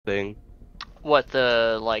thing. What,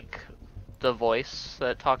 the voice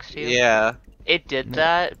that talks to you? Yeah. It did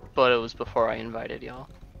that, but it was before I invited y'all.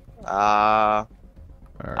 Right.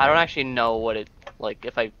 I don't actually know what it,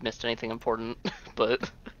 if I missed anything important,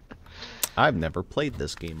 but... I've never played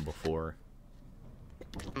this game before.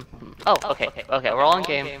 Oh, okay, we're all in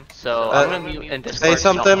game, so I'm gonna mute and Discord. Say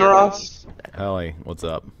something, Ross? Ellie, what's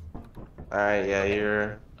up? Alright, yeah,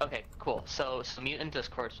 you're... Okay, cool. So mute in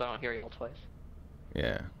Discord so I don't hear you all twice.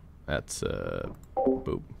 Yeah, that's,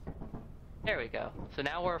 boop. There we go. So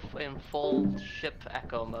now we're in full ship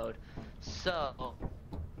echo mode. So...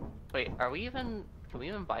 Wait, can we even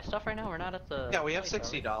buy stuff right now? We're not at the... Yeah, we have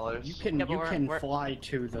 $60. You can fly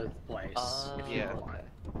to the place if you yeah. want.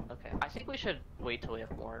 Okay. I think we should wait till we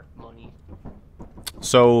have more money.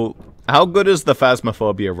 So, how good is the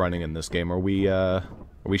Phasmophobia running in this game? Are we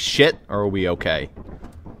shit, or are we okay?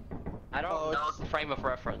 I don't know the frame of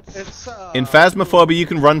reference. In Phasmophobia, you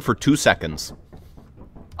can run for 2 seconds.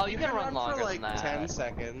 Oh, you can run longer for like than that. 10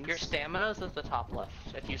 seconds. Your stamina is at the top left.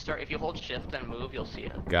 If you hold shift and move, you'll see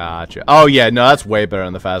it. Gotcha. Oh yeah, no, that's way better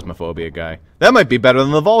than the Phasmophobia guy. That might be better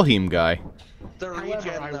than the Volheim guy. The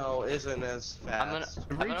regen, though, isn't as fast.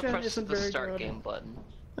 I'm gonna press the start game button.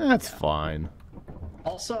 That's fine.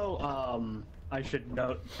 Also, I should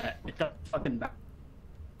note that it doesn't fucking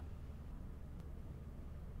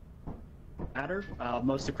matter.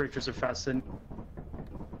 Most of the creatures are fascinating.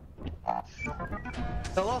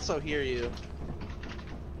 They'll also hear you.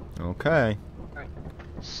 Okay. Alright.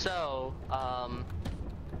 So,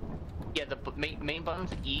 yeah, the main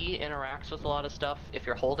button's E interacts with a lot of stuff. If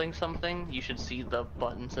you're holding something, you should see the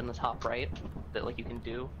buttons in the top right that you can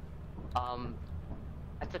do.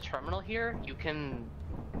 At the terminal here, you can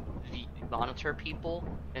monitor people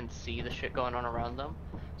and see the shit going on around them.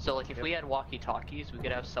 So if we had walkie-talkies, we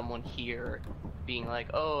could have someone here being like,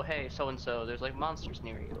 oh, hey, so-and-so, there's monsters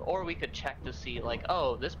near you. Or we could check to see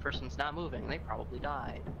oh, this person's not moving, they probably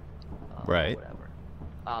died. Right. Whatever.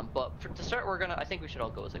 But to start, I think we should all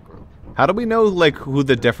go as a group. How do we know, who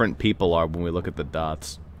the different people are when we look at the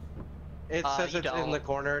dots? It says it's in the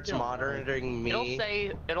corner, it's monitoring me.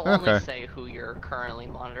 It'll only say who you're currently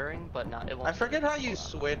monitoring, but it won't. I forget how you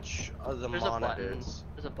switch the monitors.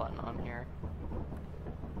 There's a button on here.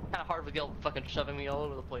 Kinda hard with y'all fucking shoving me all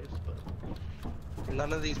over the place, but...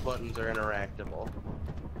 None of these buttons are interactable.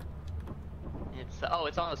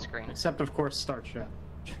 It's on the screen. Except, of course, start ship.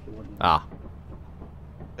 Ah.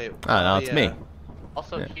 Wait, no, it's me.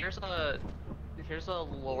 Also, here's a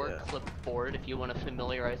lower clipboard if you want to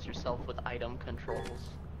familiarize yourself with item controls.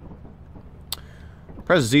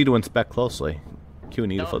 Press Z to inspect closely. Q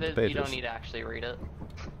and E to flip the pages. You don't need to actually read it.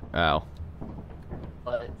 Oh.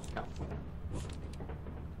 But, no.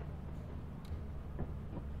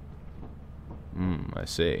 I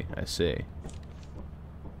see. There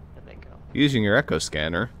they go. Using your echo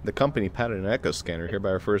scanner. The company patented an echo scanner hereby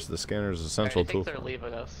refers to the scanner as an essential tool. I think they're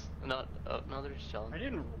leaving us. No, they're just chilling. I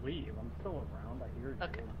didn't leave. I'm still around. I hear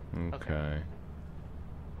you. Okay.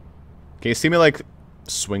 Can you see me,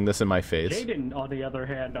 swing this in my face? Jaden, on the other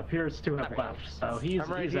hand, appears to have left, so he's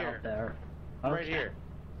out there. I'm right here.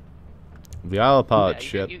 The Islepod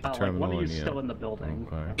ship you terminal. One of you still in the building.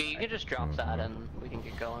 Okay. You can just drop that and we can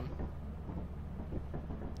get going.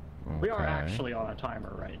 We are actually on a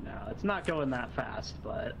timer right now. It's not going that fast,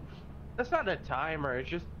 but... That's not a timer, it's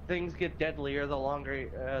just things get deadlier the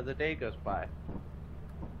longer the day goes by.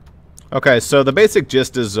 Okay, so the basic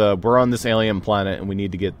gist is we're on this alien planet and we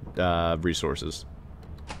need to get resources.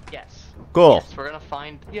 Yes. Cool. Yes, we're gonna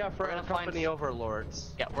find... Yeah, for company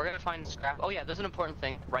overlords. Yeah, we're gonna find scrap... Oh yeah, there's an important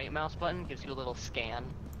thing. Right mouse button gives you a little scan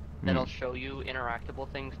that'll show you interactable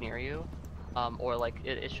things near you. Or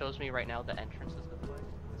it shows me right now the entrance is this way.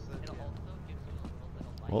 It'll also give you a little bit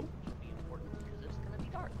of light, which will be important because it's gonna be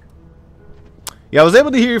dark. Yeah, I was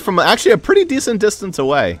able to hear you from actually a pretty decent distance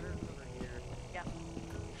away. Yeah.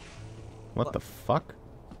 What the fuck?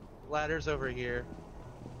 Ladder's over here.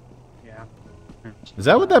 Yeah. Is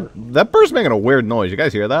that what that bird's making a weird noise? You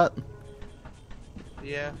guys hear that?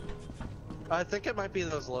 Yeah. I think it might be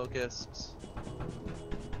those locusts.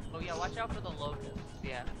 Oh yeah, watch out for the locusts,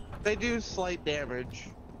 yeah. They do slight damage.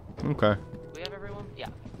 Okay. Do we have everyone? Yeah.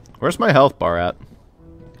 Where's my health bar at?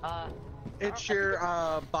 It's your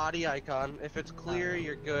body icon. If it's clear,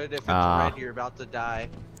 you're good. If it's red, you're about to die.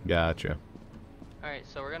 Gotcha. Alright,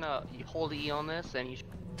 so we're gonna hold E on this and you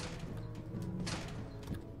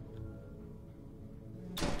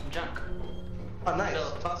junk. Oh, nice.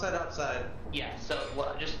 Toss that outside. Yeah, so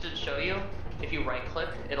just to show you, if you right click,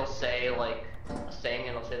 it'll say a thing and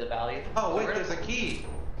it'll say the value. Oh, wait, there's a key.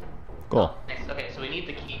 Cool. Nice. Okay, so we need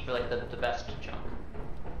the key for the best chunk.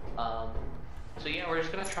 So yeah, we're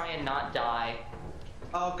just gonna try and not die.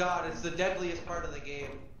 Oh god, it's the deadliest part of the game.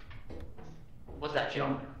 What's that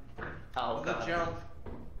jump? Oh The god. jump.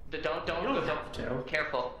 Don't have to.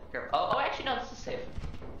 Careful. Oh, actually no, this is safe.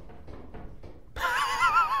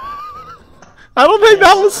 I don't think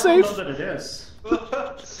that was safe. I don't know that it is. Well,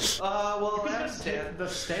 You can that's just take the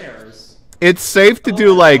stairs. It's safe to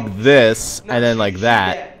do like this No, and then like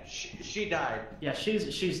that. She died. Yeah,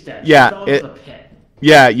 she's dead. Yeah, She fell into the pit.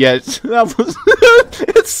 Yeah, that was.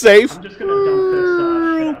 It's safe. I'm just gonna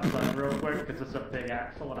dump this shit outside real quick because it's a big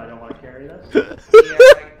axle and I don't want to carry this.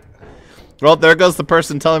 Yeah. Well, there goes the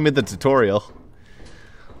person telling me the tutorial.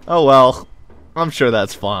 Oh well, I'm sure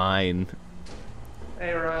that's fine.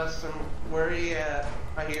 Hey Russ, where are you at?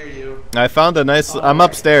 I hear you. I found a nice. I'm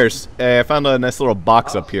upstairs. I found a nice little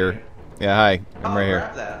box up here. Yeah, hi. I'm right here.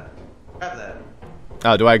 Grab that. Grab that.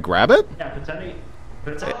 Oh, do I grab it? Yeah,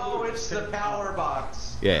 Oh, it's the power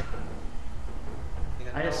box. Yeah.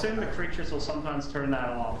 I assume the creatures will sometimes turn that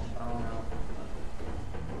off. I don't know.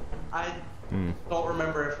 I don't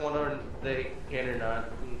remember if one or they can or not.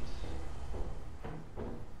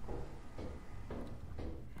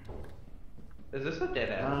 Is this a dead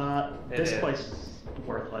end? This place is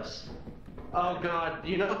worthless. Oh god,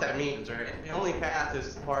 you know what that means, right? The only path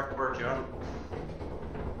is parkour jump.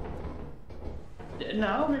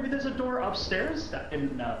 No, maybe there's a door upstairs? No.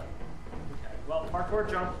 Okay, well, parkour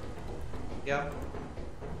jump. Yep.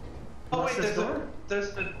 Oh What's wait, this door?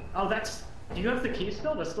 there's the... Oh, that's... Do you have the key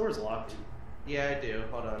still? This door's locked. Yeah, I do.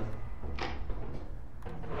 Hold on.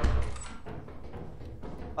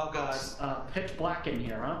 Oh god. It's pitch black in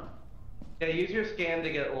here, huh? Yeah, use your scan to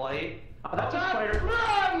get light. Oh, that's a spider.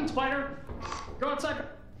 Run, spider! Go outside.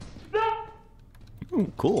 No!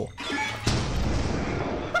 Ooh, cool.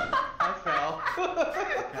 I fell.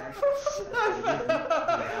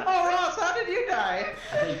 Oh Ross, how did you die?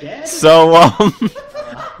 Are they dead? So,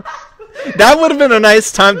 that would have been a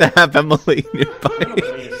nice time to have Emily nearby.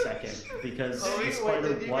 Wait a second, because the spider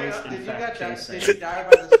was in fact chasing. Did you die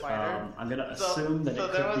by the spider? I'm gonna assume that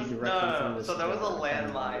it could be directly from this. So there was a door,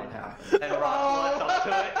 depending on landmine. what happened. And Ross looks up to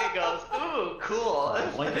it and goes, ooh, cool.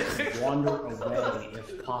 I'd like to wander away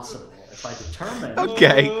if possible. If I determine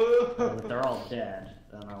Okay. that they're all dead,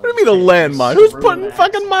 then I What do you mean a landmine? Who's putting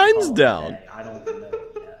fucking mines down? I don't know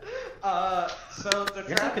yet. So the I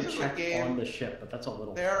guess I traps could in the check on game, the ship, but that's a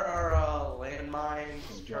little. there are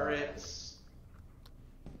landmines, turrets.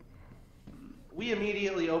 We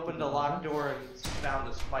immediately opened a locked door and found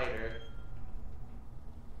a spider.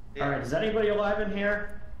 Yeah. All right, is anybody alive in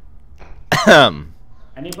here?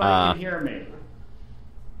 Anybody can hear me?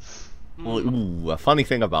 Well, ooh, a funny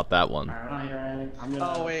thing about that one. I don't hear anything. I'm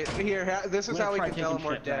gonna. Oh wait, here. This is how we can tell them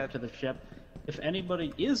we're Back dead. to the ship. If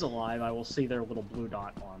anybody is alive, I will see their little blue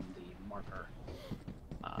dot on the marker.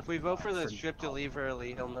 If we vote for the ship to leave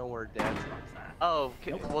early, he'll know we're dead. Oh,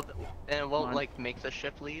 okay, well, and it won't, like, make the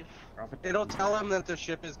ship leave? It'll tell him that the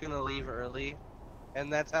ship is gonna leave early,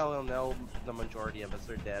 and that's how he'll know the majority of us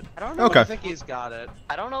are dead. I don't know. Okay. I think he's got it.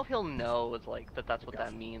 I don't know if he'll know, like, that's what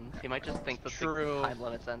that means. He might just think that True. the time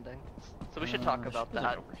limit's ending. So we should talk about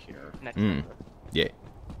that over here. next Mm. episode. Yeah.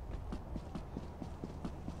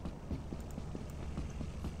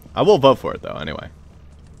 I will vote for it though, anyway.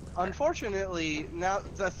 Unfortunately, now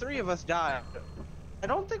the three of us died. I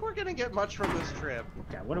don't think we're gonna get much from this trip.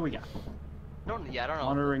 Okay, what do we got? I don't know.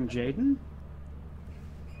 Monitoring Jaden?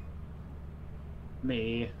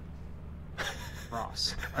 Me.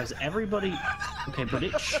 Ross. Is everybody... Okay, but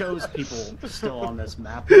it shows people still on this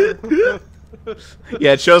map here.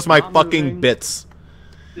 Yeah, it shows my Not fucking moving. bits.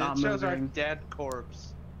 Not It shows our moving. dead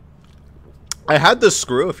corpse. I had the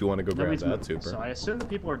screw if you want to go grab Nobody's that, moving, super. so I assume the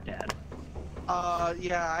people are dead.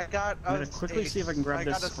 Yeah, I got. I'm gonna quickly see if I can grab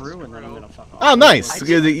this got us a screw and then I'm gonna fuck off. Oh, nice! I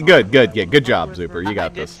Good, did- good, yeah, good job, Zuper. You I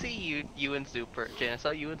got did this. see you and Super, Jan, I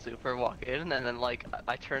saw you and Super walk in, and then like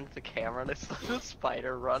I turned to the camera and I saw the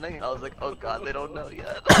spider running, and I was like, oh god, they don't know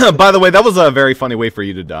yet. By the way, that was a very funny way for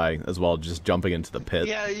you to die as well, just jumping into the pit.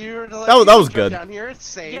 Yeah, you were like, That was "You good. Down here, it's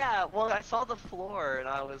safe. Yeah, well, I saw the floor, and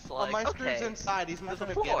I was Oh, like, my screw's okay, inside. He's not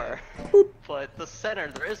there's a gonna floor. get it. But the center,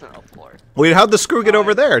 there isn't a floor. Wait, how'd the screw get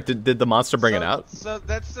over there? Did the monster bring it out? So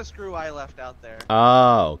that's the screw I left out there.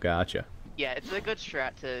 Oh, gotcha. Yeah, it's a good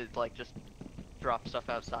strat to like just drop stuff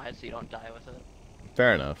outside so you don't die with it.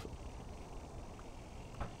 Fair enough.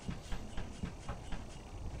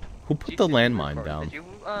 Who put Did the you landmine record- down? Did you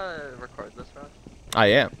record this, Ross? I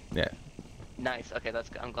am, yeah. Nice. Okay, that's.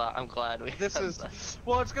 I'm glad we. This have is that.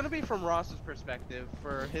 well, it's gonna be from Ross's perspective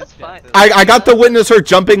for his That's fine. death. I got to witness her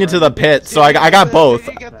jumping into the pit, so I got both.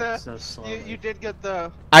 Did you get the? That's so slowly. You did get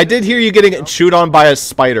the. I did hear you getting chewed on by a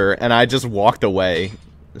spider, and I just walked away.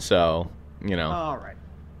 So, you know. All right.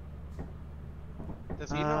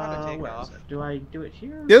 Does he know how to take where off? is it? Do I do it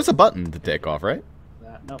here? There's a button to take off, right?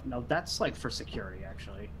 No, that's like for security,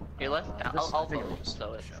 actually. Here, let's. I'll think vote it was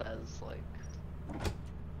so it show. says like.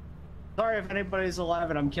 Sorry if anybody's alive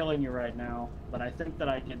and I'm killing you right now, but I think that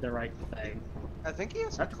I did the right thing. I think he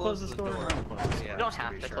has I have to close this door. door. You don't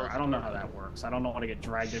have to close I the don't know door. how that works. I don't know how to get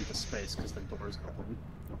dragged into space because the door's open.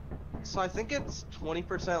 So I think it's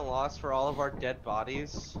 20% loss for all of our dead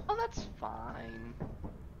bodies. Oh, that's fine.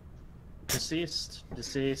 Deceased.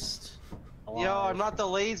 Alive. Yo, I'm not the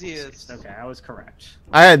laziest. Deceased. Okay, I was correct.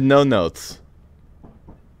 I had no notes.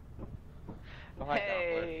 Oh, hi,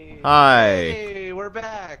 Hey. Hi. Hey, we're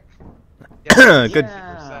back. Yeah, Good.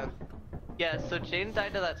 60%. Yeah. So Jane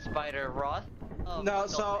died to that spider. Ross. Oh, No,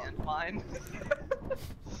 so- fine.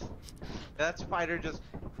 That spider just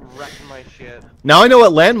wrecked my shit. Now I know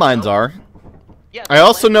what landmines are. Yeah. I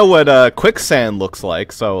also know what quicksand looks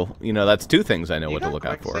like, so, you know, that's two things I know You what to got look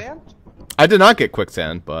out for. quicksand? I did not get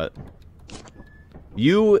quicksand, but...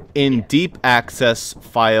 You in deep access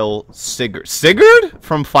file Sigurd. Sigurd?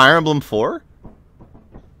 From Fire Emblem 4?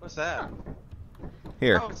 What's that?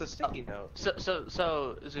 Here. Oh, it's a sticky note.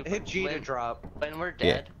 So It hit G to drop. when we're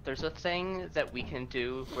Yeah. dead, there's a thing that we can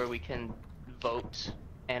do where we can vote,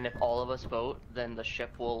 and if all of us vote, then the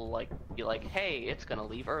ship will like be like, hey, it's gonna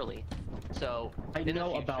leave early. So I in the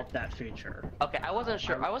know future- about that feature. Okay, I wasn't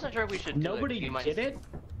sure. I wasn't sure if we should. Nobody do it. You might- did it.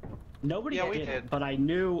 Nobody Yeah, we did did. it, but I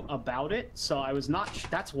knew about it, so I was not.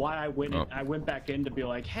 That's why I went. Oh. I went back in to be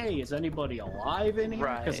like, "Hey, is anybody alive in here?"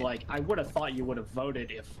 Because Right. like I would have thought you would have voted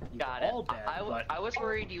if you Got were it. all dead. But I was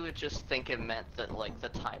worried you would just think it meant that like the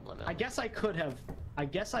time limit. I guess I could have. I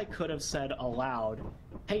guess I could have said aloud,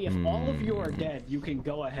 "Hey, if all of you are dead, you can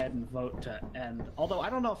go ahead and vote to end." Although I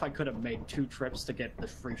don't know if I could have made 2 trips to get the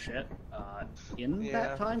free shit in Yeah.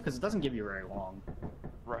 that time because it doesn't give you very long.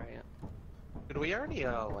 Right. Did we already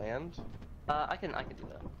land? I can do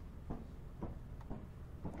that.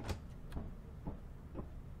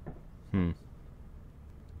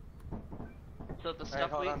 So the stuff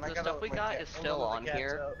hold on, I the gotta stuff we let my got cat- is I still gotta let on my cats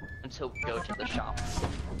here out. until we go to the shop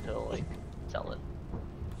to like sell it.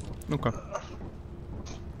 Okay.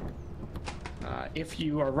 If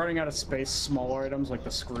you are running out of space, small items like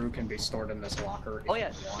the screw can be stored in this locker. Oh if yeah,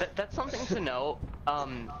 you want. that's something to know.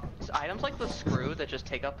 Items like the screw that just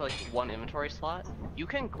take up like 1 inventory slot, you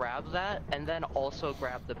can grab that and then also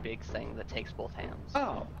grab the big thing that takes both hands.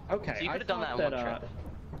 Oh, okay. So you I could have done that thought in one trip.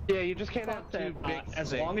 Yeah, you just can't have that, two big as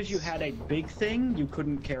things. long as you had a big thing, you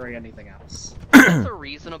couldn't carry anything else. That's a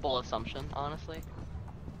reasonable assumption, honestly.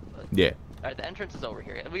 Yeah. Alright, the entrance is over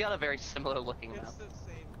here. We got a very similar looking map. It's the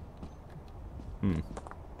same.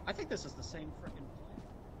 I think this is the same frickin'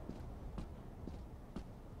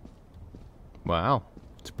 Wow.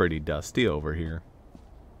 It's pretty dusty over here.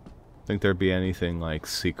 Think there'd be anything, like,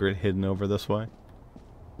 secret hidden over this way?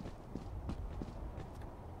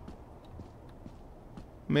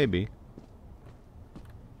 Maybe.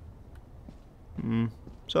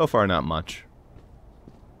 So far, not much.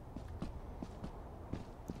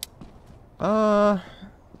 I'll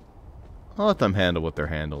let them handle what they're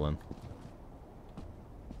handling.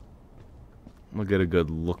 We'll get a good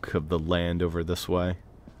look of the land over this way.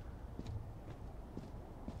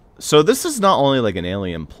 So this is not only like an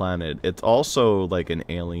alien planet, it's also like an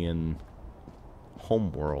alien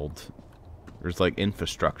homeworld. There's like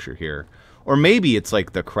infrastructure here. Or maybe it's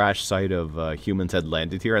like the crash site of humans had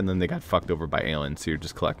landed here and then they got fucked over by aliens, so you're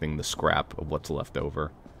just collecting the scrap of what's left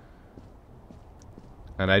over.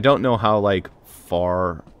 And I don't know how like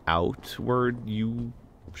far outward you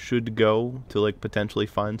should go to like potentially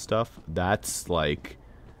find stuff. That's like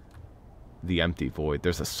the empty void.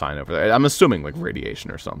 There's a sign over there. I'm assuming like radiation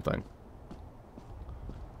or something.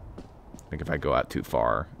 I think if I go out too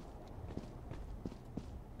far.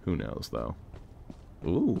 Who knows though.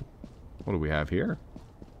 Ooh. What do we have here?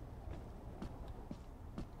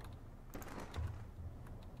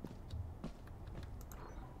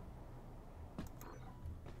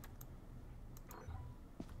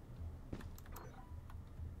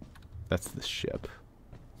 That's the ship.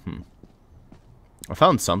 I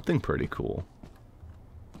found something pretty cool.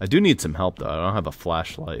 I do need some help, though. I don't have a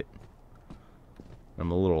flashlight.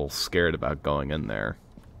 I'm a little scared about going in there.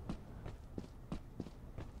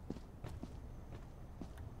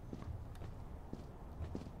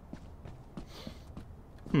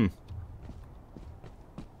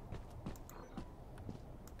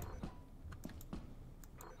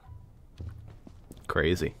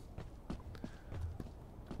 Crazy.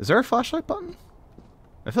 Is there a flashlight button?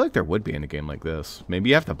 I feel like there would be in a game like this. Maybe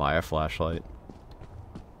you have to buy a flashlight.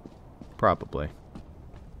 Probably.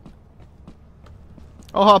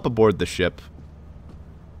 I'll hop aboard the ship.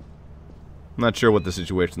 I'm not sure what the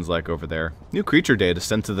situation's like over there. New creature data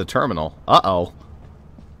sent to the terminal. Uh-oh.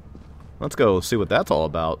 Let's go see what that's all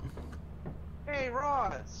about. Hey,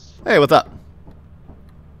 Ross. Hey, what's up?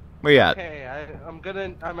 Where you at? Hey,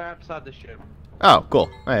 I'm outside the ship. Oh,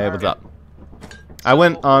 cool. Hey, what's up? I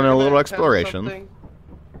went on a little exploration.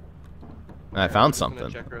 I found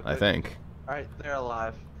something, I think. Alright, they're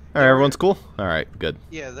alive. Alright, everyone's cool? Alright, good.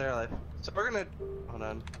 Yeah, they're alive. So we're gonna... Hold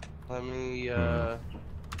on. Let me,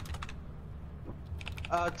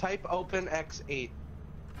 type open X8.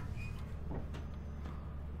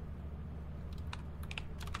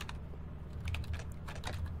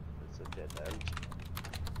 It's a dead end.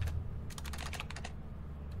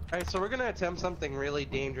 Alright, so we're gonna attempt something really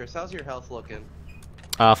dangerous. How's your health looking?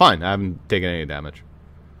 Fine. I haven't taken any damage.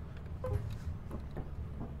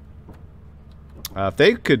 If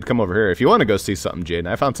they could come over here, if you want to go see something, Jaden,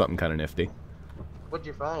 I found something kind of nifty. What'd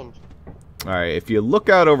you find? Alright, if you look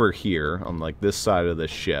out over here, on like this side of the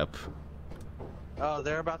ship... Oh,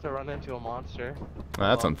 they're about to run into a monster. Oh,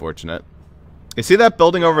 that's unfortunate. You see that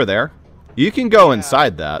building over there? You can go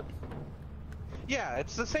inside that. Yeah,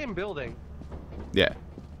 it's the same building. Yeah.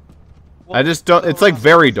 Well, I just don't... so It's like Ross,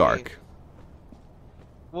 very come with me. dark.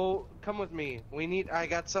 Well, come with me. I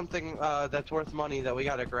got something that's worth money that we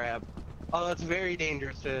gotta grab. Oh, that's very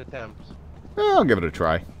dangerous to attempt. I'll give it a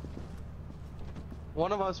try.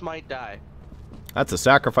 One of us might die. That's a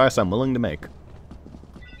sacrifice I'm willing to make.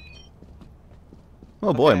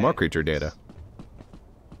 Oh boy, Okay. more creature data.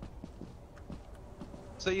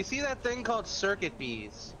 So you see that thing called circuit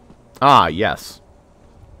bees? Ah, yes.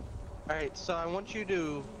 Alright, so I want you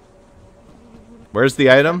to... Where's the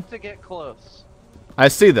item? to get close. I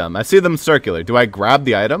see them. I see them circular. Do I grab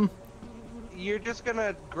the item? You're just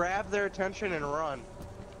gonna grab their attention and run.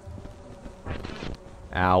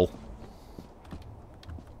 Ow.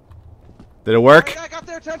 Did it work? Alright, I got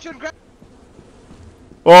their attention.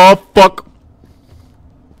 Oh, fuck.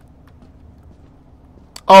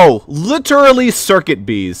 Oh, literally circuit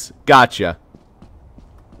bees. Gotcha.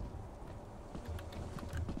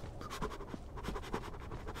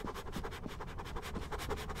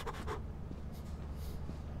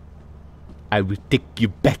 I will take you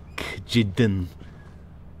back, Jaden.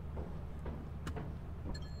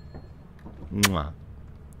 Mwah.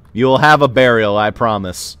 You'll have a burial, I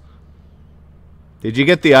promise. Did you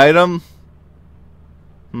get the item?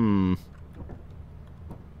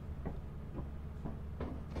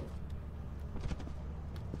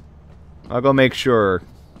 I'll go make sure.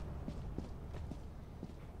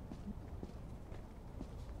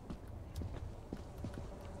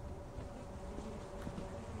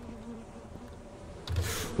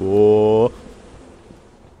 Oh.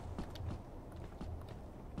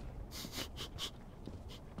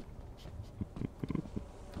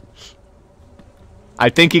 I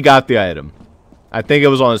think he got the item. I think it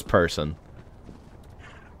was on his person.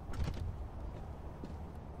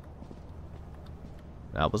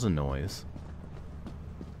 That was a noise.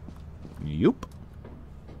 Yup.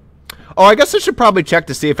 Oh, I guess I should probably check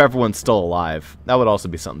to see if everyone's still alive. That would also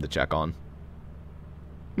be something to check on.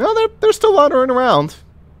 No, they're still wandering around.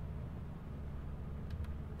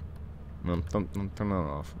 No, don't turn that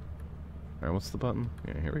off. Alright, what's the button?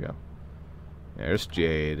 Yeah, here we go. There's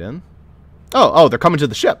Jaden. Oh, they're coming to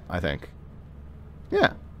the ship, I think.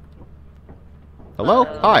 Yeah. Hello?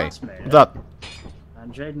 Hi. What's up?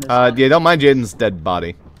 And Jaden is Yeah, don't mind Jaden's dead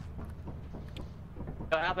body.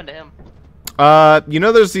 What happened to him? You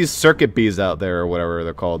know there's these circuit bees out there, or whatever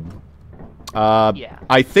they're called. Yeah.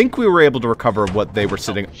 I think we were able to recover what they were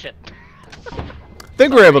sitting... Oh, shit. I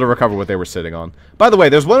think we were able to recover what they were sitting on. By the way,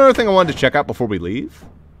 there's one other thing I wanted to check out before we leave.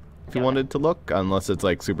 If you wanted to look, unless it's,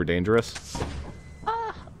 like, super dangerous.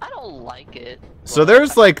 I don't like it. So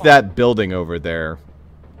there's, like, that building over there.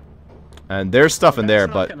 And there's stuff in there,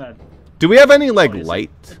 but... Do we have any, like, light?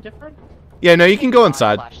 different? Yeah, no, you can go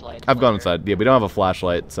inside. Flashlight I've gone later. inside. Yeah, we don't have a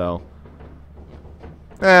flashlight, so...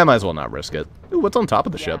 might as well not risk it. Ooh, what's on top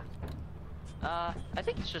of the ship? I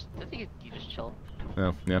think it's just. I think you just chill.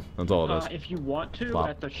 Oh, yeah, that's all it is. If you want to, Plop.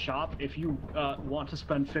 at the shop, if you want to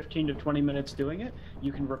spend 15 to 20 minutes doing it,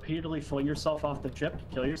 you can repeatedly fling yourself off the ship to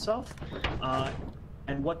kill yourself.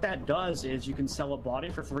 And what that does is you can sell a body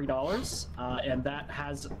for $3, and that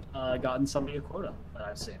has gotten somebody a quota that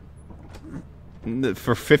I've seen.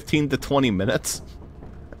 For 15 to 20 minutes?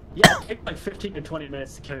 Yeah, it takes like 15 to 20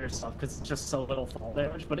 minutes to kill yourself because it's just so little fall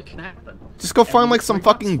damage, but it can happen. Just go And find, you like, get some $3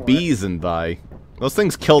 fucking for it. bees and die. Those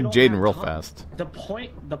things killed You don't Jaden have real time. fast. The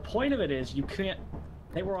point of it is you can't.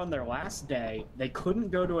 They were on their last day. They couldn't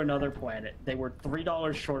go to another planet. They were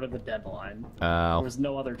 $3 short of the deadline. There Ow. was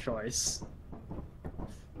no other choice.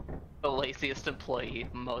 The laziest employee,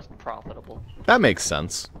 most profitable. That makes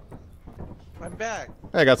sense. I'm back.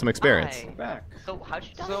 I got some experience. Hi. Back. So how'd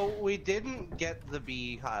you die? So we didn't get the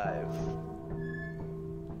beehive.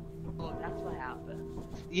 Oh, that's what happened.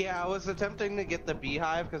 Yeah, I was attempting to get the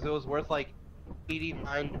beehive because it was worth like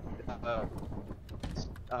 89,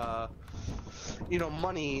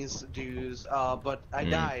 monies dues. But I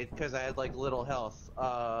died because I had like little health.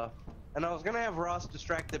 And I was gonna have Ross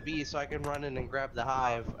distract the bee so I can run in and grab the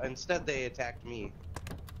hive. Instead, they attacked me.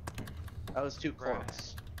 I was too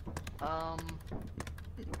close.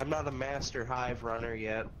 I'm not a master hive runner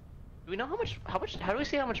yet. Do we know how much, how do we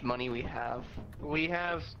see how much money we have? We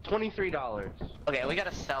have $23. Okay, we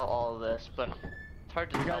gotta sell all of this, but it's hard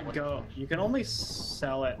to You tell gotta what- go. You can only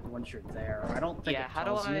sell it once you're there. I don't think Yeah, it how do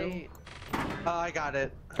tells I... you. I got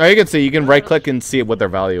it. Oh, you can see. You can right click and see what their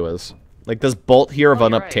value is. Like this bolt here of Oh,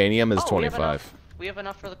 you're right. unobtainium is Oh, we have 25. enough- We have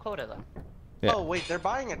enough for the quota then. Yeah. Oh wait, they're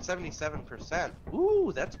buying at 77%.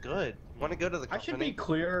 Ooh, that's good. Want to go to the I company? should be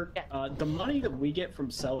clear. Yeah. The money that we get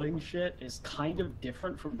from selling shit is kind of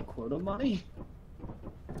different from the quota money.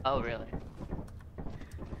 Oh, really?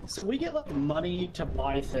 So we get like money to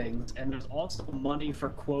buy things, and there's also money for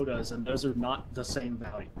quotas, and those are not the same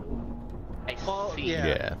value. I Well, see. yeah.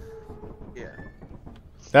 Yeah. Yeah.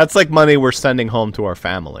 That's like money we're sending home to our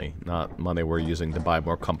family, not money we're using to buy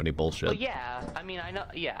more company bullshit. Well, yeah. I mean, I know.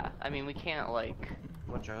 Yeah. I mean, we can't like.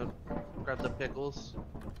 Watch out. Grab the pickles.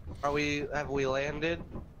 Have we landed?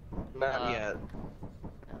 Not yet.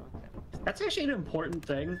 That's actually an important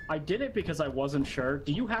thing. I did it because I wasn't sure.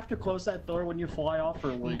 Do you have to close that door when you fly off,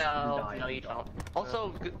 or will you die? No, you don't.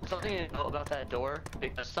 Also, something to know about that door,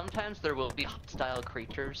 because sometimes there will be hostile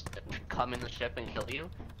creatures that come in the ship and kill you.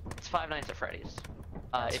 It's Five Nights at Freddy's.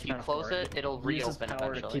 If you close it, it'll Uses reopen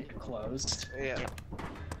power eventually. to keep it closed, Yeah.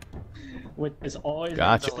 which is always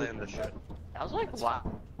Gotcha. To land the ship. I was like,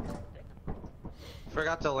 wow.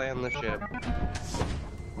 Forgot to land the ship.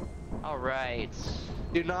 All right.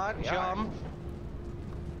 Do not We are. jump.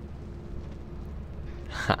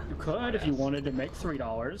 You could if you wanted to make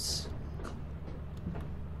 $3.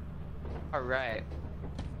 All right.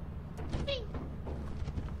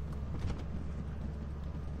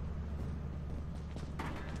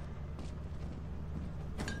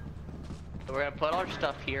 So we're gonna put our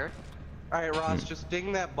stuff here. All right, Ross, just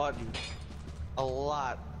ding that button. A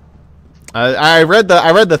lot. I read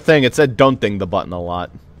the thing. It said don't ding the button a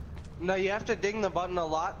lot. No, you have to ding the button a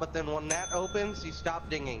lot, but then when that opens, you stop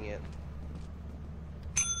dinging it.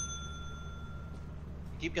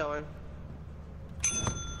 Keep going.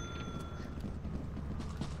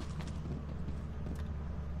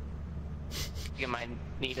 You might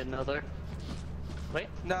need another. Wait.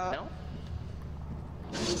 No. No.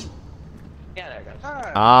 Yeah, there it goes.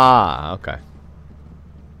 Alright. Ah, okay.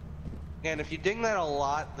 And if you ding that a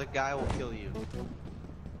lot, the guy will kill you.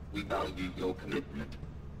 We value your commitment.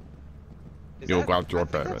 Is You'll that- grab your I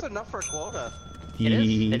think bag. that's enough for a quota. It is.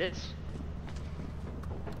 Hee. It is.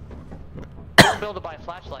 We'll be able to buy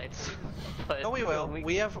flashlights. But No, we will.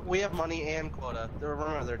 We have money and quota.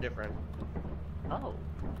 Remember, they're different. Oh.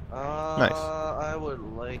 Nice. I would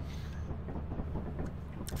like.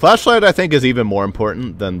 Flashlight, I think, is even more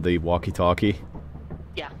important than the walkie-talkie.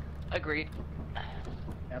 Yeah. Agreed.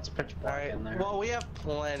 That's pitch All black right. in there. Well, we have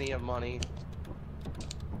plenty of money.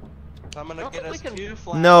 So I'm gonna I don't get think us we can- 2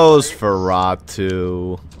 flashlights.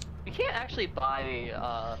 Nosferatu. You can't actually buy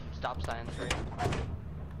stop signs, right?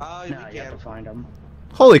 Oh, No, we you have can. to find them.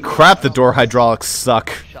 Holy crap, the door hydraulics suck.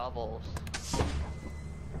 Shovels.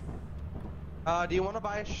 Do you want to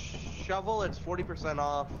buy a shovel? It's 40%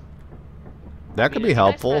 off. That could mean, be it'd be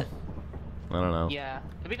nice helpful. to- I don't know. Yeah.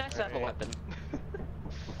 It'd be nice to have a Alright. weapon.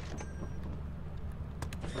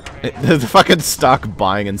 The fucking stock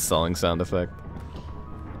buying and selling sound effect.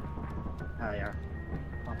 Oh yeah.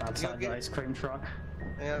 Up outside get- the ice cream truck.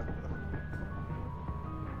 Yeah.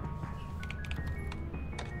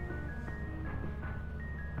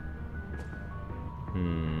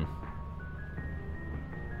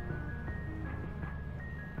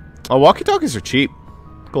 Oh, walkie-talkies are cheap.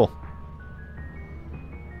 Cool.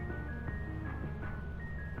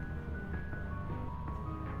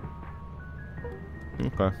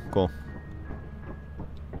 Okay, cool.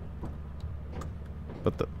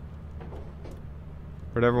 But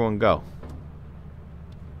where'd everyone go?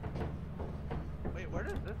 Wait, where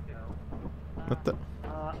does this go? What the?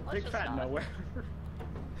 Big just fat not. nowhere.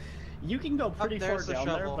 You can go pretty far there's the down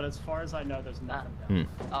there, shovel. but as far as I know, there's nothing down.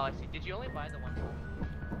 Hmm. Oh, I see. Did you only buy the one?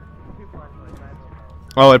 2 flashlights. I don't know.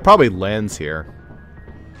 Oh, it probably lands here.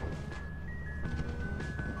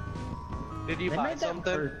 Did you They buy made that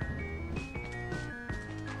something? for-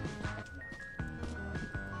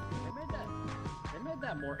 They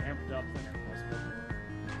Yeah, more amped up than it was before.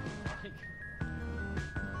 Like,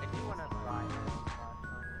 I do want to try my own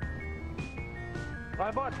flashlight.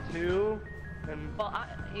 I bought 2, and Well,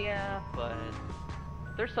 yeah, but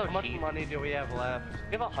they're so how much cheap. money do we have left?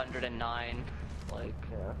 We have 109. Like,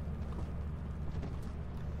 Yeah.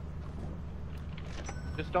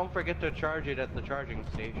 Just don't forget to charge it at the charging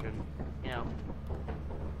station. you know.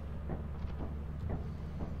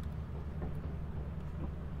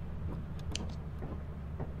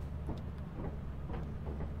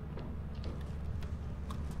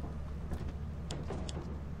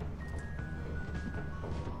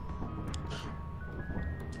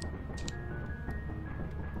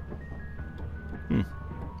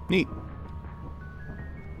 Neat.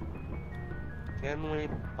 Can we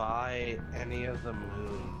buy any of the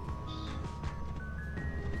moons?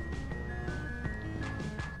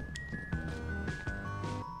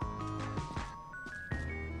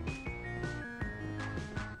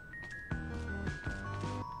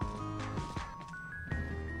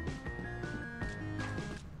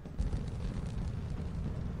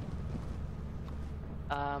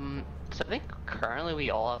 So I think currently we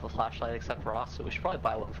all have a flashlight except Ross, so we should probably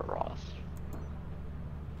buy one for Ross.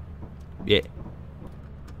 Yeah.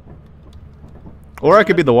 Or I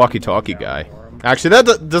could be the walkie-talkie guy. Actually,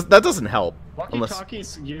 that doesn't help.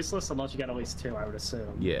 walkie-talkie's useless unless you get at least 2, I would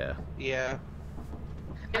assume. Yeah. Yeah.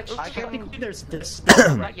 Technically, there's this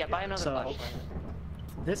speaker right Yeah, buy another so, flashlight.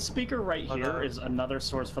 this speaker right here is another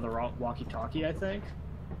source for the walkie-talkie, I think.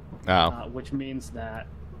 Oh. Which means that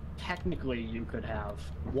technically you could have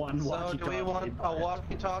one So walkie-talkie. do we want a but-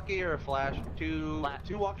 walkie-talkie or a two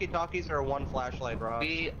walkie-talkies or one flashlight, Ross?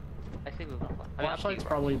 I think we want a Flashlight's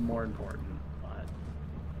probably more important, but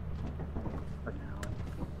for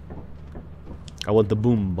now. I want the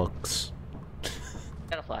boom box.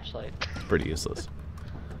 Got a flashlight. Pretty useless.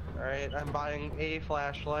 Alright, I'm buying a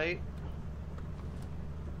flashlight.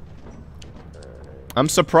 I'm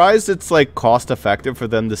surprised it's like cost effective for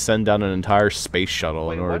them to send down an entire space shuttle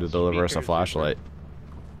Wait, in order what to deliver us a speakers is flashlight.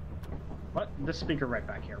 What? This speaker right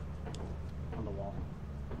back here on the wall.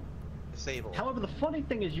 Disable. However, the funny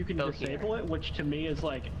thing is you can Go disable it, which to me is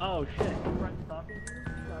like, oh shit, your friend's talking to you?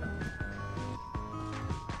 Shut up.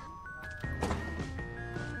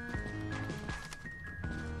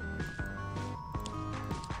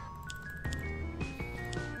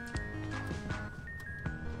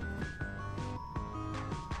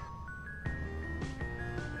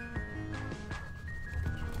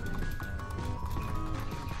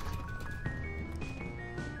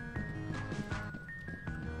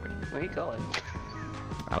 Where are you going?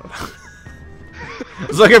 I don't know. I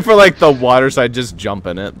was looking for like the water so I'd just jump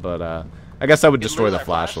in it, but I guess I would You'd destroy lose the our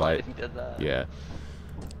flashlight. if you did that. Yeah.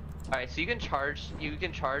 Alright, so you can charge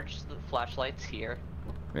the flashlights here.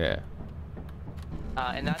 Yeah.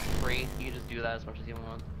 And that's free. You can just do that as much as you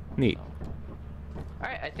want. Neat.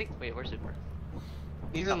 Alright, I think wait, where's Super?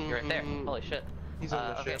 He's Oh, in, you're right there. Holy shit. He's in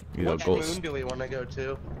the okay. ship. You know, Which ghost. moon do we want to go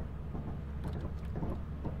to?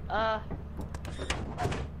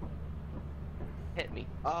 Hit me.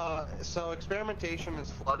 So experimentation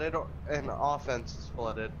is flooded and offense is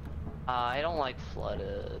flooded. I don't like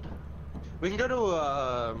flooded. We can go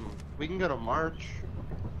to March.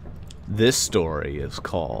 This story is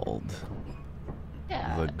called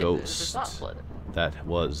Yeah. The it's not Ghost flooded. That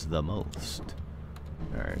Was the Most.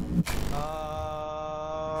 Alright.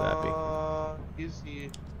 Is he?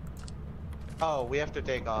 Oh, we have to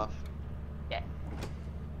take off. Yeah.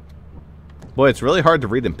 Boy, it's really hard to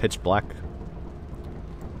read in pitch black.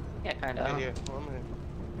 Yeah, kinda. Right here. One minute.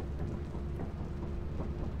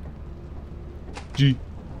 G.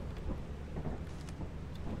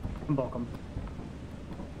 Welcome.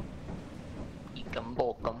 Eekum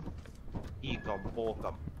bolkum. Ecom,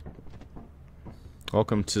 Bolcom.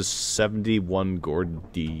 Welcome to 71 Gordon.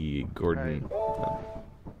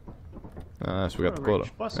 So we got the quota.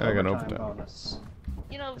 Plus Yeah, I got an overtime overtime. bonus.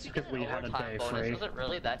 You know, That's because because we had a overtime day bonus free. wasn't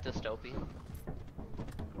really that dystopian.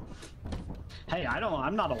 Hey,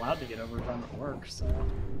 I'm not allowed to get overtime at work, so.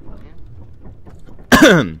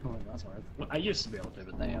 Yeah. Oh, that's hard. Well, I used to be able to,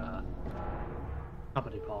 but they,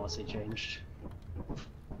 company policy changed.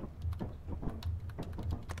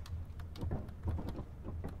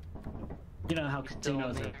 You know how Still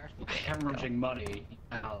casinos in are there. hemorrhaging money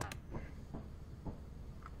out.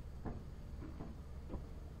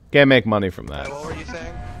 Can't make money from that. What were you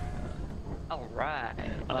saying? Alright.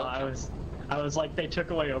 I was like, they took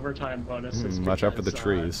away overtime bonuses. Watch out for the because,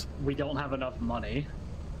 trees. We don't have enough money.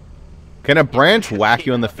 Can a branch whack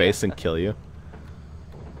you in the face and kill you?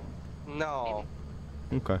 No.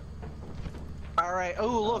 Okay. All right.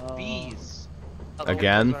 Oh, look, bees. Okay.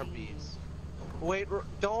 Again? Those are bees. Wait,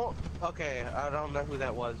 don't. Okay, I don't know who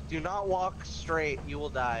that was. Do not walk straight. You will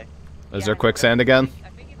die. Is there quicksand again? I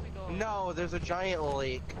think if we go... No, there's a giant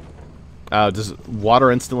lake. Oh, does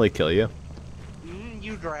water instantly kill you?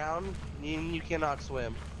 You drown. You cannot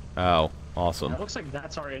swim. Oh, awesome. It looks like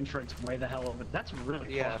that's our entrance way the hell over. That's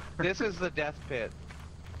really Yeah, far. this is the death pit.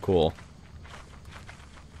 Cool.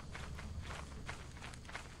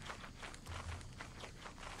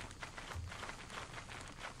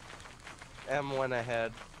 M went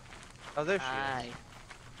ahead. Oh, there she Hi. is.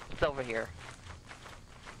 It's over here.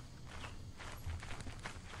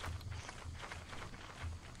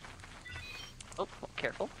 Oh,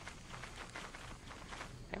 careful.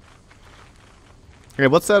 Hey,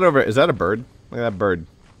 what's that over? Is that a bird? Look at that bird.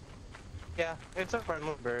 Yeah, it's a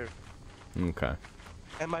friendly bird. Okay.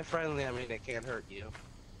 And by friendly, I mean it can't hurt you.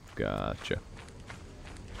 Gotcha.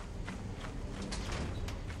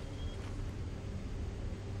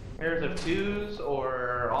 Pairs of twos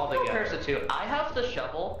or all together? Pairs of two. I have the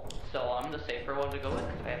shovel, so I'm the safer one to go with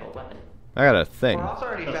because I have a weapon. I got a thing. Ross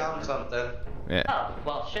already found something. Yeah. Oh,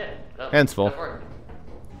 well, shit. Oh, Hands full. good work.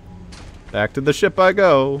 Back to the ship I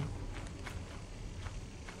go.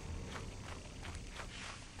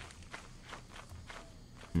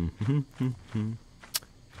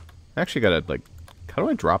 Actually gotta, like, how do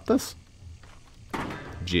I drop this?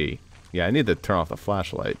 G. Yeah, I need to turn off the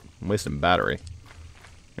flashlight. I'm wasting battery.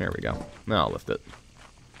 There we go. Now I'll lift it.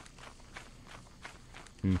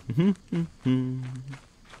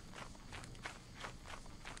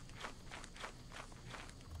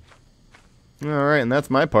 Alright, and that's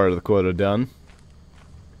my part of the quota done.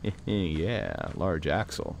 Yeah, large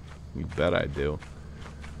axle. You bet I do.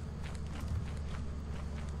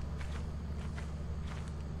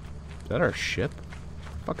 Is that our ship?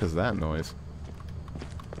 The fuck is that noise?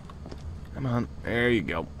 Come on, there you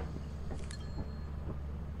go.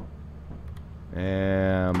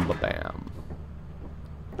 And bam.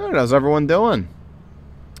 Alright, how's everyone doing?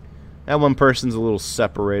 That one person's a little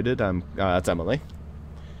separated. That's Emily.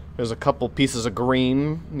 There's a couple pieces of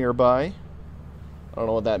green nearby. I don't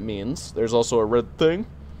know what that means. There's also a red thing.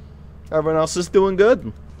 Everyone else is doing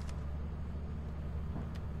good.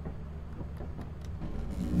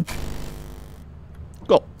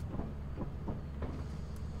 Go.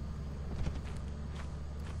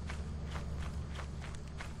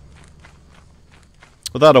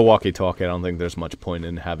 Without a walkie-talkie, I don't think there's much point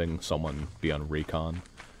in having someone be on recon.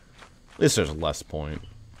 At least there's less point.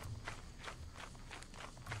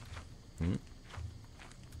 Is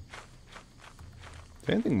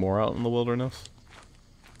there anything more out in the wilderness?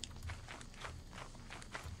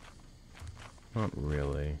 Not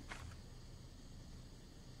really.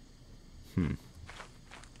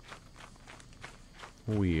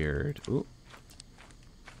 Weird. Ooh.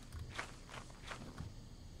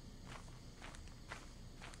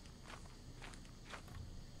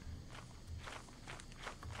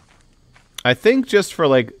 I think just for,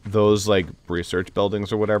 like, those, like, research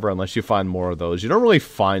buildings or whatever, unless you find more of those, you don't really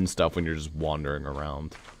find stuff when you're just wandering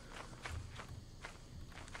around.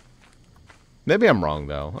 Maybe I'm wrong,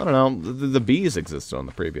 though. I don't know. The bees existed on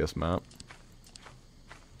the previous map.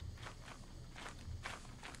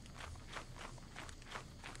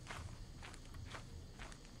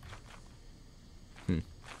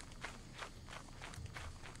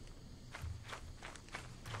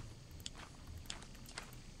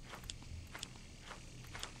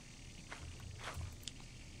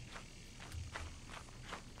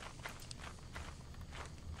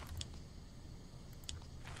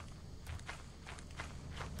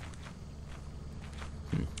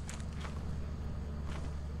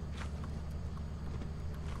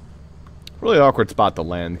 Really awkward spot to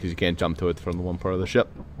land because you can't jump to it from the one part of the ship.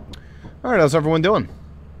 Alright, how's everyone doing?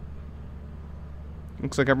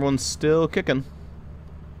 Looks like everyone's still kicking.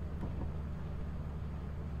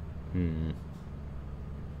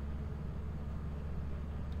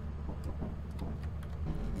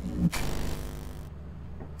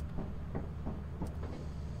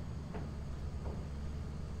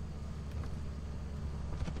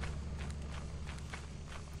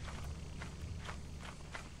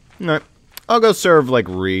 Alright. I'll go serve, like,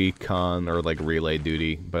 recon or, like, relay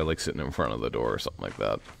duty by, like, sitting in front of the door or something like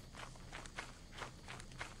that.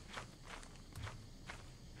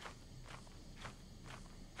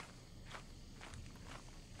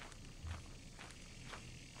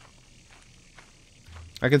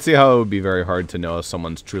 I can see how it would be very hard to know if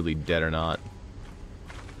someone's truly dead or not.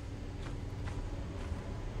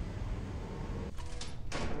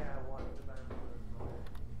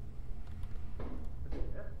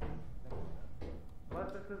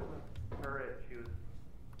 Unless this is the turret she was...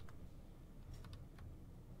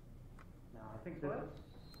 No, think this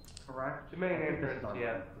is correct. The main I think this entrance, is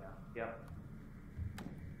yeah. right, Yep.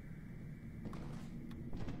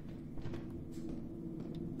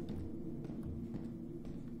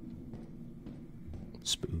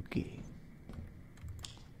 Spooky.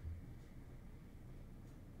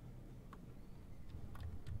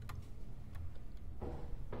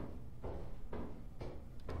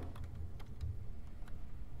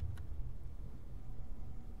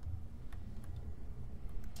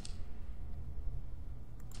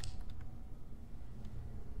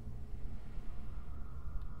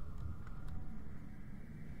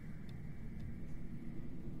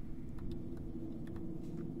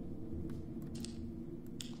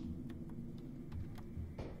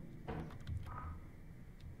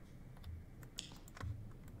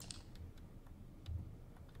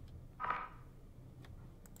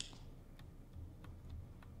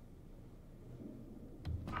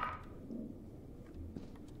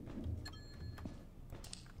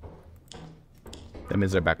 That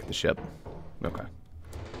means they're back at the ship. Okay.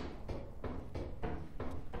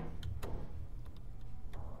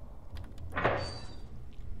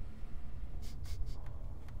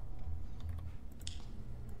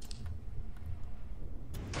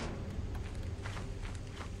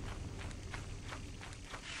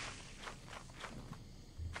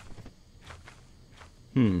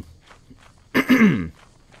 Hmm.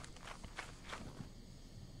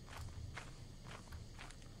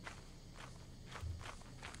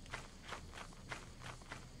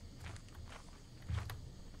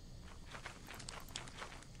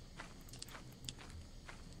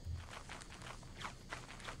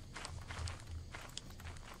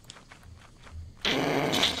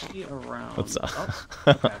 Around. What's up? Oh,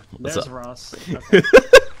 okay. What's There's up? Russ. Okay.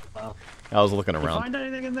 Well, I was looking did you around. find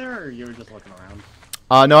anything in there, or you were just looking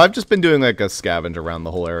around? No, I've just been doing like a scavenge around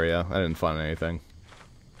the whole area. I didn't find anything.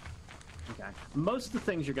 Okay. Most of the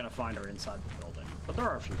things you're gonna find are inside the building, but there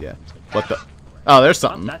are a few. Yeah. things that- What the? Oh, there's Oh,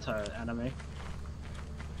 something. that's an enemy.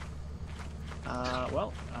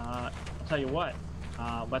 Well, I'll tell you what.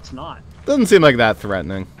 Let's not. Doesn't seem like that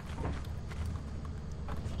threatening.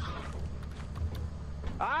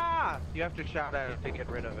 Ah! You have to shout at it to get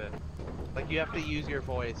rid of it. Like, you have to use your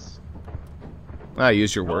voice. Ah,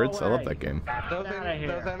 use your Go words. I love away. that game. Those, Get outta here.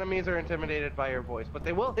 those enemies are intimidated by your voice, but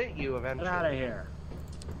they will hit you Get eventually. out of here.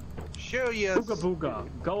 Show you. Booga booga.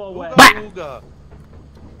 Go away. Booga booga.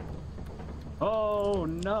 Oh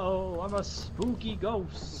no, I'm a spooky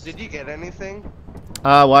ghost. Did you get anything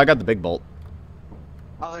Well, I got the big bolt.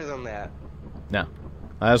 other than that? No.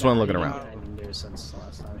 I just went looking You around. didn't get any news since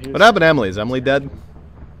last time. What happened to Emily? Is Emily dead?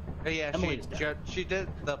 Yeah, Emily's dead. she did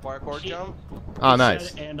the parkour She- jump. Oh, He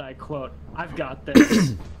nice. said, and I quote, "I've got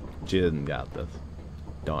this." She didn't got this.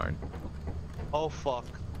 Darn. Oh fuck.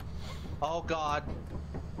 Oh god.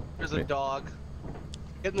 There's a Wait. dog.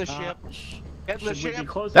 Get in the ship. Get in the Should we be ship.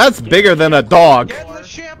 closing- That's get bigger the than a ship dog. Get in the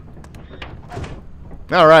ship.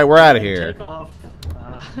 All right, we're out of and here. take off.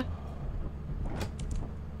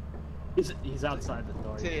 He's outside the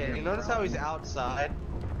door. So yeah, you notice how he's outside?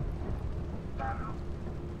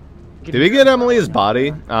 Did we get Emily's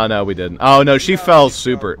body? Oh no, we didn't. Oh no, she fell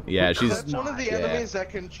super. Yeah, she's. That's one of the yeah. enemies that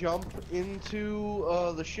can jump into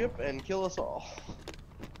the ship and kill us all.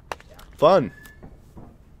 Fun.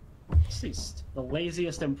 He's the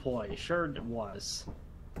laziest employee. Sure it was.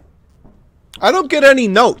 I don't get any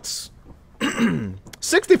notes.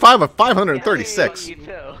 65 of 536. Yeah, you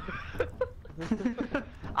too.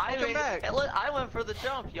 Welcome back. I went for the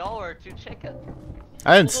jump. Y'all are too chicken.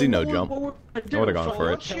 I didn't see no jump. I would've gone for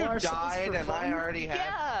it. Once you died and I already had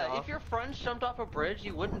Yeah, stuff. if your friends jumped off a bridge,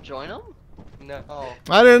 you wouldn't join them? No.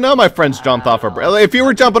 I didn't know my friends jumped off a bridge. If you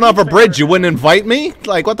were jumping off a bridge, you wouldn't invite me?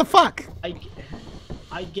 Like, what the fuck?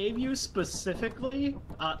 I gave you specifically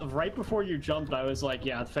right before you jumped. I was like,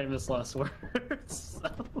 "Yeah, famous last words." So,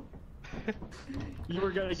 you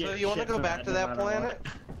were gonna get. So you want to shit go for back to no that matter planet?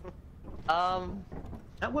 what.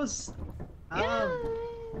 That was. I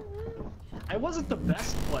wasn't the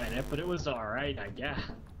best planet, but it was all right, I guess.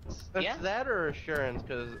 It's Yeah. that or Assurance,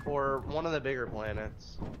 or one of the bigger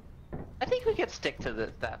planets. I think we could stick to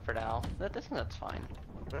that for now. I think that's fine.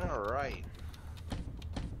 All right.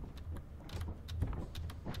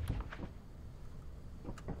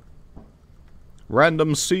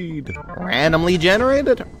 Random seed. Randomly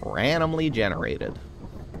generated? Randomly generated.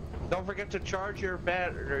 Don't forget to charge your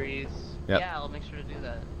batteries. Yep. Yeah, I'll make sure to do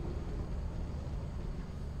that.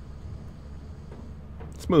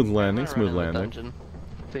 Smooth I'm landing, gonna smooth run in the landing. dungeon.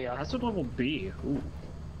 So yeah, That's what level B. Ooh.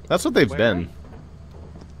 That's what they've Where? been.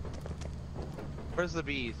 Where's the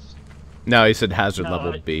bees? No, he said hazard No,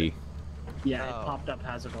 level I- B. Yeah, Oh. it popped up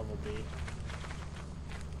hazard level B.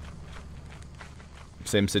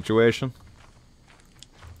 Same situation?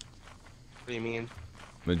 What do you mean?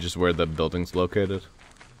 Just where the building's located?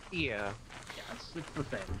 Yeah. Yes, it's the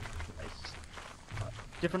same.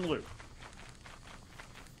 Different loot.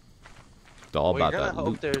 It's all Well, about you're that gonna hope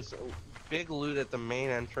loot. there's big loot at the main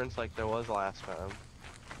entrance like there was last time.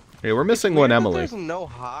 Hey, we're missing Weird one that Emily. There's no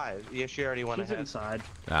hive. Yeah, she already went She's ahead. inside.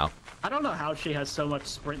 Ow. I don't know how she has so much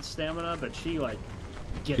sprint stamina, but she like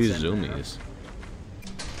gets She's in there. zoomies.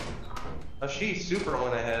 Oh, she super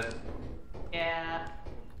went ahead. Yeah.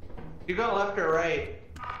 You go left or right?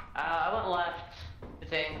 I went left, I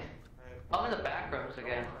think. I'm in the back rooms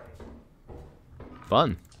again.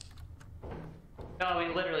 Fun. No, I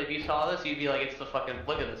mean, literally, if you saw this, you'd be like, it's the fucking,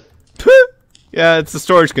 look at this. Yeah, it's a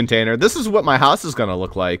storage container. This is what my house is gonna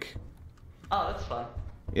look like. Oh, that's fun.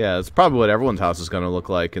 Yeah, it's probably what everyone's house is gonna look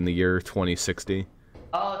like in the year 2060.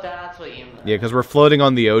 Oh, that's what you mean. Yeah, because we're floating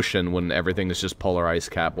on the ocean when everything is just polar ice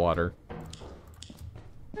cap water.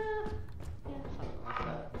 Yeah, something like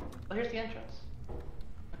that. Oh, here's the entrance.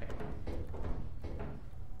 Okay.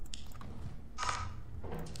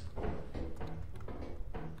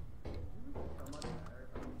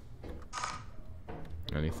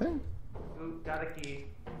 Anything? Ooh, got a key.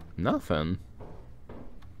 Nothing.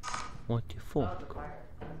 What you for?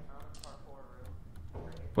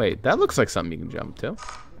 Wait, that looks like something you can jump to.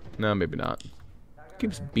 No, maybe not.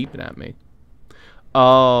 Keeps beeping at me.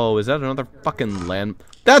 Oh, is that another fucking land?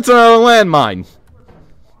 That's another landmine!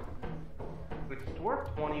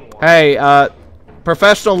 Dwarf 21. Hey,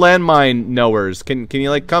 professional landmine knowers, can you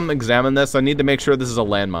like come examine this? I need to make sure this is a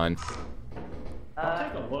landmine. I'll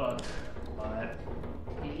take a look, but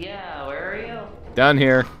Yeah, where are you? Down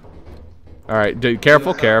here. Alright, dude,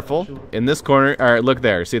 careful, careful. In this corner. Alright, look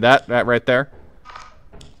there. See that? That right there?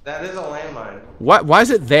 That is a landmine. Why is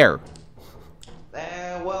it there?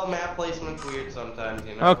 Well, map placement's weird sometimes,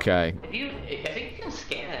 you know? Okay. If you, I think you can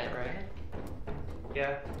scan it, right?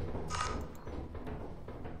 Yeah.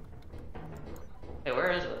 Hey,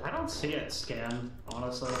 where is it? I don't see it scanned,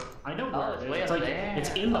 honestly. I know Oh, where it's it way is. It's up like there. it's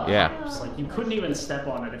in the Yeah. pipes. Like you couldn't even step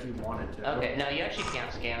on it if you wanted to. Okay, no, you actually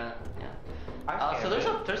can't scan it. Yeah. I So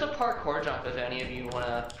scanned there's a parkour jump if any of you want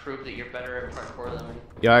to prove that you're better at parkour than me.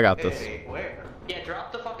 Yeah, I got it. this. Hey, where? Yeah,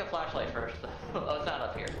 drop the fucking flashlight first. Oh, it's not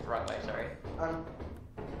up here. Wrong way, sorry.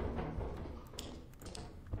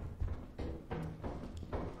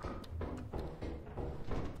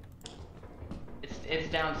 It's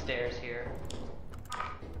downstairs here.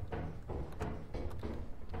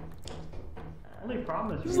 Only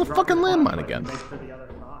problem is This you is the drop your fucking landmine flashlight again. and make to the other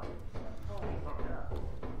side.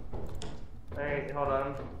 Hey, hold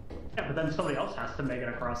on. Yeah, but then somebody else has to make it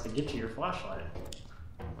across to get you your flashlight.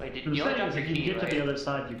 Wait, did I'm you only saying drop is your if you key, get to right? the other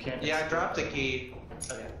side, you can't. Yeah, I escape dropped a it. key.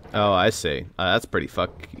 Okay. Oh, I see. That's pretty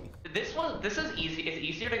fucky. This is easy. It's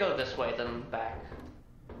easier to go this way than back.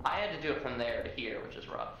 I had to do it from there to here, which is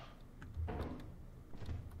rough.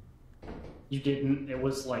 You didn't. It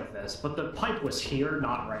was like this, but the pipe was here,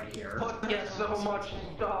 not right here. But there's so much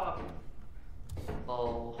stuff.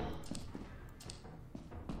 Oh.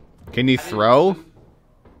 Can you I mean, throw?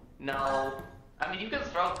 No. I mean, you can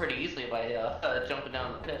throw pretty easily by jumping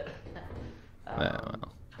down the pit. Well.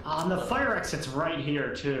 The fire exit's right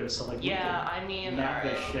here too, so like. Yeah, I mean, Map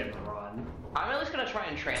this alright. shit and run. I'm at least gonna try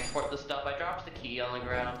and transport the stuff. I dropped the key on the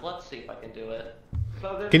ground. Let's see if I can do it.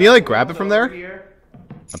 So there's Can you, like, nothing grab it else from over there? here?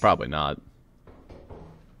 Probably not.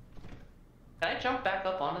 Can I jump back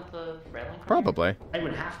up onto the railing? from Probably. I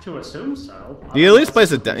would have to assume so. You at least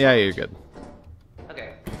place it down. Yeah, you're good. here?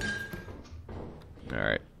 Okay.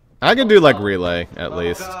 Alright. I can do like relay, at Oh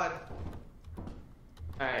least. god.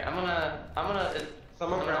 Alright, I'm gonna.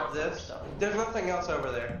 Someone I'm grab gonna- this. There's nothing else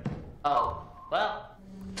over there. Oh, well.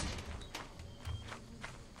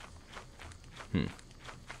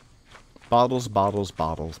 Bottles, Bottles,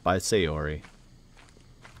 Bottles by Sayori.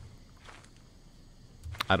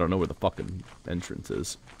 I don't know where the fucking entrance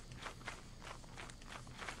is.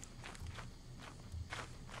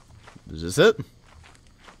 Is this it?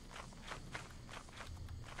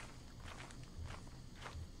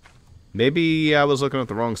 Maybe I was looking at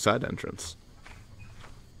the wrong side entrance.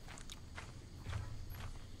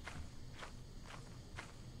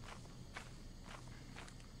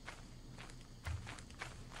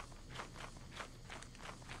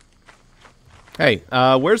 Hey,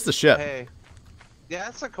 where's the ship? Hey. Yeah,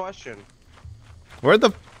 that's a question. Where'd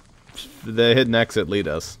the hidden exit lead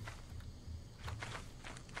us?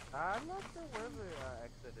 I'm not sure where the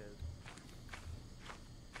exit is.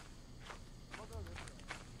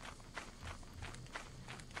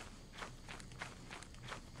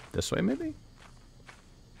 This way, maybe?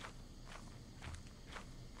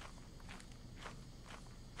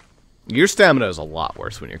 Your stamina is a lot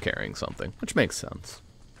worse when you're carrying something, which makes sense.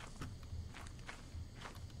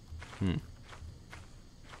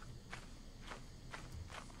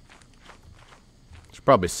 Should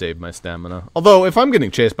probably save my stamina. Although, if I'm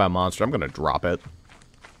getting chased by a monster, I'm gonna drop it.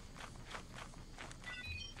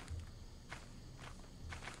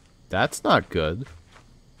 That's not good.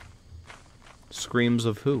 Screams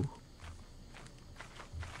of who?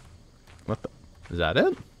 What the? Is that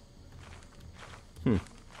it?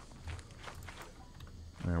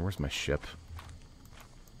 Where's my ship?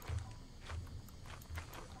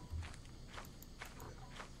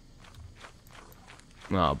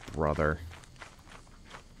 Oh, brother.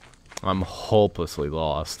 I'm hopelessly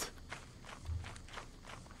lost.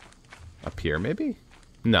 Up here, maybe?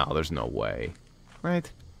 No, there's no way.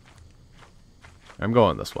 Right? I'm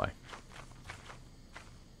going this way.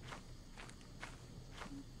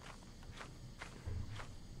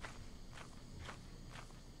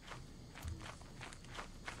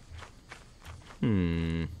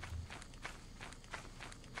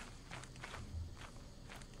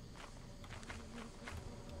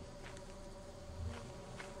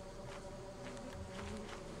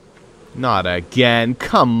 Not again.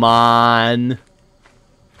 Come on.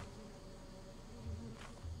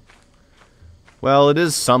 Well, it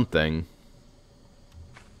is something.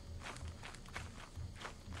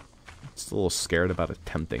 Just a little scared about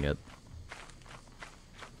attempting it.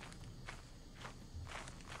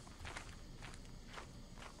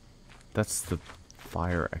 That's the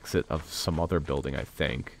fire exit of some other building, I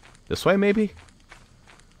think. This way, maybe?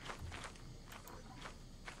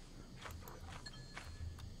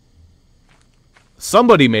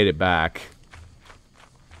 Somebody made it back.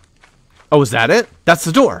 Oh, is that it? That's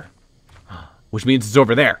the door. Which means it's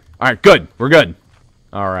over there. Alright, good. We're good.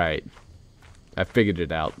 Alright. I figured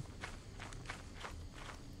it out.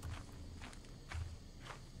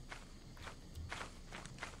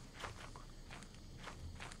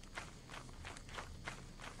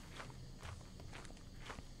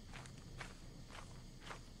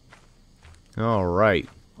 Alright.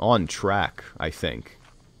 On track, I think.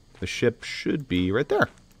 The ship should be right there.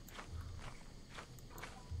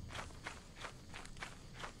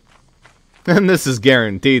 And this is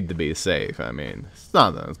guaranteed to be safe. I mean, it's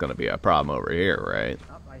not that it's going to be a problem over here, right?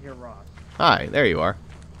 Oh, I hear Ross. Hi, there you are.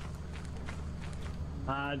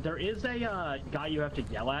 There is a guy you have to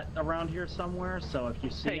yell at around here somewhere, so if you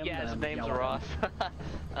see him, yeah, his then name's yell at Ross.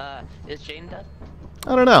 him. Is Jane dead?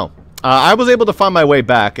 I don't know. I was able to find my way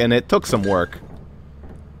back, and it took some work.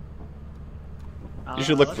 You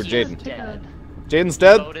should look for Jaden. Dead. Jaden's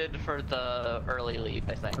dead? Voted for the early leave,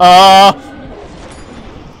 I think.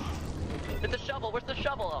 It's a shovel. Where's the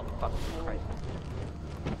shovel? Oh, fuck Christ.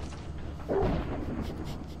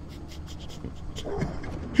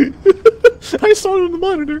 I saw it on the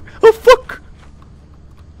monitor. Oh, fuck!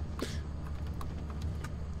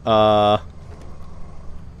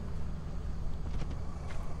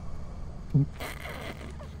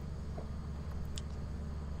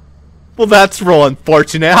 Well, that's real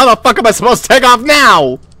unfortunate. How the fuck am I supposed to take off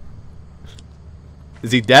now?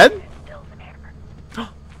 Is he dead? Still there.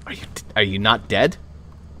 Are you not dead?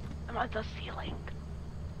 I'm at the ceiling.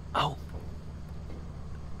 Oh.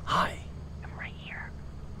 Hi. I'm right here.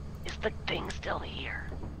 Is the thing still here?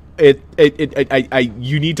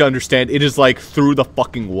 You need to understand, it is like through the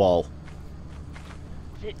fucking wall.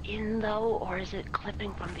 Is it in though, or is it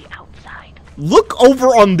clipping from the outside? Look over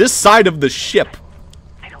on this side of the ship.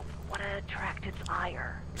 I don't want to attract its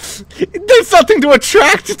ire. There's nothing to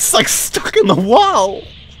attract, it's like stuck in the wall.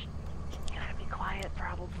 You gotta be quiet,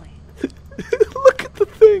 probably. Look at the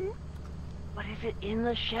thing. But is it in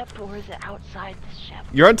the ship, or is it outside the ship?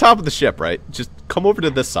 You're on top of the ship, right? Just come over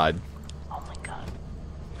to this side. Oh my god.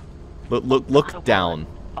 Look Autopilot. down.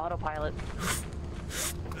 Autopilot.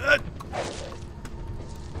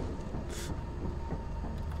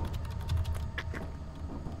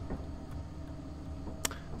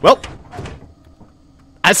 Well,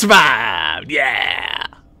 I survived. Yeah.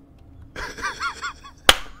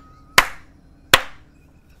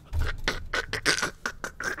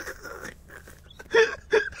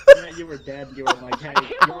 Yeah, you were dead. You were like, hey,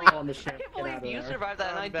 you're on the ship. I can't Get out of believe you there. survived that,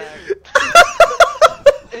 and I back. did.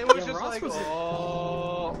 It was Yeah, just Ross like, was-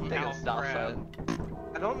 oh, Take a stop crap. sign.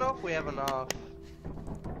 I don't know if we have enough.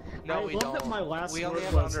 No, I we love don't. that my last we only word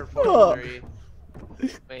have was- 143.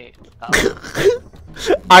 Wait.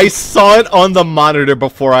 I saw it on the monitor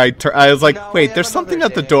before I was like, No, we wait, have there's something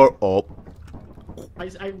another at the day. door. Oh,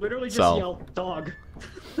 I literally just So. yelled, dog.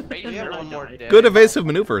 Wait, We you have really one more died. day. good evasive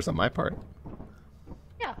maneuvers on my part.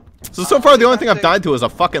 Yeah. So far the only thing I I've died to is a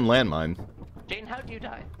fucking landmine. Jane, how'd you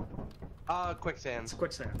die? Quicksand. It's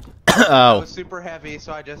quicksand. It Oh, was super heavy,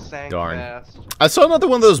 so I just sank Darn. fast. I saw another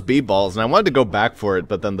one of those b-balls, and I wanted to go back for it,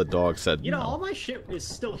 but then the dog said You know, no. all my shit is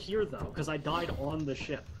still here though, because I died on the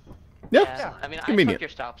ship. Yeah, Yeah, I mean, I convenient. took your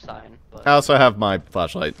stop sign, but I also have my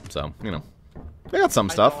flashlight, so, you know. I got some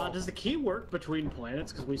stuff. Does the key work between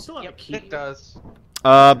planets? Because we still have a key. It does.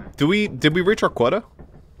 Did we reach our quota?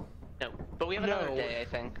 no. But we have another No. day, I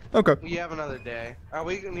think. Okay. We have another day. Are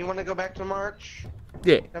we? You want to go back to March?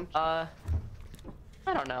 Yeah. I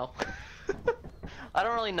don't know. I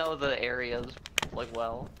don't really know the areas like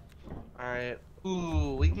well. All right.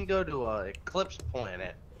 Ooh, we can go to a eclipse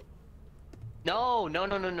planet. No.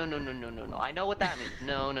 I know what that means.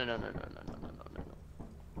 No.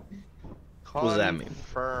 What does that mean?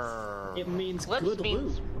 Confirm. It means Eclipse good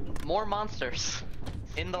means loot. more monsters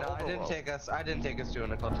in the No, I didn't overworld. take us. I didn't take us to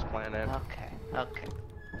an eclipse planet. Okay.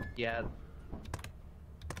 Yeah.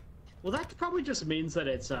 Well, that probably just means that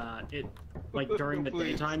it's like during the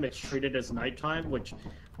Please. daytime it's treated as nighttime, which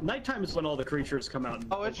nighttime is when all the creatures come out. And,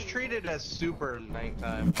 Oh, it's treated as super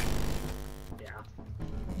nighttime. yeah.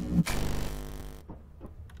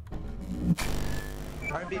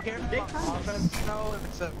 Alright, be careful about offense, though, if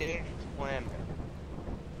it's a dangerous planet.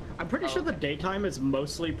 I'm pretty sure the daytime is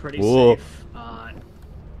mostly pretty Whoa. safe.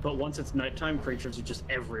 But once it's nighttime, creatures are just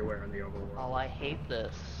everywhere in the overworld. Oh, I hate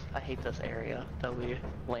this. I hate this area that we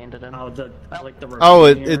landed in. Oh, the like the Oh,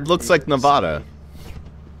 ravine here it looks is like Nevada.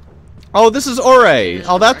 Oh, this is Ore.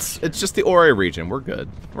 Oh, it's just the Ore region. We're good.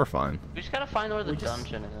 We're fine. We just gotta find where the We just-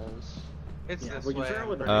 dungeon is. It's Yeah, this we can way. figure out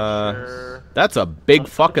what I'm the- pretty sure. That's a big Okay,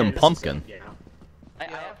 fucking this is pumpkin. it, Yeah. I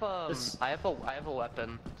have This- I have a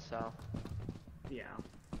weapon, so. Yeah.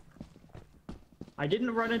 I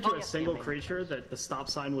didn't run into Oh, a yeah, single yeah. creature that the stop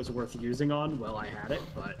sign was worth using on while I had it,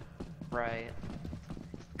 but Right.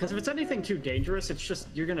 because if it's anything too dangerous, it's just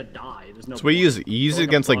you're gonna die. There's no. So what do you use it? point. You use Or it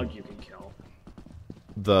against, a like, bug you can kill.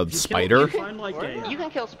 The You kill- spider? you find like a. You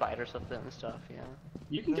can kill spiders with it and stuff, yeah.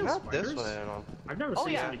 You can kill Not spiders. this way, I don't. I've never Oh,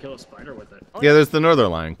 seen yeah. somebody kill a spider with it. Yeah, there's the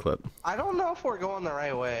Northern Lion clip. I don't know if we're going the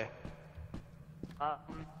right way.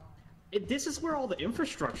 This is where all the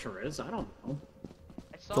infrastructure is. I don't know.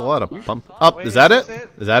 There's a lot of You pump. should Up, Wait, is that is it? it?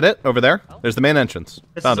 Is that it? Over there? There's the main entrance.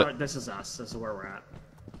 This Found is it. this is us. This is where we're at.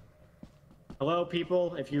 Hello,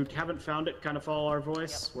 people. If you haven't found it, kind of follow our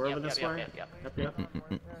voice. We're over this way. Yep.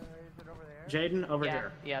 Jaden, over Yeah,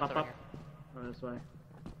 here. yeah, it's Up, over up. here. Over this way.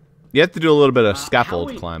 You have to do a little bit of how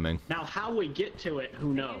scaffold we- climbing. Now, how we get to it, who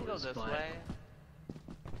You knows? can go this but way.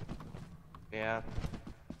 Yeah.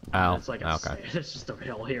 Ow. it's like Okay. it's just a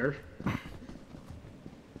hill here.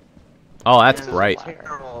 Oh, that's This is bright.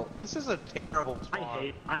 Terrible. This is a terrible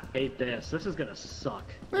spawn. I hate this. This is gonna suck.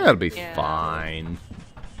 That'll be Yeah. fine.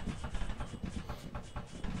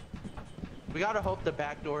 We gotta hope the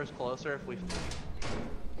back door is closer if we.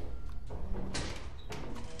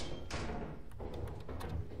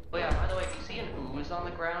 Oh yeah, by the way, if you see an ooze on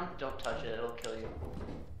the ground, don't touch it, it'll kill you.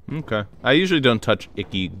 Okay. I usually don't touch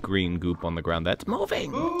icky green goop on the ground. That's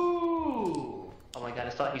moving. Ooh! Oh my god, I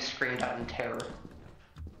thought you screamed out in terror.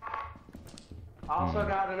 Also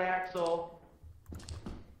got an axle.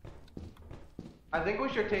 I think we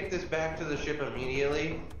should take this back to the ship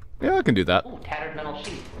immediately. Yeah, I can do that. Ooh, tattered metal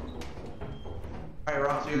sheet. Alright,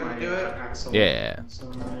 Ross, you're gonna do it? Axle. Yeah.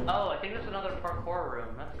 Oh, I think there's another parkour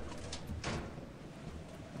room. That's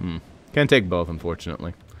Can't take both,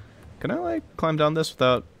 unfortunately. Can I, like, climb down this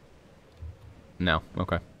without... No.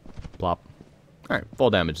 Okay. Plop. Alright, fall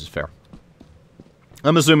damage is fair.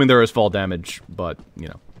 I'm assuming there is fall damage, but, you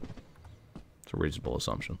know. It's a reasonable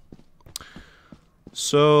assumption.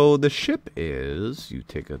 So, the ship is... You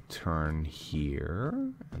take a turn here,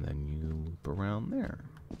 and then you loop around there.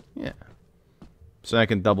 Yeah. So I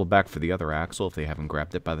can double back for the other axle if they haven't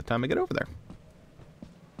grabbed it by the time I get over there.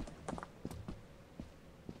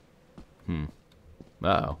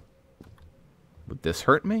 Uh-oh. Would this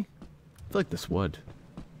hurt me? I feel like this would.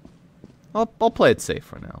 I'll play it safe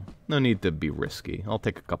for now. No need to be risky. I'll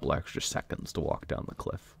take a couple extra seconds to walk down the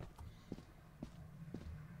cliff.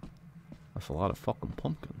 That's a lot of fucking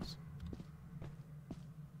pumpkins.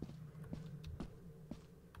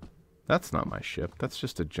 That's not my ship. That's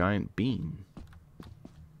just a giant beam.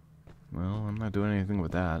 Well, I'm not doing anything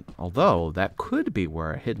with that. Although, that could be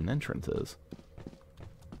where a hidden entrance is.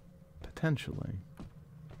 Potentially.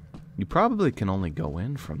 You probably can only go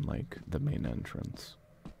in from, like, the main entrance.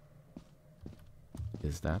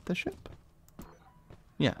 Is that the ship?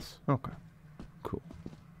 Yes. Okay. Cool.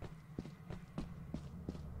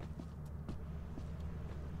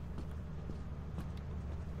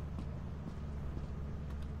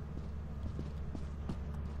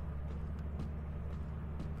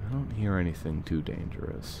 I don't hear anything too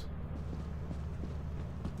dangerous.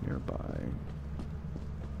 nearby.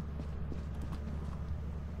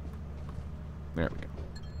 There we go.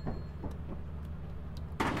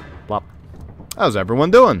 Plop. How's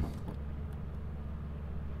everyone doing?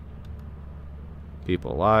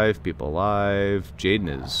 People alive, people alive.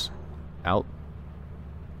 Jaden is out.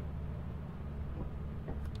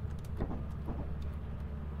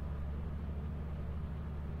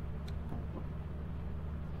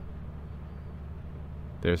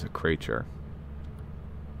 There's a creature.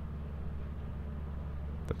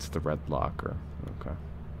 That's the red locker. Okay.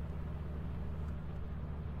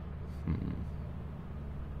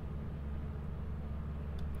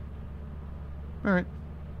 Alright.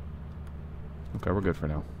 Okay, we're good for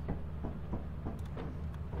now.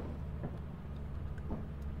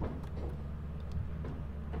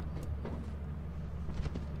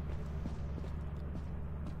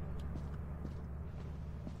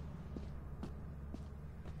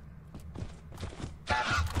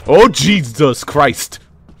 Oh, Jesus Christ!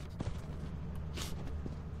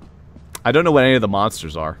 I don't know what any of the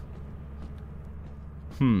monsters are.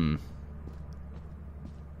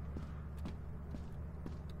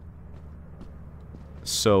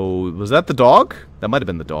 So, was that the dog? That might have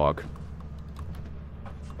been the dog.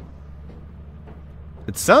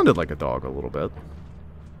 It sounded like a dog a little bit.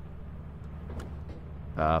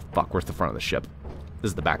 Fuck, where's the front of the ship? This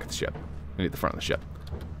is the back of the ship. I need the front of the ship.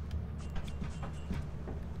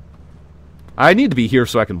 I need to be here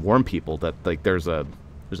so I can warn people that, like, there's a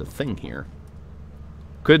thing here.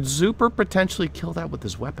 Could Zuper potentially kill that with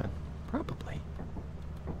his weapon? Probably.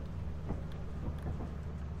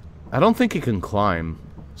 I don't think he can climb,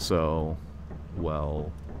 so, well...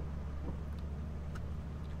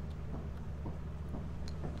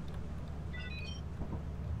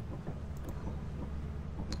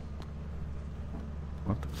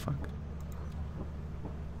 What the fuck?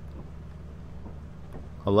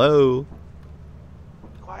 Hello?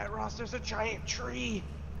 Quiet, Ross, there's a giant tree!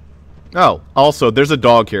 Oh, also, there's a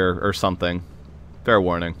dog here, or something. Fair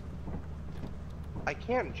warning. I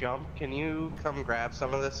can't jump. Can you come grab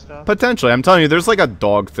some of this stuff? Potentially. I'm telling you, there's like a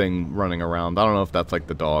dog thing running around. I don't know if that's like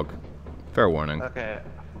the dog. Fair warning. Okay.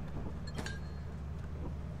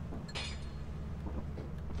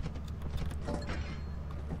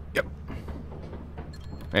 Yep.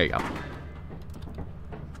 There you go.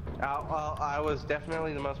 Well, I was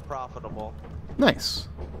definitely the most profitable. Nice.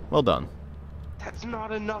 Well done. That's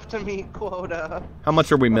not enough to meet quota. How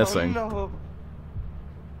much are we missing? Oh, no.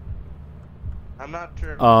 I'm not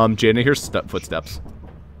sure. Jaden, I hear footsteps.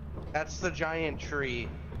 That's the giant tree.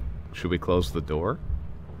 Should we close the door?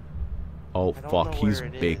 Oh, fuck, he's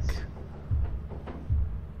big.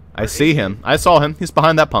 I see him. I saw him. He's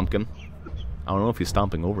behind that pumpkin. I don't know if he's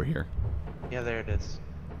stomping over here. Yeah, there it is.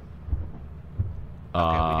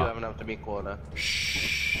 Okay, we do have enough to meet quota.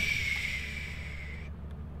 Shh.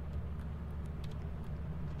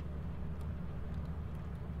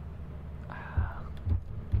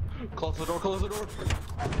 Close the door, close the door!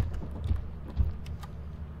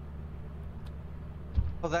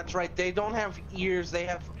 Oh, that's right, they don't have ears, they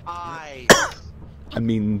have eyes! I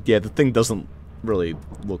mean, yeah, the thing doesn't really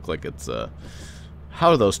look like it's, How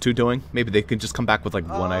are those two doing? Maybe they could just come back with, like,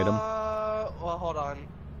 one item? Well, hold on.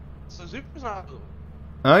 So Zuper's not...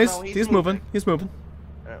 No, No, he's moving. He's moving.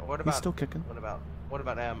 What about... He's still kicking. What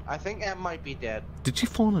about M? I think M might be dead. Did she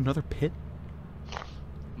fall in another pit?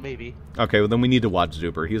 Maybe. Okay, well then we need to watch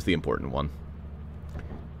Zuper. He's the important one.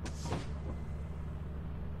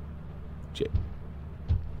 Shit.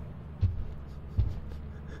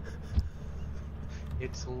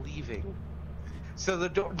 It's leaving. So the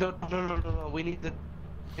door... No. We need the...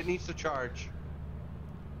 It needs to charge.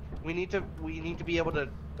 We need to be able to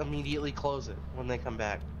immediately close it when they come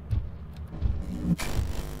back.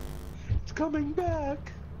 It's coming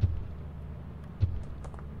back!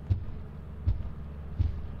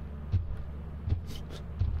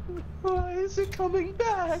 Why is it coming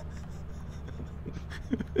back?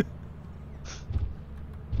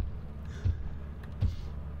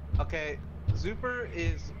 Okay, Zuper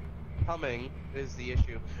is coming is the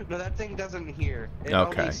issue. No, that thing doesn't hear. It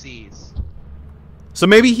only sees. So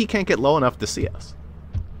maybe he can't get low enough to see us.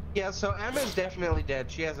 Yeah, so Emma's definitely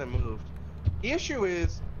dead. She hasn't moved. The issue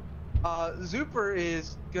is, Zuper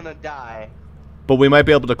is gonna die. But we might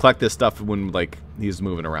be able to collect this stuff when, like, he's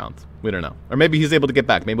moving around. We don't know. Or maybe he's able to get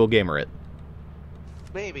back. Maybe we'll gamer it.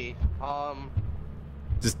 Maybe.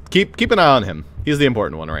 Just keep an eye on him. He's the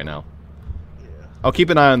important one right now. Yeah. I'll keep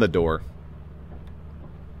an eye on the door.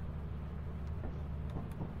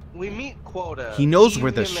 We meet quota. He knows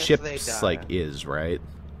where the even if they ship's, die. like, is, right?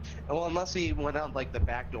 Well, unless he went out, like, the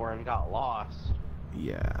back door and got lost.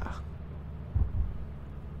 Yeah.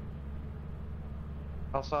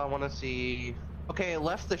 Also, I want to see. Okay, it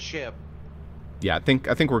left the ship, Yeah, I think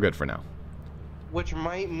we're good for now. which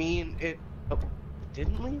might mean it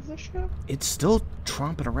didn't leave the ship. It's still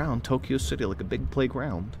tromping around Tokyo City like a big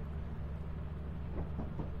playground.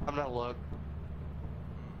 I'm gonna look.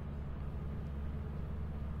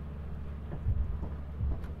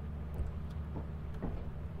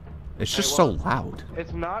 It's just well, so loud.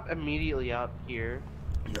 It's not immediately up here.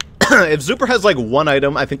 If Zuper has like one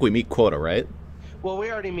item, I think we meet quota, right? Well, we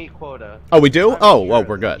already meet quota. Oh, we do? I'm Oh, sure well, of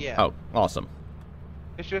we're it, good. yeah. Oh, awesome.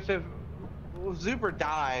 It's just if Zuper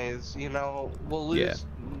dies, you know, we'll lose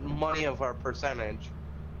money of our percentage.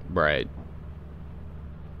 Right.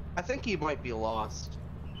 I think he might be lost.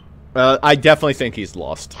 I definitely think he's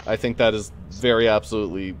lost. I think that is very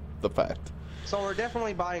absolutely the fact. So we're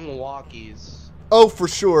definitely buying walkies. Oh, for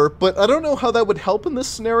sure, but I don't know how that would help in this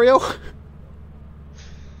scenario.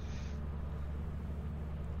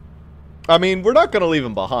 I mean, we're not going to leave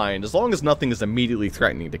him behind, as long as nothing is immediately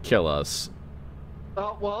threatening to kill us.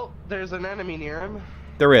 Oh, well, there's an enemy near him.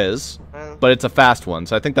 There is, but it's a fast one,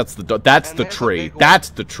 so I think that's the that's And the there's a tree. big one. That's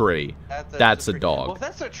the tree. That's a tree. dog. Well, if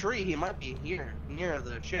that's a tree, he might be here, near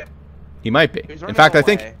the ship. He might be. He's In running fact, I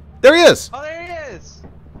think... away. There he is! Oh, there he is!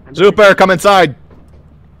 Zuper, come inside!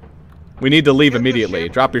 We need to leave Get the immediately.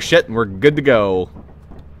 ship. Drop your shit and we're good to go.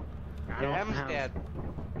 I don't M's have... dead.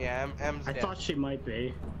 Yeah, M's I dead. thought she might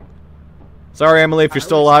be. Sorry, Emily, if you're I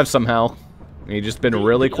still was- alive somehow. You've just been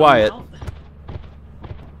really quiet. amount-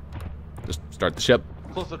 Just start the ship.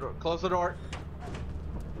 Close the door. Close the door.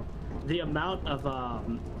 The amount of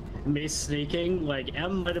me sneaking, like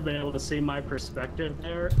M might have been able to see my perspective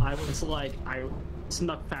there. I was like, I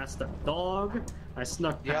snuck past a dog. I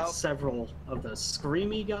snuck past Yep. several of the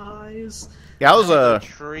screamy guys. Yeah, I was The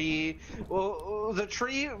tree. Well, the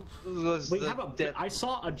tree was We the have a. dead. I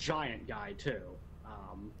saw a giant guy too.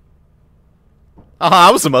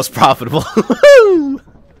 I was the most profitable.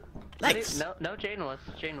 Nice. No, Jane was.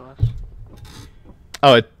 Jane was.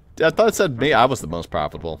 Oh, I thought it said me. I was the most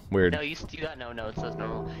profitable. Weird. No, you got no. It says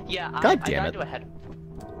normal. Yeah, God I damn died it. to a head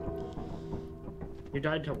You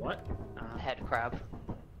died to what? head crab.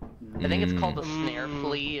 I think it's called a snare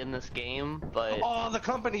flea in this game, but Oh, the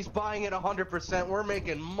company's buying it 100%. We're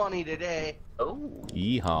making money today. oh,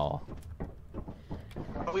 Yeehaw.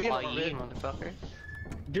 Are we gonna ye motherfuckers.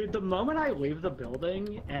 Dude, the moment I leave the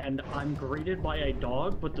building and I'm greeted by a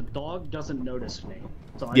dog, but the dog doesn't notice me.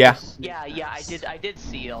 So I Yeah. just sneak Yeah, past. I did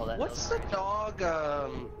see all that. What's the dog?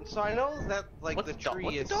 So I know that like What's the the dog- tree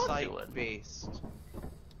what's the is dog site doing? based.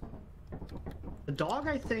 The dog,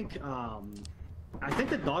 I think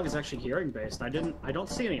the dog is actually hearing based. I don't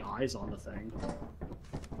see any eyes on the thing.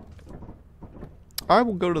 I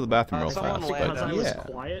will go to the bathroom real someone fast. land Because But, I was yeah.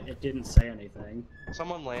 quiet, it didn't say anything.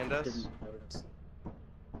 Someone land us. Didn't notice.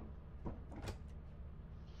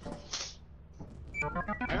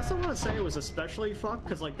 I also want to say it was especially fucked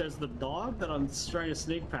because like there's the dog that I'm trying to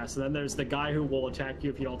sneak past, and then there's the guy who will attack you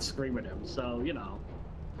if you don't scream at him. So you know,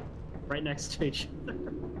 right next to each other.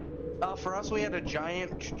 For us, we had a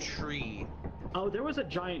giant tree. Oh, there was a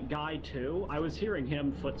giant guy too. I was hearing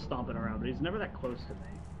him foot stomping around, but he's never that close to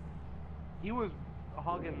me. He was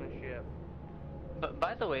hogging the ship. But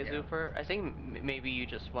by the way, Zufer, I think maybe you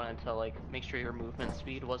just wanted to like make sure your movement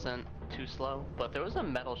speed wasn't too slow. But there was a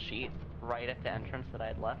metal sheet right at the entrance that I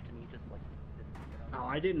had left, and you just like didn't. Oh,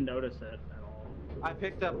 I didn't notice it at all. I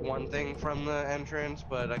picked up one thing from the entrance,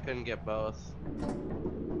 but I couldn't get both.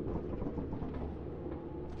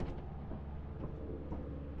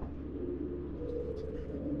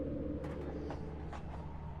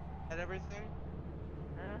 Had everything?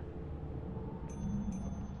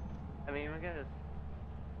 I mean, we're gonna,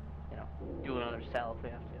 you know, do another cell if we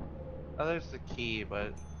have to. Oh, there's the key,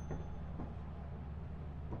 but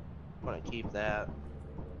I want to keep that.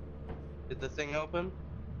 Did the thing open?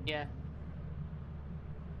 Yeah.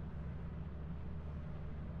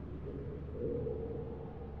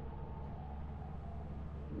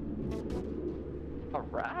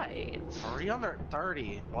 Alright.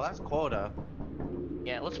 330. Well, that's quota.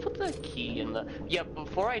 Yeah, let's put the key in the... Yeah,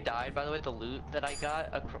 before I died, by the way, the loot that I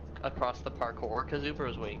got across the parkour, because Uber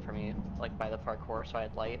was waiting for me, like, by the parkour, so I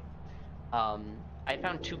had light. I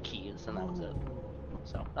found 2 keys, and that was it.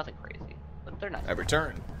 So, nothing crazy. But they're nice. I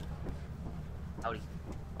return. Howdy.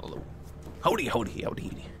 Hello. Howdy, howdy,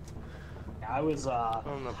 howdy. I was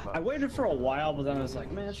I waited for a while, but then I was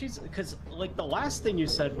like, man, she's because like the last thing you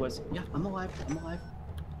said was, yeah, I'm alive, I'm alive.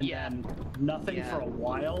 And Yeah. then nothing for a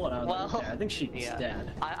while, and I was like, Well, okay, I think she's yeah.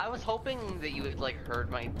 dead. I was hoping that you had, like, heard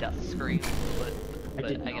my death scream, but I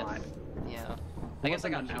did I not. guess... Yeah. I guess I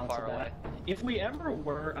got wasn't too far announced away. that. If we ever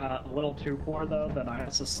were a little too poor, though, then I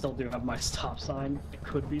also still do have my stop sign. It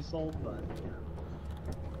could be sold, but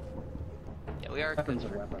Yeah, we are. weapons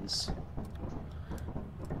are weapons.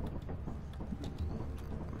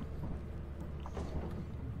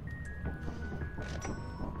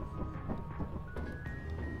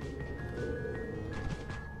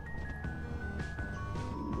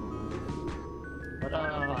 But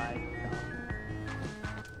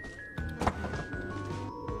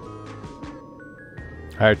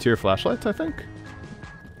Higher tier flashlights, I think.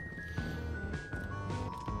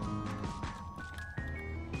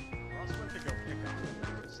 Ross went to go pick up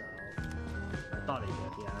the so I thought he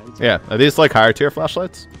did. Yeah, are these like higher tier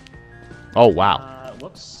flashlights? Oh wow.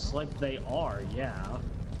 Looks like they are. Yeah.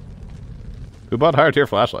 Who bought higher tier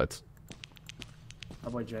flashlights? How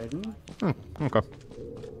about Jaden? Okay.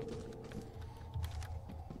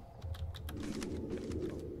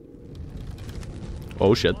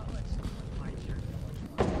 Oh shit.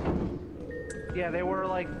 Yeah, they were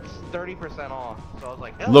like 30% off. So I was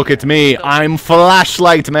like, hell Look yeah. at me, I'm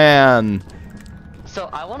Flashlight Man! So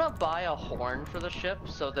I want to buy a horn for the ship,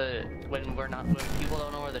 so that when people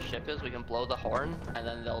don't know where the ship is, we can blow the horn, and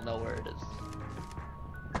then they'll know where it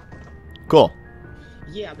is. Cool.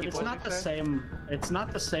 Yeah, but it's not the same. It's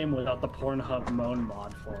not the same without the Pornhub moan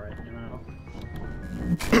mod for it, you know.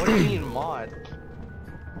 What do you mean mod?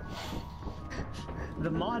 The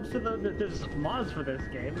mod for there's mods for this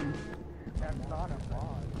game. And that's not a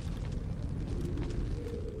mod.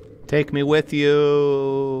 Take me with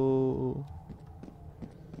you.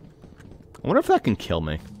 I wonder if that can kill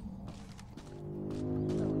me.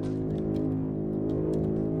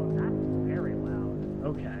 Oh, that's very loud.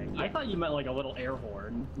 Okay. I thought you meant like a little air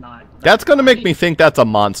horn, not. That's gonna make me think that's a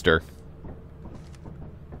monster.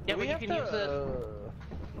 Yeah, but We you have can to, use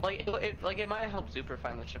it. Like it might help Super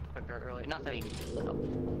find the ship quicker early. Not that he needs the help.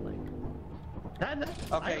 Like.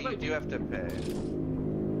 Okay, you do have to pay.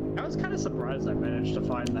 I was kind of surprised I managed to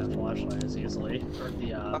find that flashlight as easily. Or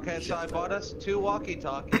the, Okay, so I bought us 2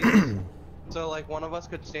 walkie-talkies. So like one of us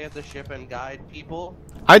could stay at the ship and guide people.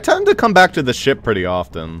 I tend to come back to the ship pretty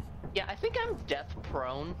often. Yeah, I think I'm death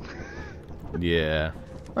prone. Yeah.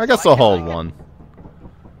 I guess I'll hold one.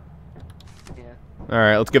 Yeah.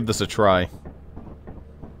 Alright, let's give this a try.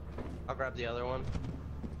 I'll grab the other one.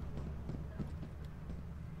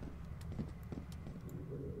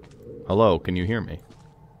 Hello, can you hear me?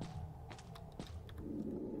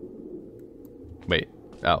 Wait.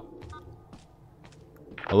 Oh.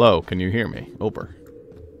 Hello, can you hear me? Over.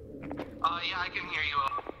 Yeah, I can hear you.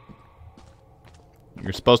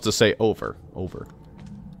 You're supposed to say over. Over.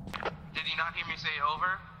 Did you not hear me say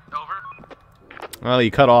over? Over? Well,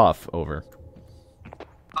 you cut off. Over.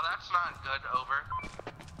 Oh, that's not good. Over.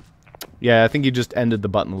 Yeah, I think you just ended the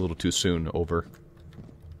button a little too soon. Over.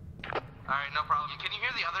 Alright, no problem. Can you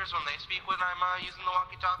hear the others when they speak when I'm using the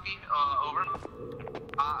walkie-talkie? Over.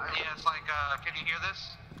 Yeah, it's like, can you hear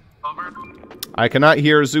this? Over. I cannot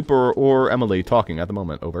hear Zuper or Emily talking at the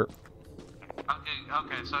moment. Over.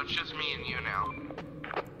 Okay, so it's just me and you now.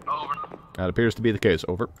 Over. That appears to be the case.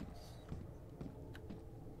 Over.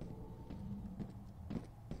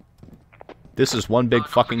 This is one big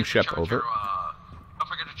fucking ship. Over. Don't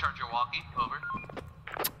forget to charge your walkie. Over.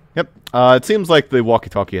 Yep. It seems like the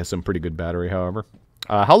walkie-talkie has some pretty good battery, however.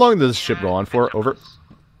 How long does this ship go on for? Over. What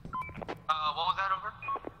was that? Over.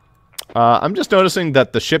 I'm just noticing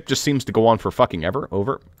that the ship just seems to go on for fucking ever.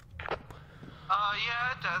 Over.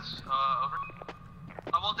 Yeah, it does. Over.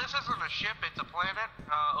 Well, this isn't a ship, it's a planet.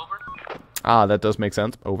 Over. Ah, that does make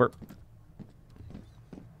sense. Over.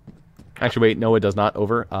 Actually, wait, no, it does not.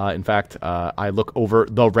 Over. In fact, I look over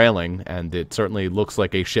the railing, and it certainly looks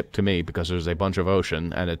like a ship to me, because there's a bunch of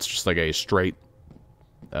ocean, and it's just like a straight,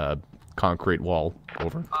 concrete wall.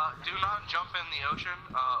 Over. Do not jump in the ocean.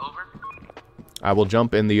 Over. I will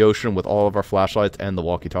jump in the ocean with all of our flashlights and the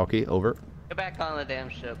walkie-talkie. Over. Get back on the damn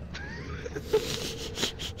ship.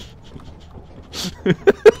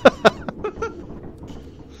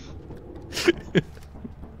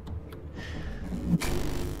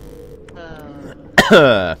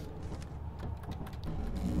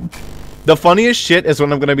 The funniest shit is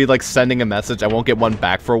when I'm gonna be like sending a message, I won't get one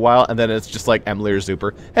back for a while, and then it's just like Emily or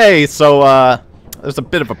Zuper. Hey, so there's a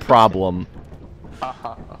bit of a problem.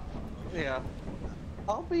 Yeah.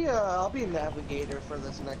 I'll be a navigator for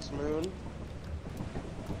this next moon.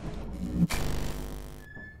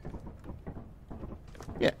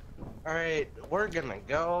 Yeah. Alright, we're gonna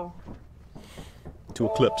go To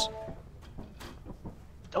Eclipse.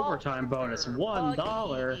 Overtime bonus $1.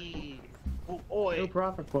 Buggy. New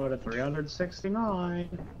profit quota 369.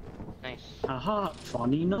 Nice. Haha,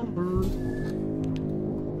 funny number.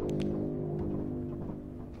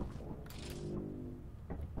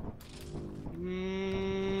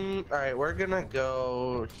 Alright, we're gonna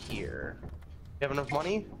go here. You have enough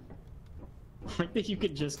money? I think you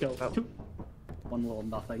could just go one little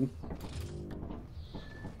nothing.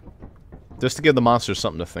 Just to give the monsters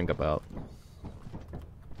something to think about.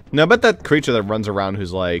 No, I bet that creature that runs around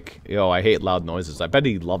who's like, yo, I hate loud noises. I bet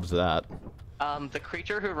he loves that. The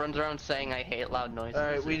creature who runs around saying I hate loud noises.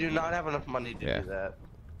 Alright, we do not have enough money to do that.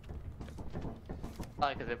 Oh,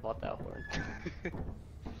 because they bought that horn.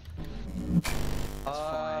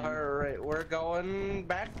 Alright, we're going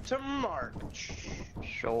back to March.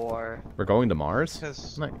 Sure. We're going to Mars?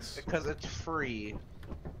 Nice. Because it's free.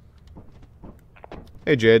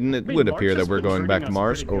 Hey, Jaden, it I mean, would March appear that has we're been going back to treating us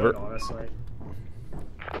Mars. pretty Over. good, honestly.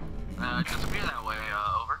 It doesn't appear that way,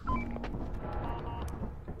 over.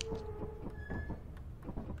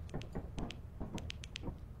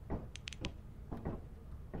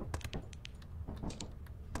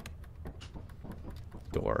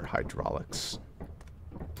 Door hydraulics.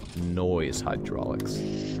 Noise hydraulics.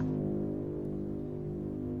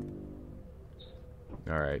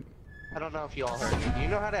 Alright. I don't know if you all heard me. Do you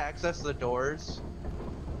know how to access the doors?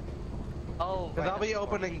 Oh, Because right, I'll be that's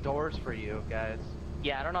opening doors for you guys.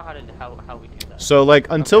 Yeah, I don't know how we do that. So, like,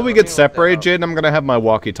 until Okay, we let get me look that separated, up. Jaden, I'm gonna have my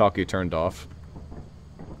walkie-talkie turned off.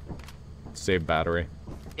 Save battery.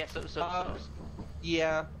 Yeah,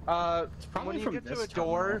 Yeah. probably When you from get to this a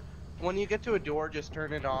door, just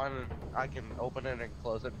turn it on, and I can open it and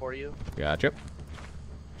close it for you. Gotcha.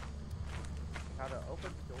 How to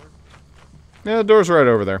open the door? Yeah, the door's right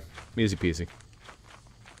over there. Easy peasy.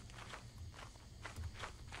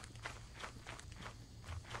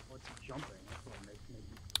 What's jumping? That's what makes me...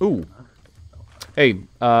 Ooh. Hey,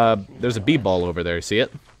 there's a bee-ball over there. See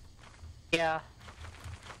it? Yeah.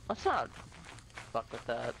 Let's not fuck with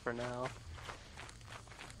that for now.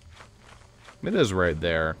 It is right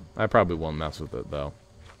there. I probably won't mess with it, though.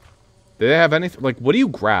 Do they have anything? Like, what do you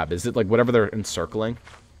grab? Is it, like, whatever they're encircling?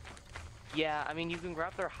 Yeah, I mean, you can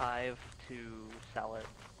grab their hive to sell it.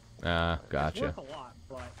 Ah, It's gotcha. worth a lot,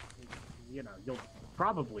 but, you know, you'll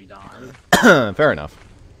probably die. Fair enough.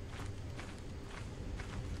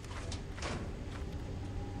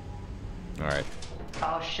 Alright.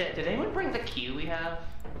 Oh shit, did anyone bring the key we have?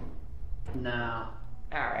 No.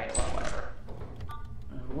 Alright, well, whatever.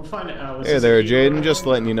 We'll find it out. Hey there, Jaden. Just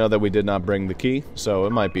letting you know that we did not bring the key, so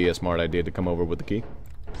it might be a smart idea to come over with the key.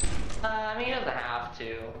 I mean, he doesn't have to.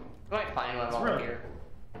 We might find one while we're really- here.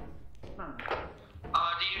 Do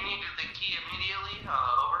you need the key immediately?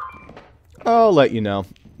 Over. I'll let you know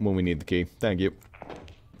when we need the key. Thank you.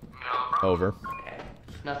 No problem. Over. Okay,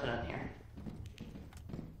 nothing in here.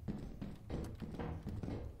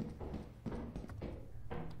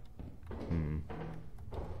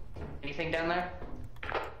 Anything down there? I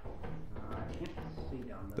can't see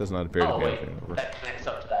down there. Does not appear to Oh be wait, anything over. that connects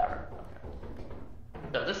up to that room. Okay.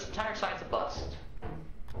 So this entire side's a bust.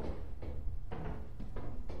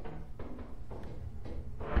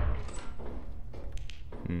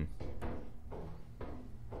 Hmm.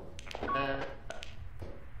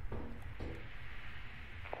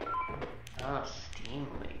 Oh, steam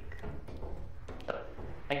leak.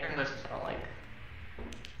 I hear this I don't like.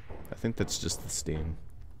 I think that's just the steam.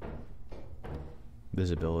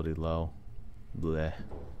 Visibility low. Bleh.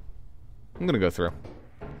 I'm gonna go through.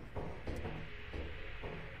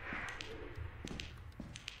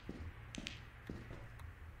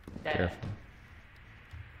 Dead. Careful.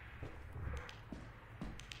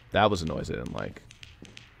 That was a noise I didn't like.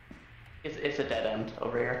 It's a dead end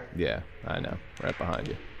over here. Yeah, I know. Right behind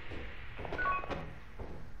you.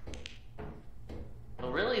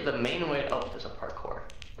 Well, really, the main way. Oh, there's a parkour.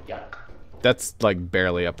 Yuck. That's like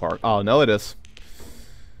barely a part. Oh, no, it is.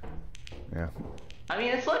 Yeah. I mean,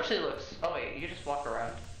 it actually looks. Oh wait, you just walk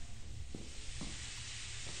around.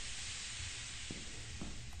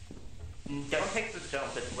 Don't take the jump.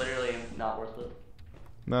 It's literally not worth it.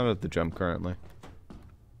 Not at the jump currently.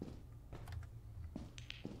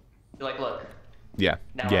 Like, look. Yeah.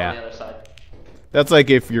 Now we're on the Yeah. other side. That's like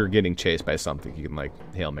if you're getting chased by something, you can like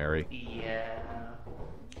Hail Mary. Yeah.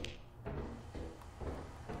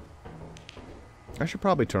 I should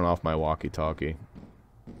probably turn off my walkie-talkie.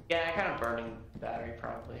 Yeah, I kind of burning battery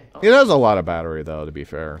probably. Oh, It has a lot of battery though, to be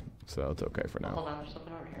fair, so it's okay for hold now. on, there's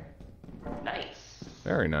something over here. Nice.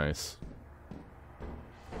 Very nice.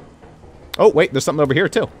 Oh wait, there's something over here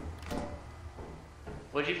too.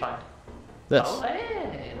 What'd you find? This. Oh,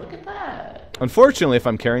 hey, look at that. Unfortunately, if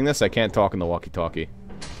I'm carrying this, I can't talk in the walkie-talkie.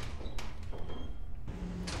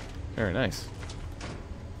 Very nice.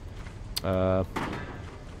 Wait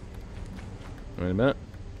a minute.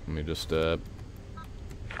 Let me just,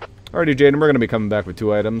 Alrighty, Jaden, we're going to be coming back with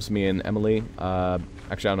 2 items, me and Emily. Actually,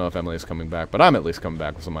 I don't know if Emily's coming back, but I'm at least coming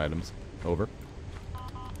back with some items. Over.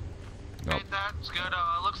 Nope. Okay, that's good.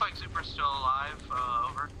 Looks like Super's still alive.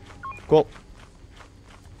 Over. Cool.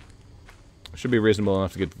 Should be reasonable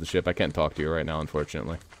enough to get to the ship. I can't talk to you right now,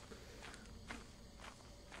 unfortunately.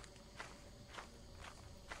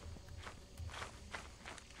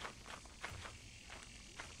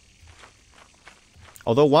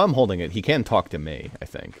 Although while I'm holding it, he can talk to me, I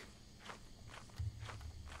think.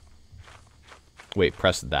 Wait,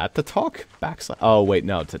 press that to talk? Backslash? Oh, wait,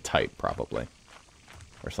 no, to type, probably.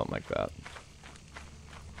 Or something like that.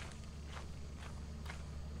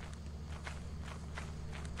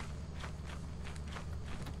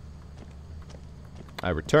 I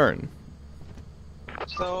return.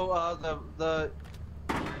 So,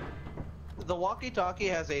 the walkie-talkie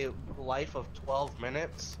has a life of 12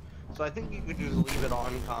 minutes, so I think you could just leave it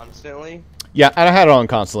on constantly. Yeah, and I had it on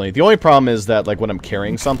constantly. The only problem is that, like, when I'm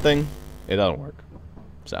carrying something, it doesn't work.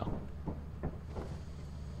 So.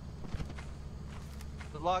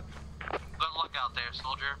 Good luck. Good luck out there,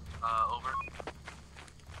 soldier. Over.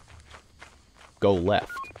 Go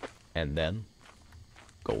left, and then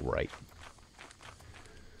go right.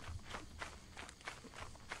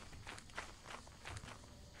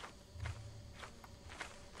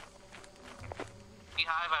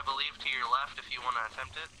 Beehive, I believe, to your left if you want to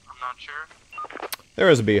attempt it. I'm not sure. There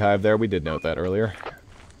is a beehive there. We did note that earlier.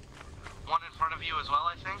 One in front of you as well,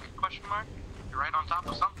 I think? Question mark? You're right on top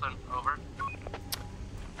of something. Over.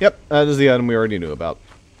 Yep, that is the item we already knew about.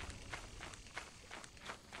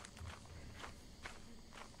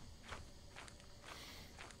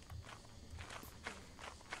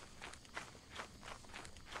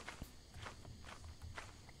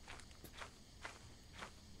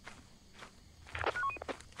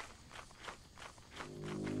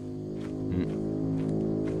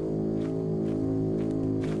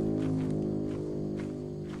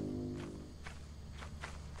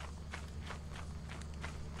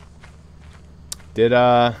 Did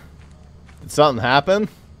something happen?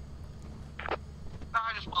 No,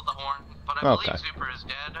 I just pulled the horn, but I believe Super is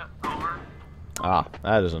dead. Over. Ah,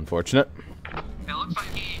 that is unfortunate. It looks like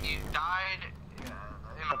he died in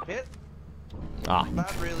A pit? Ah,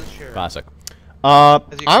 Not really sure. classic. you I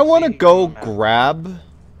can want to see, go he can grab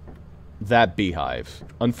that beehive.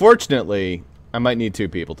 Unfortunately, I might need 2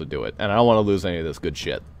 people to do it, and I don't want to lose any of this good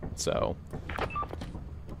shit. So,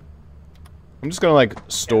 I'm just gonna like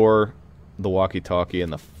store the walkie-talkie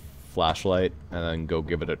and the flashlight, and then go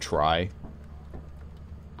give it a try.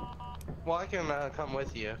 Well, I can come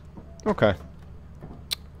with you. Okay.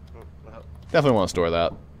 Well, Definitely want to store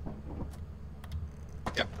that.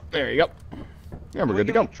 Yep. There you go. Yeah, we're good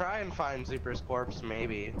to go. Try and find Super's corpse,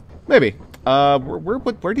 maybe. Maybe.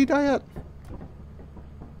 Where'd he die at?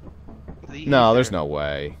 No, there's no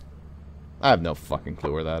way. I have no fucking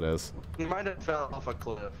clue where that is. He might have fell off a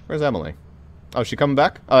cliff. Where's Emily? Oh, she coming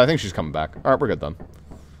back? Oh, I think she's coming back. Alright, we're good then.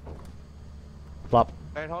 Plop.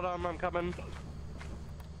 Alright, hold on, I'm coming.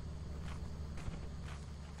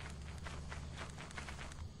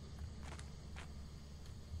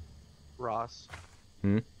 Ross.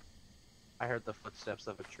 Hmm? I heard the footsteps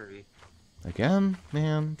of a tree. Again?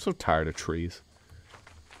 Man, I'm so tired of trees.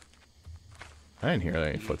 I didn't hear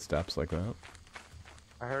any footsteps like that.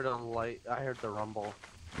 I heard a light. I heard the rumble.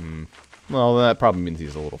 Hmm. Well, that probably means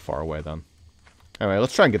he's a little far away then. Anyway,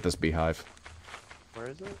 let's try and get this beehive. Where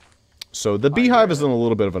is it? So the beehive is in a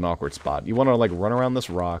little bit of an awkward spot. You want to like run around this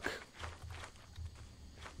rock.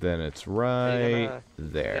 Then it's right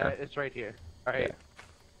there. Yeah, it's right here. Alright. Yeah.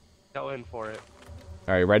 Go in for it.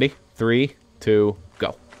 Alright, ready? 3, 2,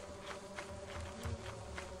 go.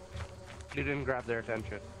 You didn't grab their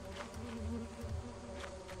attention.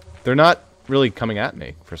 They're not really coming at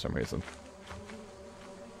me for some reason.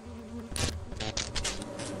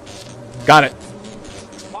 Got it.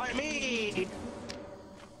 Why me?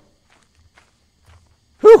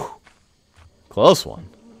 Whew. Close one.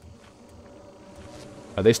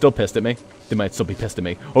 Are they still pissed at me? They might still be pissed at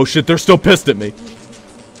me. Oh shit, they're still pissed at me.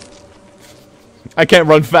 I can't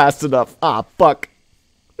run fast enough. Ah, fuck.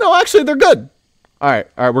 No, actually, they're good. Alright,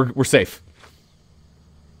 we're safe.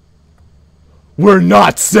 We're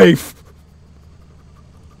not safe!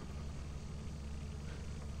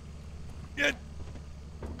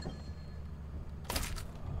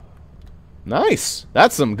 Nice.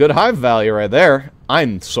 That's some good hive value right there.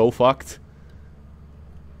 I'm so fucked.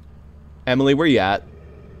 Emily, where you at?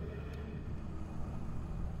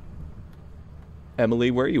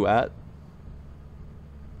 Emily, where you at?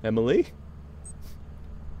 Emily?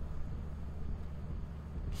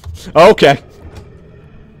 Okay.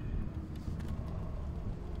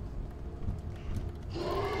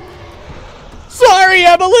 me,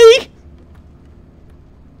 Emily!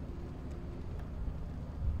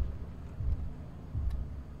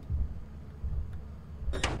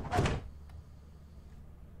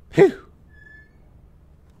 Phew.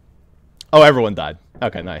 Oh, everyone died.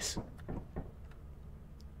 Okay, nice.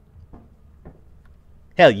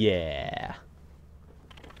 Hell yeah.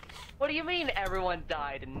 What do you mean everyone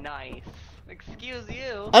died? Nice. Excuse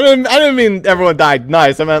you. I didn't mean everyone died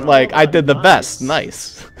nice. I meant like I did the best.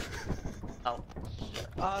 Nice. Oh.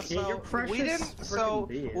 So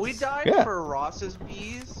we died Yeah. for Ross's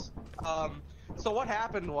bees. So what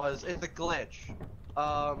happened was it's a glitch.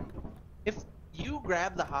 If you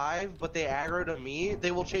grab the hive, but they aggro to me,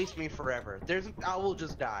 they will chase me forever. I will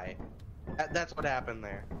just die. That's what happened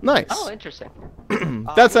there. Nice. Oh, interesting.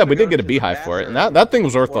 That said, we did get a beehive for it, and that thing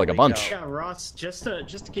was worth like a bunch. Yeah, Ross, just to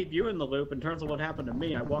keep you in the loop in terms of what happened to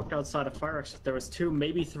me, I walked outside of fire exit. There was 2,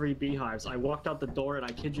 maybe 3 beehives. I walked out the door, and I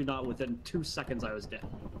kid you not, within 2 seconds I was dead.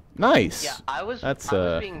 Nice. Yeah, I was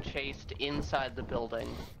being chased inside the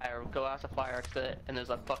building. I go out to fire exit, and there's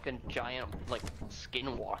a fucking giant like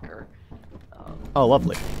skinwalker. Oh,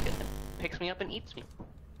 lovely. Picks me up and eats me.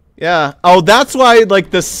 Yeah. Oh, that's why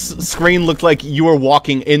like this screen looked like you were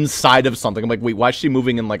walking inside of something. I'm like, wait, why is she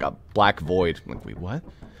moving in like a black void? I'm like, wait, what?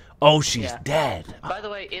 Oh, she's dead. By the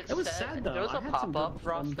way, it was said sad, though. there was I a had some pop-up, good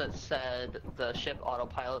Ross, fun. that said the ship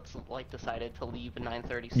autopilots like decided to leave at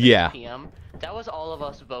 9:36 p.m. That was all of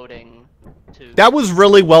us voting to. That was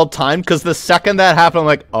really well timed because the second that happened, I'm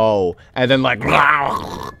like, oh, and then like,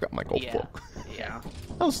 I'm like, oh, fuck. Yeah.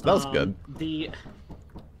 That was good.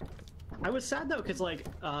 I was sad though, cause like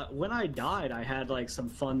when I died, I had like some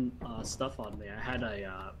fun stuff on me. I had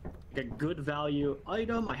a good value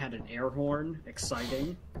item. I had an air horn,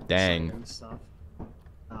 exciting. Dang. Exciting stuff.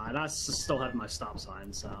 And I still had my stop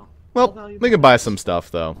sign, so. Well, we can buy some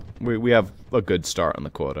stuff though. We have a good start on the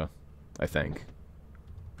quota, I think.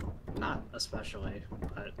 Not especially,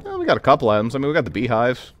 but. Well, we got a couple items. I mean, we got the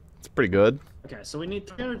beehive. It's pretty good. Okay, so we need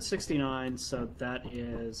 369. So that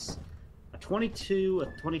is. 22,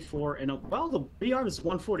 a 24, and well, the beehive is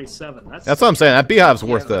 147. That's what I'm saying. That beehive's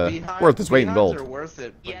worth beehive, worth its weight in gold. Are worth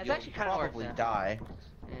it, but Yeah, it's you'll actually kind of worth probably it. die.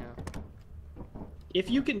 Yeah. if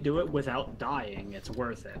you can do it without dying, it's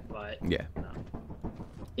worth it. But yeah, no.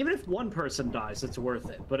 Even if one person dies, it's worth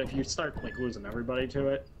it. But if you start like losing everybody to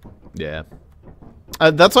it, yeah.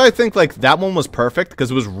 That's why I think like that one was perfect because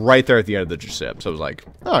it was right there at the end of the ship. So it was like,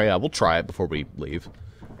 oh yeah, we'll try it before we leave.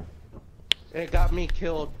 It got me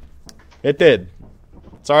killed. It did.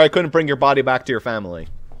 Sorry I couldn't bring your body back to your family.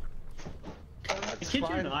 I kid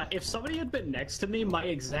you not, if somebody had been next to me, my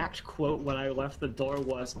exact quote when I left the door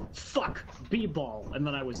was, "Fuck, B-ball," and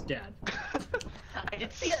then I was dead. I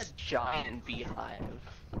did see a giant beehive,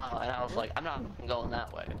 and I was like, I'm not going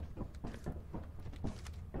that way.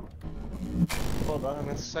 Hold on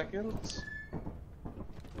a second.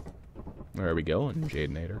 Where are we going,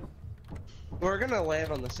 Jadenator? We're gonna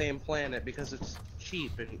land on the same planet because it's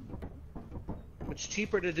cheap and it's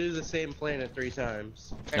cheaper to do the same planet 3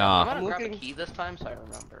 times. Hey, Ah. I'm gonna grab looking- a key this time so I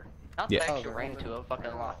remember. Not Yeah. that I actually Oh, ran into a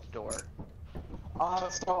fucking locked door.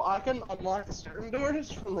 So I can unlock certain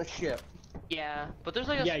doors from the ship. Yeah, but there's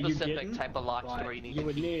like a Yeah, you specific didn't, type of locked but door you need you to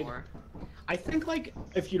would key need- for. I think like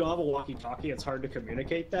if you don't have a walkie-talkie, it's hard to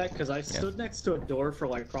communicate that because I stood next to a door for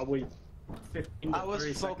like probably 15 to I was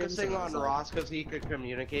 30 seconds, focusing and I on was like- Ross because he could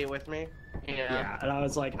communicate with me. Yeah, and I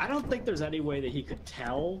was like, I don't think there's any way that he could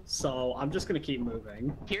tell, so I'm just gonna keep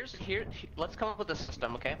moving. Let's come up with a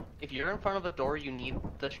system, okay? If you're in front of a door you need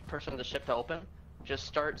the person of the ship to open, just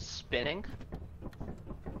start spinning.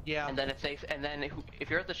 Yeah. And then if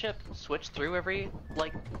you're at the ship, switch through every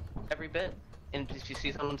bit, and if you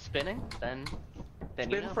see someone spinning, then you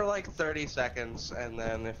Spin know. for like 30 seconds, and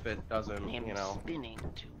then if it doesn't, you know. Spinning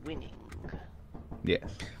to winning. Yeah.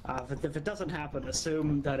 If it doesn't happen,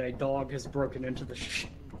 assume that a dog has broken into the ship.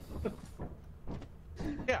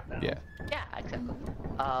 Yeah. Yeah. Yeah, exactly.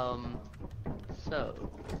 So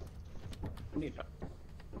I need to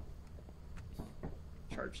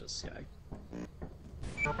charge this guy.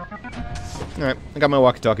 Alright, I got my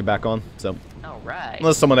walkie-talkie back on, so... alright.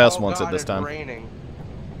 Unless someone else Oh wants God, it this it's time. raining.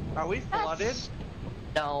 Are we flooded?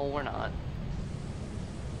 No, we're not.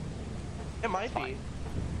 It might be.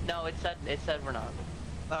 No, it said we're not.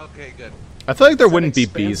 Okay, good. I feel like there It's an wouldn't be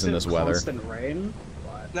bees in expansive, this weather. Constant rain,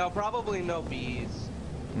 but No, probably no bees.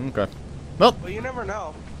 Okay. Well, Well, you never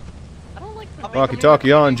know. I don't like the I'll be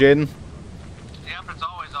walkie-talkie on, Jaden. Yep, it's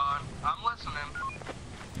always on. I'm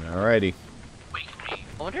listening. Alrighty. Wake me.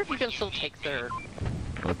 I wonder if you can still take their...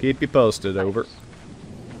 We'll keep you posted, over.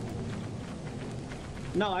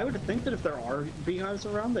 no, I would think that if there are beehives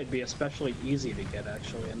around, they'd be especially easy to get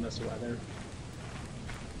actually in this weather.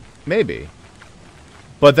 Maybe.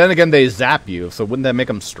 But then again, they zap you, so wouldn't that make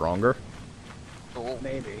them stronger? Cool.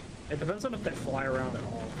 Maybe. It depends on if they fly around at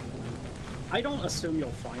all. I don't assume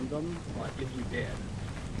you'll find them, but if you did.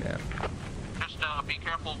 Yeah. Just be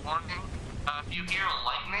careful, warning. If you hear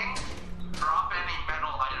lightning, drop any metal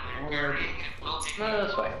item you're carrying. It will take No,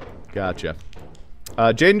 that's fine. Gotcha.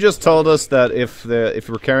 Jaden just told us that if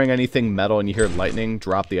we're carrying anything metal and you hear lightning,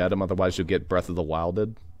 drop the item, otherwise you'll get Breath of the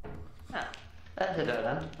Wilded. Ah, that's it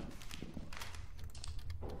then.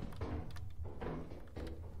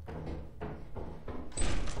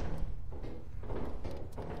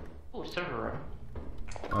 Oh, server room.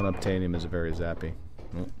 Unobtainium is very zappy.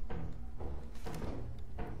 Oh.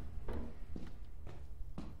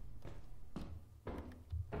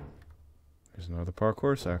 There's another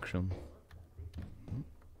parkour section.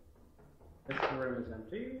 This room is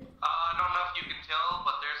empty. I don't know if you can tell,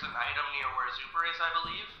 but there's an item near where Zuper is, I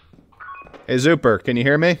believe. Hey Zuper, can you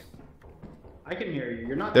hear me? I can hear you.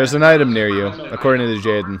 You're not. There's an item near you, according to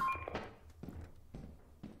Jaden.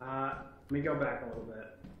 Let me go back a little bit.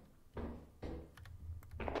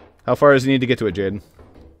 How far does he need to get to it, Jaden?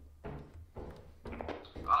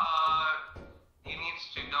 He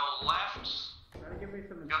needs to go left, Try to give me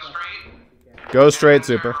some go straight, Go straight,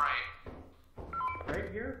 and then Zuper. turn right.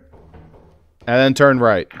 Right here. And then turn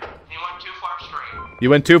right. He went too far straight. You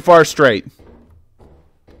went too far straight.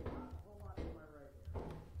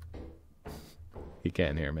 He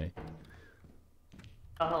can't hear me.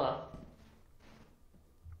 Oh, hello.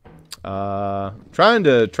 Trying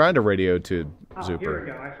to radio to Oh, Zuper. here we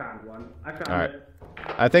go. I found one. I found Alright. it.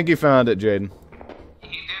 I think you found it, Jaden. He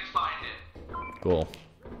did find it. Cool.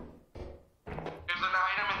 There's an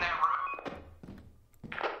item in that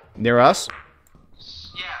room. Near us?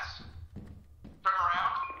 Yes. Turn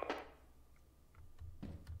around.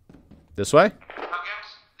 This way? Against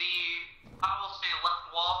the, I will say,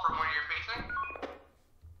 left wall from where you're facing.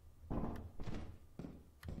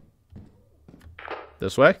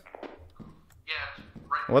 This way? Yeah,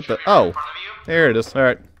 right. What the? should be right Oh, in front of you. there it is. All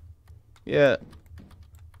right. Yeah.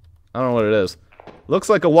 I don't know what it is. Looks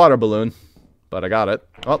like a water balloon, but I got it.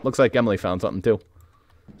 Oh, looks like Emily found something too.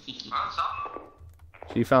 What's up?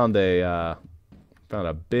 She found a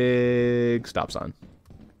big stop sign,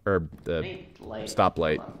 or the Need light.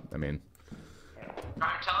 stoplight. Hold on. I mean,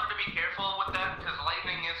 Alright, tell her to be careful with that, because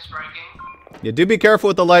lightning is striking. yeah. Do be careful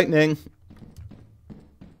with the lightning.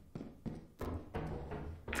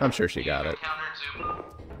 I'm sure she got it. Encountered Zoom.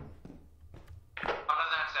 Oh, no,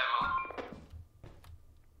 that's Emily.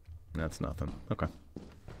 That's nothing. Okay.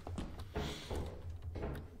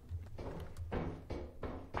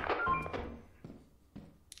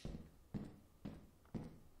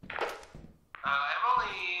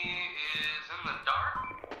 Emily is in the dark.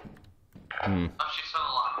 Hmm. Oh, she's still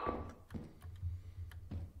alive.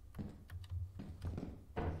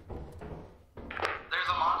 There's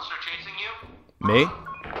a monster chasing you. Me?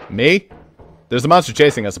 Me? There's a monster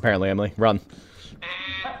chasing us, apparently, Emily. Run. It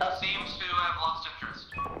seems to have lost interest.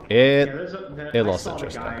 It. It It I lost saw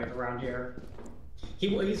interest, the guy around here.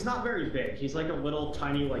 He's not very big. He's like a little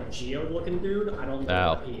tiny, like geode-looking dude. I don't know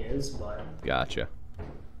Ow. what he is, but Gotcha.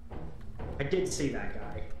 I did see that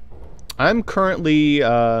guy. I'm currently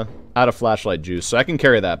out of flashlight juice, so I can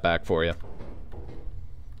carry that back for you.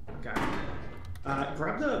 Okay.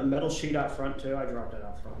 Grab the metal sheet out front too. I dropped it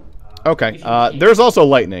out front. Okay. if you can- There's also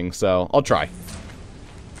lightning, so I'll try.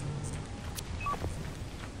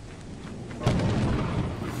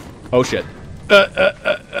 Oh shit.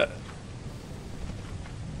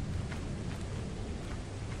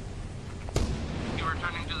 You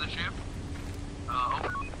returning to the ship?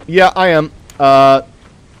 Yeah, I am.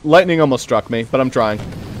 Lightning almost struck me, but I'm trying.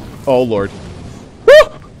 Oh lord. Woo!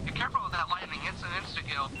 Be careful with that lightning. It's an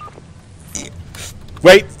insta-kill.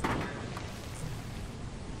 Wait.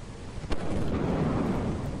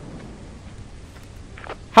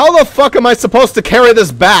 How the fuck am I supposed to carry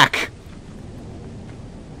this back?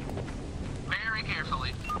 Very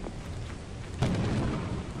carefully.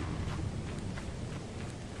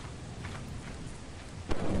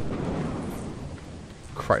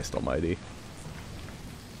 Christ almighty.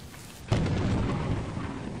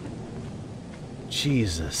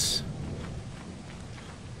 Jesus.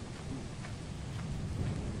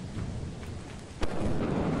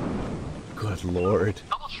 Good lord.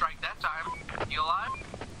 Double strike that time. You alive?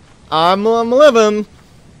 I'm living.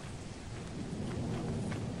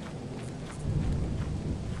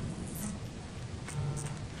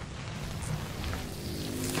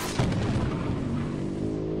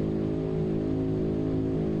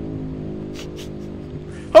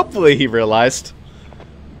 Hopefully he realized.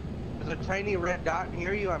 There's a tiny red dot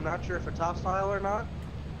near you. I'm not sure if it's hostile or not.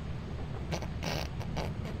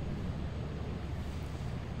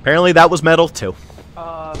 Apparently that was metal too.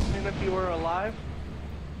 Spin if you were alive.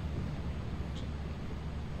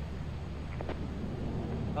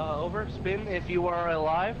 Over. Spin if you are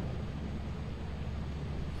alive.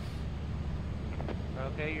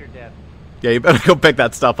 Okay, you're dead. Yeah, you better go pick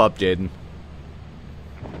that stuff up, Jaden.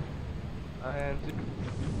 And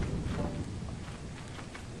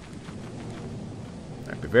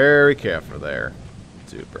Be very careful there.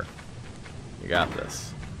 Super. You got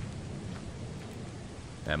this.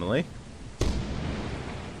 Emily?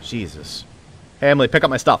 Jesus. Hey, Emily, pick up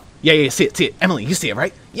my stuff. Yeah, yeah, see it. Emily, you see it,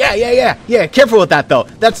 right? Yeah, careful with that, though.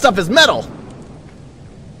 That stuff is metal.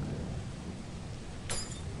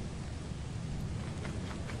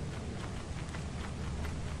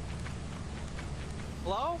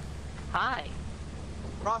 hello? Hi.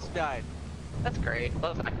 Ross died. That's great.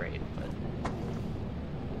 Well, that's not great, but...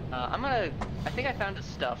 I think I found his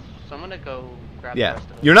stuff, so I'm gonna go grab the Yeah. rest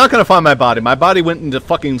of it. You're not gonna find my body. My body went into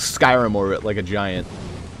fucking Skyrim orbit like a giant.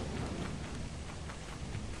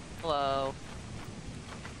 Hello.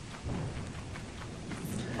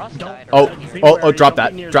 Ross Don't- died. Oh, already. Be oh, wary, drop don't that.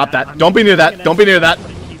 be near Drop that. that. I'm Don't be near that. shooting Don't be near at that. it,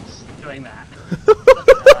 but it keeps doing that.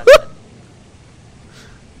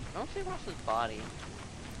 I don't see Ross's body.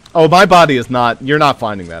 Oh, my body is not. You're not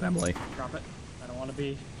finding that, Emily. Drop it. I don't want to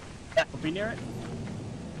be. Don't be near it.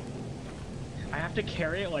 I have to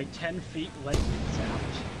carry it like 10 feet, like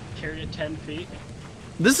zapped. Carry it 10 feet.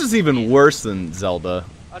 This is even worse than Zelda.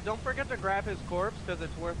 Don't forget to grab his corpse because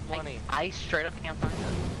it's worth money. I straight up can't find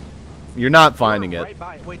it. You're not finding it. Right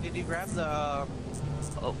by. Wait, did you grab the?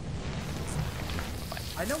 Oh.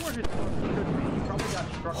 I know where his corpse could be. He probably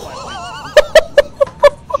got struck by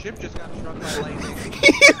lightning. Ship just got struck by lightning.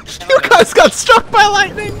 You guys got struck by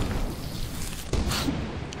lightning.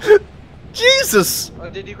 Jesus.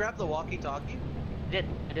 Did you grab the walkie-talkie? I did.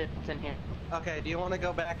 It's in here. Okay, do you want to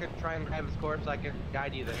go back and try and grab his corpse? I can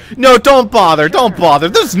guide you there. No, don't bother. Don't bother.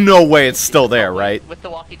 There's no way it's still there, right? With the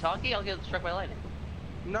walkie-talkie, I'll get struck by lightning.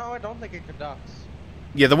 No, I don't think it conducts.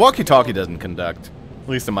 Yeah, the walkie-talkie doesn't conduct. At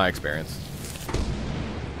least in my experience.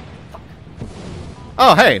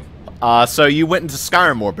 Oh, hey. So you went into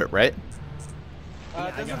Skyrim orbit, right?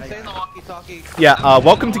 It doesn't say the walkie-talkie. Yeah,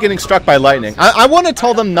 welcome to getting struck by lightning. I want to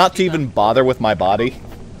tell them not to even bother with my body.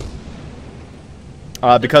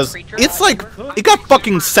 Because it's like, it got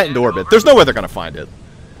fucking sent into orbit. There's no way they're gonna find it.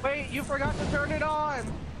 Wait, you forgot to turn it on!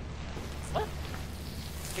 What?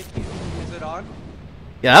 Is it on?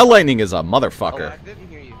 Yeah, that lightning is a Oh, motherfucker. I didn't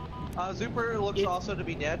hear you. Zuper looks also to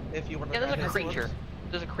be dead, if you want to Yeah, there's a grab his creature. corpse.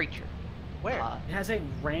 There's a creature. Where? It has a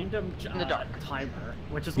random In the dark. timer,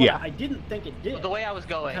 which is what Yeah. I didn't think it did. The way I was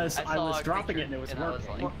going, Because I saw was a dropping creature, it and it was I was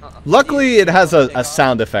working. like, Luckily, it has a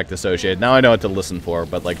sound effect associated. Now I know what to listen for,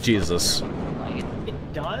 but like, Jesus.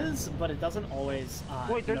 It does, but it doesn't always.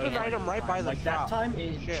 Wait, there's an notify item you right in by time. the like shop. that time,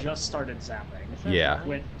 it Shit. just started zapping. Yeah.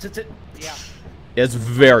 Went Yeah. It's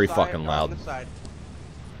very Side, fucking on loud. the side.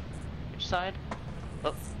 Which side?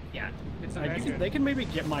 Oh, Yeah. It's an You engine. they can maybe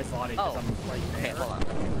get my body because Oh. I'm right okay, there. hold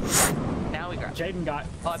on. Now we grab. Jaden got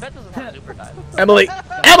Oh, I bet this is how Super died. Emily!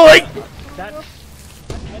 Emily! that. That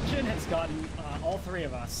engine has gotten all three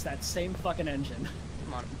of us. That same fucking engine.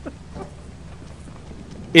 Come on.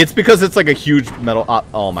 It's because it's like a huge metal.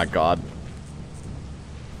 Oh my god.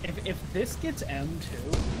 If this gets M2,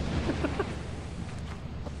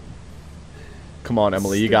 Come on,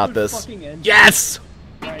 Emily, you got stupid this. fucking engine. Yes!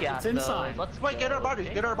 Alright, got it's inside. those. Let's Wait, get our go. bodies,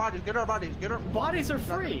 get our bodies, get our bodies, get our Bodies are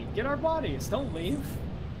free. Get our bodies. Don't leave.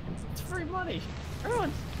 It's free money.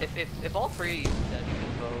 Everyone's. If all three of you said you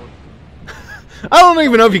can vote. I don't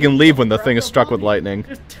even know if you can leave when the thing is struck with lightning.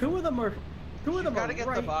 There's two of them are. Two of them gotta are get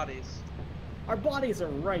right. the bodies. Our bodies are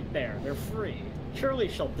right there. They're free. Surely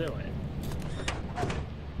she'll do it.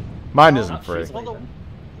 Mine Oh, isn't free. she's leaving.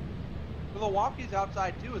 Well, the walkie's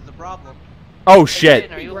outside too is the problem. Oh Hey,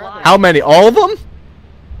 shit. Jaden, are you alive? How many? All of them?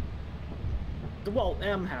 Well,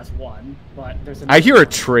 M has one, but there's. I hear a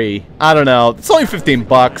another tree. I don't know. It's only 15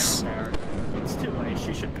 bucks. one. It's too late.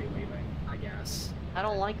 She should be leaving, I guess. I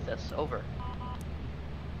don't like this. Over.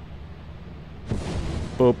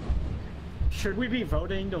 Boop. Should we be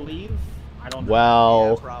voting to leave? I don't know. Yeah,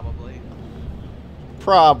 Well, probably.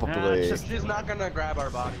 probably. just- She's not gonna grab our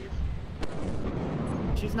bodies.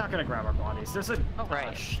 She's not gonna grab our bodies. There's a. Oh,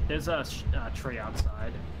 right. There's a tree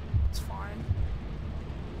outside. It's fine.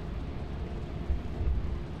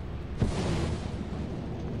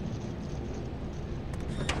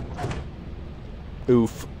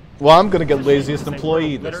 Oof. Well, I'm gonna get It's a shame laziest because they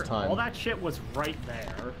employee were this liter- All time. that shit was right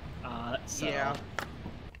there. So, Yeah.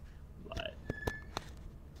 But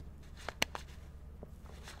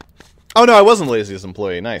Oh no, I wasn't laziest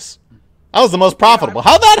employee. Nice. I was the most profitable.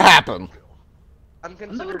 How'd that happen? I'm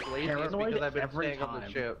considered not lazy paranoid because I've been every staying on the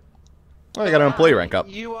time. ship. Oh, you got an employee rank up.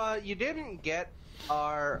 You didn't get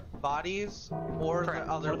our bodies or the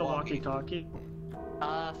other Or the walkie. walkie-talkie.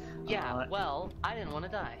 Yeah, well, I didn't want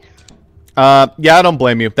to die. Yeah, I don't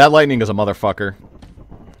blame you. That lightning is a motherfucker.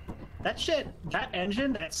 That shit, that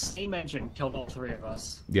engine, that same engine killed all three of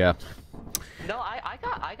us. Yeah. No,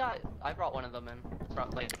 I brought one of them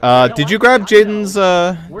in. Did you grab Jaden's,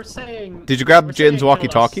 We're saying... Did you grab we're saying Jaden's kill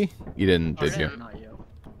walkie-talkie? us. You didn't, did you? Not you.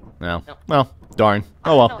 No. No. Well, darn. I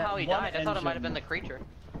Oh don't know well. how he That died. one I thought it might have engine- been the creature.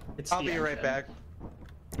 It's I'll the be right engine. back.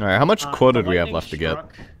 Alright, how much quota The do we have lightning left to get?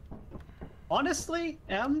 struck. Honestly,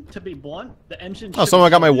 M, to be blunt, the engine. Oh, should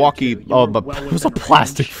someone have got my killed you, walkie. too. You Oh, were but well it was a within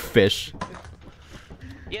plastic range. fish.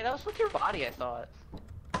 Yeah, that was with your body, I thought.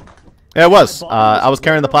 Yeah, it was. My body I was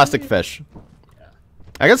carrying the plastic literally- fish.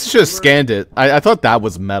 I guess I should have scanned it. I thought that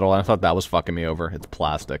was metal, and I thought that was fucking me over. It's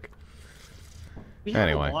plastic. We have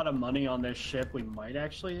Anyway. a lot of money on this ship. We might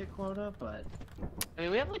actually hit quota, but I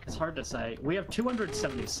mean, we have like it's hard to say. We have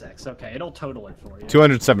 276. Okay, it'll total it for you.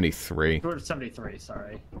 273. 273.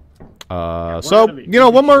 Sorry. So gonna be- you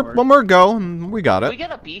know, we'll be short. one more go, and we got we it.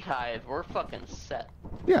 get a beehive, we're fucking set.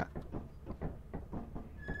 Yeah.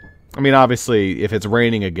 I mean, obviously, if it's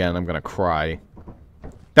raining again, I'm gonna cry.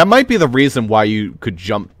 That might be the reason why you could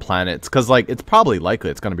jump planets, because like it's probably likely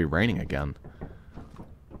it's gonna be raining again.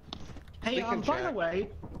 Hey, We can by the check. way,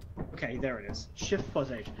 okay, there it is. Shift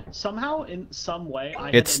plus H. Somehow, in some way, I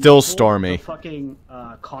It's had still enabled stormy. The fucking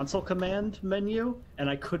console command menu, and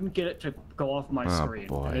I couldn't get it to go off my Oh, screen.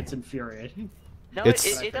 boy. And it's infuriating. No,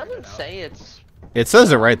 It's- it doesn't say it's. It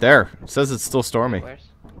says it right there. It says it's still stormy. Where's...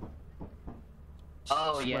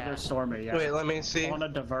 Oh yeah, Weather stormy. Yes. Wait, let me see. On a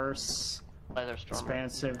diverse, weather storm.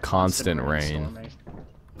 expansive, Constant rain. stormy.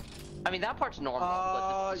 I mean, that part's normal.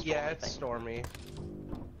 but this is the Yeah, stormy it's thing. stormy.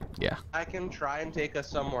 Yeah. I can try and take us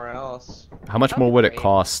somewhere else. How much That'd more be would it great.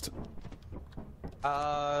 cost?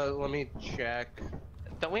 Let me check.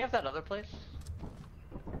 Don't we have that other place?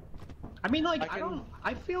 I mean, like, I I can- don't.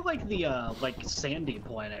 I feel like the like sandy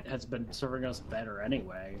planet has been serving us better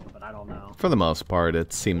anyway, but I don't know. For the most part,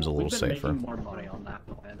 it seems a little We've been safer. making more money on that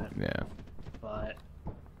planet, Yeah. but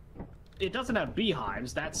it doesn't have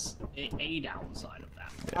beehives. That's a downside of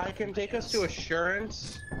that. I can take us to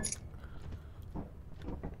Assurance,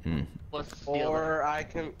 Hmm. What's the other? or I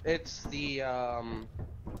can. It's the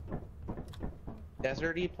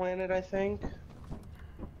deserty planet, I think.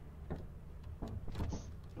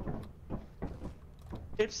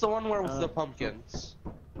 It's the one where with the pumpkins.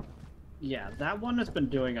 Yeah, that one has been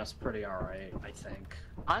doing us pretty alright, I think.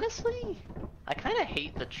 Honestly, I kind of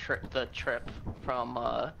hate the trip from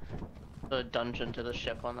the dungeon to the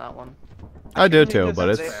ship on that one. I do Because too, but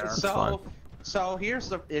it's it's- fun. So here's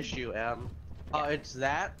the issue, Em. It's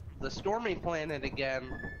that the stormy planet again.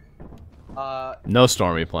 No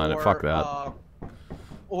stormy planet. or, Fuck that.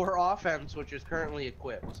 Or offense, which is currently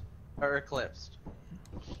equipped or eclipsed.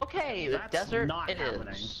 Okay, the That's desert not it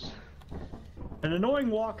happening. is. An annoying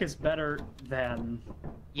walk is better than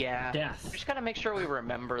Yeah. death. We just gotta make sure we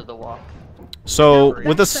remember the walk. So that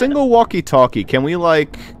with a said- single walkie-talkie, can we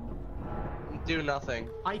like? Do nothing.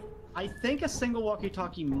 I think a single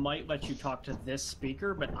walkie-talkie might let you talk to this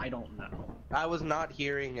speaker, but I don't know. I was not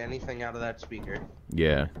hearing anything out of that speaker.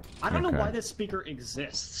 Yeah. I don't know Okay. why this speaker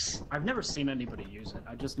exists. I've never seen anybody use it.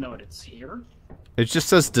 I just know it's here. It just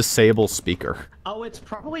says disable speaker. Oh, it's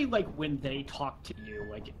probably like when they talk to you,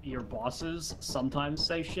 like your bosses sometimes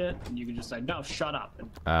say shit, and you can just say, no, shut up. And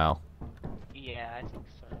Ow. Yeah, I think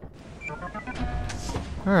so.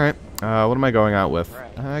 All right. What am I going out with?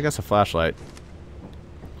 Right. I guess a flashlight.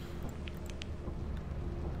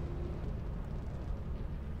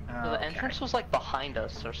 So the entrance was like behind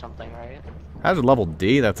us or something, right? How's it level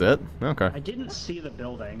D? That's it? Okay. I didn't see the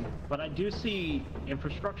building, but I do see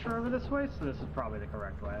infrastructure over this way, so this is probably the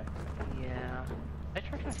correct way. Yeah. I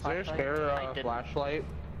tried my Is there a flashlight. spare I didn't. flashlight?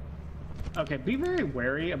 Okay, be very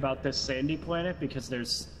wary about this sandy planet because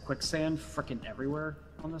there's quicksand frickin' everywhere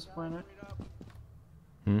on this planet.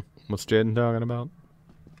 Hmm. What's Jaden talking about?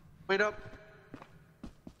 Wait up.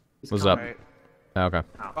 He's What's coming. Okay. Alright.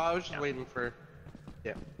 Oh, I was just yeah. waiting for.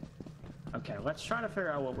 Yeah. Okay, let's try to figure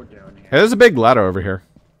out what we're doing here. Hey, there's a big ladder over here.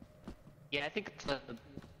 Yeah, I think it's a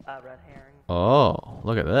red herring. Oh,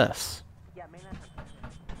 look at this. Yeah, man.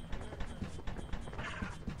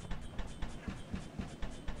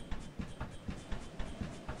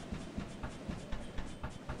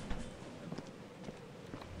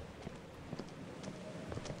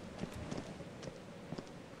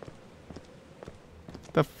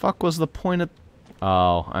 The fuck was the point of...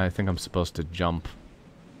 Oh, I think I'm supposed to jump.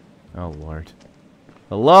 Oh, Lord.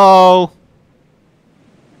 Hello?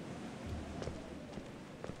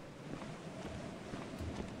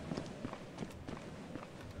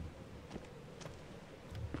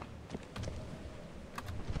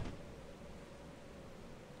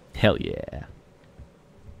 Hell yeah.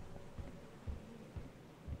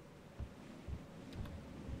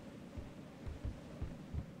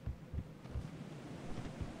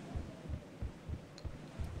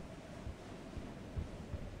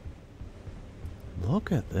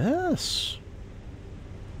 Look at this.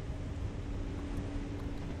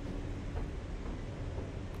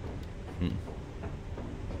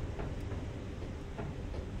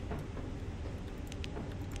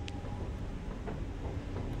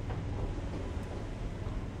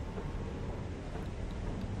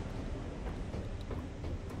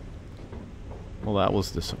 Well, that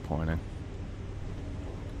was disappointing.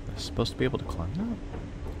 I was supposed to be able to climb that?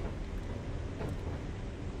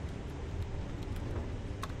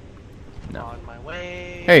 No. On my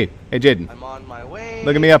way. Hey, Jaden. I'm on my way.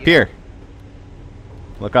 Look at me up here.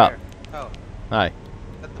 Look up. Oh. Hi.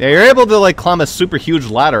 Yeah, you're able to like climb a super huge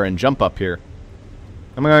ladder and jump up here.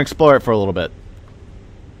 I'm gonna explore it for a little bit.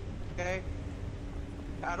 Okay.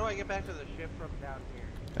 How do I get back to the ship from down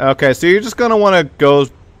here? Okay, so you're just gonna want to go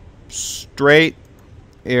straight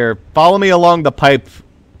here. Follow me along the pipe.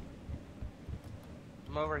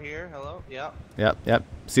 I'm over here. Hello. Yep. Yep.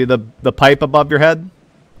 See the pipe above your head?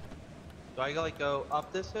 Do I like go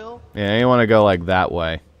up this hill? Yeah, you want to go like that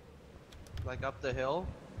way. Like up the hill?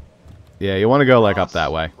 Yeah, you want to go like up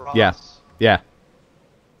that way. Yeah.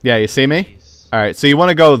 You see me? Jeez. All right, so you want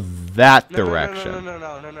to go that direction. No,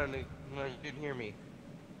 you didn't hear me.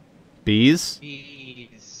 Bees?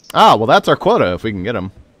 Bees. Ah, well, that's our quota if we can get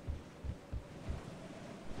them.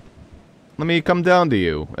 Let me come down to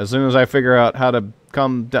you as soon as I figure out how to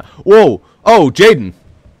come down. Whoa! Oh, Jaden!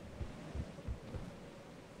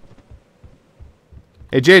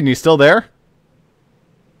 Hey, Jaden, you still there?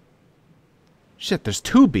 Shit, there's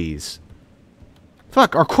 2 bees.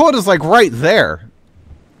 Fuck, our quota's like right there.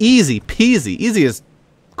 Easy peasy. Easiest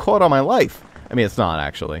quota of my life. I mean, it's not,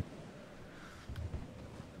 actually.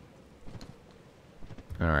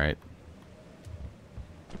 Alright.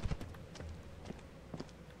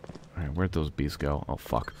 Alright, where'd those bees go? Oh,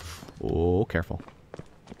 fuck. Oh, careful.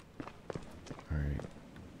 Alright.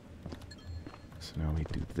 So now we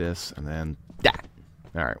do this, and then that.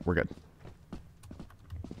 Alright, we're good.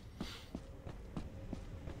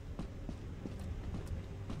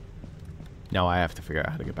 Now I have to figure out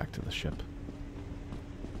how to get back to the ship.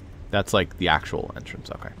 That's like the actual entrance.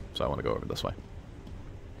 Okay, so I want to go over this way.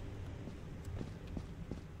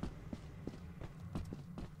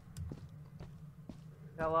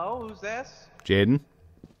 Hello, who's this? Jaden?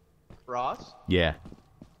 Ross? Yeah.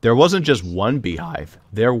 There wasn't just one beehive.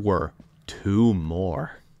 There were 2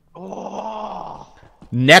 more. Oh!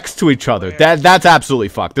 Next to each other. That's absolutely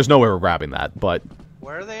fucked. There's no way we're grabbing that, but...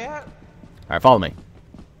 Where are they at? Alright, follow me.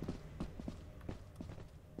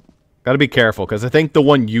 Gotta be careful, because I think the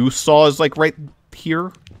one you saw is, like, right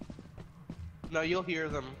here. No, you'll hear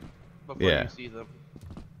them before you see them.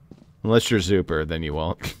 Unless you're Zuper, then you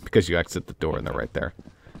won't, because you exit the door and they're right there.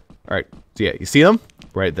 Alright, so yeah, you see them?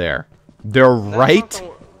 Right there. They're right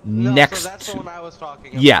next so that's to... the one I was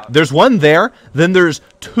talking about. Yeah, there's one there, then there's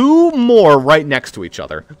 2 more right next to each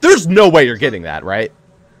other. There's no way you're getting that, right?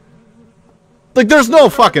 Like, there's no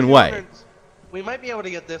fucking way. We might be able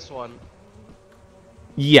to get this one.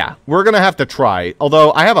 Yeah, we're gonna have to try.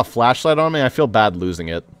 Although, I have a flashlight on me, I feel bad losing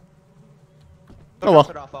it. Oh well.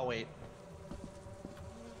 It off, I'll wait.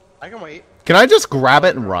 I can wait. Can I just grab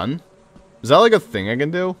it and run? Is that like a thing I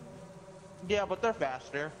can do? Yeah, but they're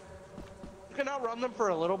faster. You can outrun them for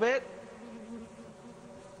a little bit.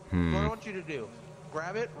 What I want you to do,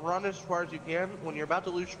 grab it, run as far as you can. When you're about to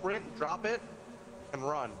lose sprint, drop it, and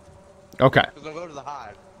run. Okay. Because they'll go to the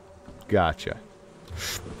hive. Gotcha.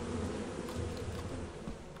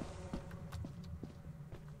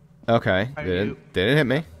 Okay. They didn't hit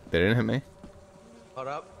me. They didn't hit me. Hold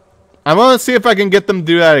up. I'm gonna see if I can get them to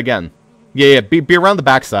do that again. Yeah. Be around the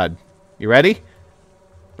backside. You ready?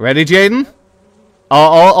 Ready, Jaden?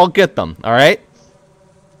 I'll get them. All right.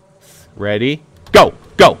 Ready? Go!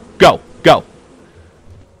 Go! Go! Go!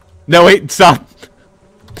 No, wait! Stop!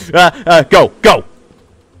 Go! Go!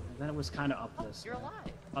 And then it was kind of up this. You're alive.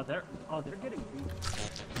 Oh, they're getting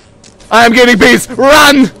beat. I'm getting bees!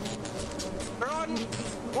 Run! They're on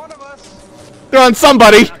one of us. They're on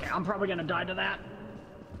somebody! Okay, I'm probably gonna die to that.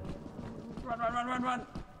 Run.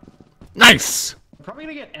 Nice! I'm probably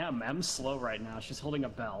gonna get M. M's slow right now. She's holding a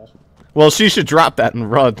bell. Well, she should drop that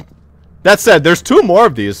and run. That said, there's 2 more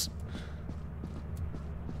of these.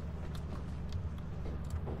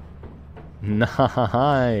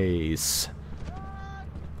 Nice.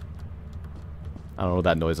 I don't know what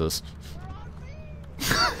that noise is.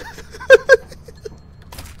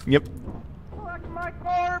 Yep. Collect my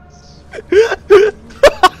corpse.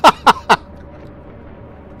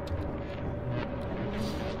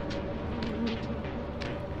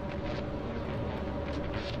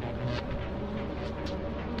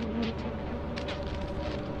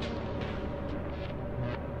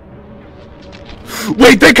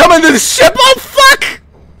 Wait, they come into the ship? Oh, fuck!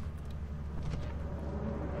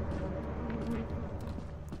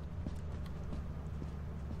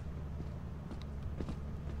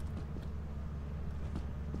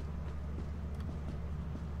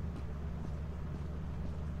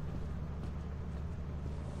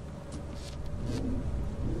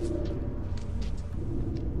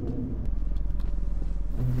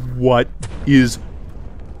 What is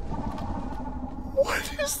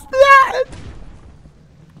that?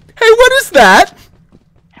 Hey, what is that?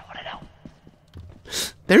 I want to know.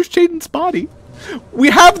 There's Jaden's body.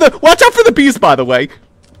 We have the... Watch out for the bees, by the way.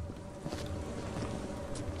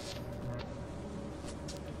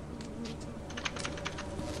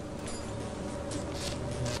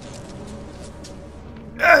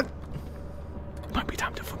 Might be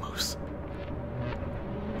time to vamoose.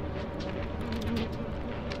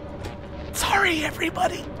 Sorry,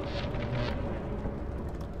 everybody.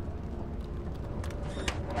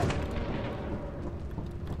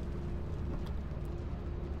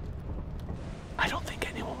 I don't think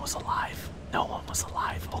anyone was alive. No one was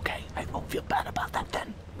alive. Okay, I don't feel bad about that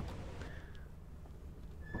then.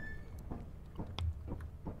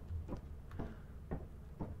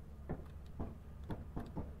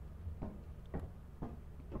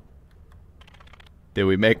 Did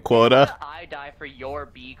we make quota? I die for your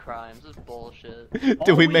bee crimes. This is bullshit.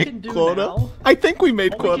 Did we make quota? Now, I think we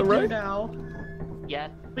made quota, right? Yeah.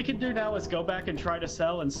 What we can do now is go back and try to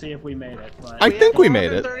sell and see if we made it. But... I think we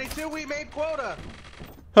made it. 32, we made quota.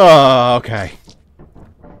 Oh, okay.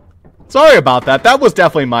 Sorry about that. That was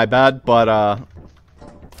definitely my bad, but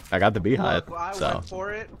I got the beehive. Look, I so went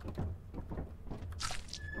for it.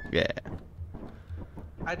 yeah.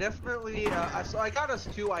 I definitely, so I got us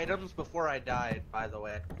 2 items before I died, by the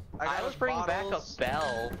way. I was bringing back a bottles.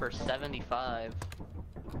 bell for 75.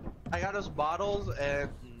 I got us bottles and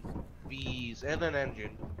bees and an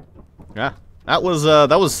engine. Yeah. That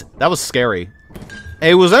was scary.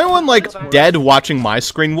 Hey, was anyone like dead watching my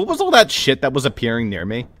screen? What was all that shit that was appearing near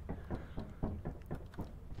me?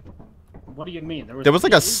 What do you mean? There was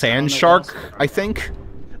like a sand shark, I think.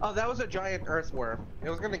 Oh, that was a giant earthworm. It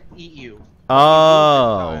was gonna eat you.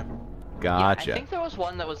 Oh, Yeah, gotcha. I think there was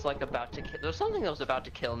one that was like about to. There was something that was about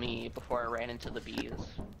to kill me before I ran into the bees.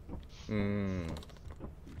 Hmm.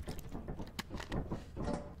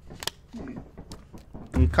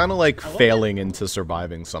 I'm kind of like failing into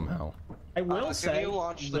surviving somehow. I will Can say, you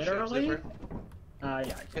launch the literally. ship, Yeah, I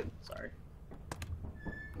can. Sorry.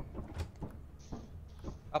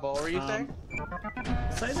 What were you saying?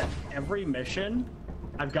 Say that every mission,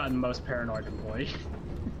 I've gotten most paranoid employee.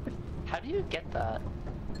 How do you get that?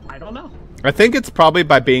 I don't know. I think it's probably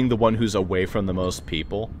by being the one who's away from the most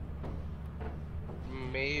people.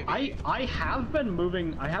 Maybe. I have been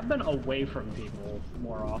moving. I have been away from people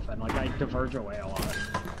more often. Like I diverge away a lot.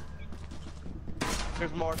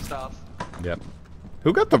 There's more stuff. Yep.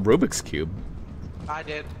 Who got the Rubik's Cube? I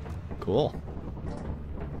did. Cool.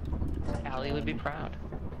 Allie would be proud.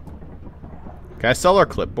 Can I sell our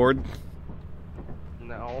clipboard?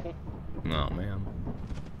 No. Oh, man.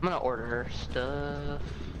 I'm gonna order her stuff.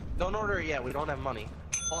 Don't order it yet. We don't have money.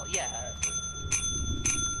 Well, yeah.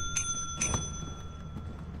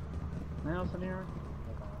 Now, Samira?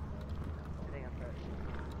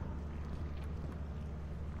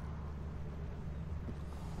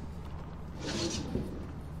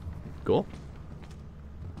 Cool.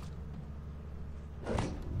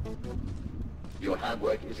 Your hard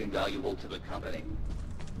work is invaluable to the company.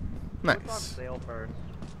 Nice. Sale first.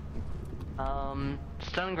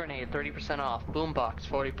 Stun grenade 30% off. Boombox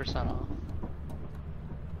 40% off.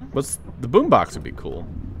 What's the boombox would be cool,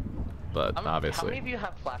 but How obviously many of you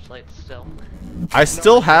have flashlights still? I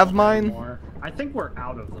still have mine. More. I think we're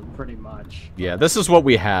out of them pretty much. Yeah, this is what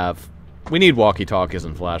we have. We need walkie-talkies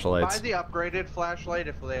and Buy flashlights. the upgraded flashlight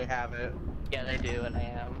if they have it. Yeah, they do, and I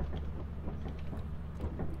am.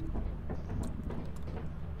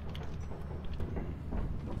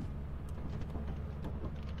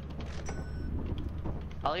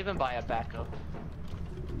 I'll even buy a backup.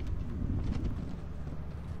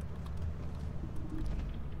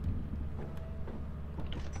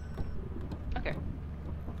 Okay.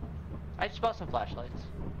 I just bought some flashlights.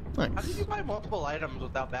 How did Nice. you buy multiple items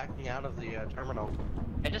without backing out of the terminal?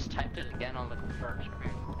 I just typed it again on the confirm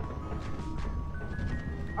screen.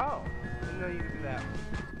 Oh, didn't know you could do that.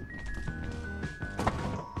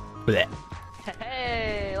 Blech.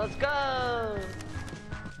 Hey, let's go!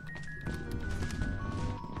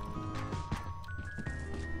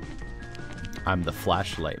 I'm the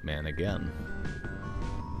flashlight man again.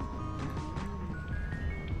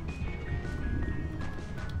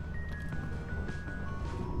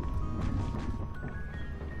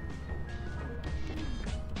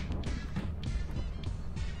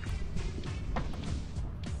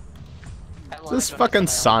 lied This when I fucking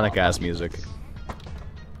said I only Sonic bought ass music.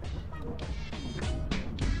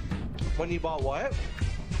 When you bought what?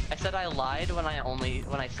 I said I lied when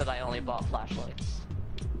I said I only bought flashlights.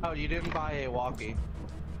 Oh, you didn't buy a walkie.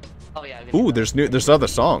 Oh yeah. Ooh, there's other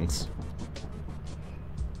songs.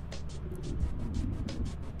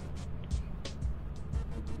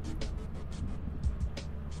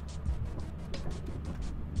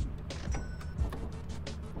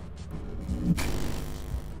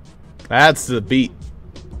 That's the beat.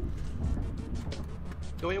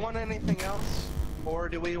 Do we want anything else? Or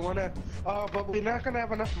do we want to... Oh, but we're not going to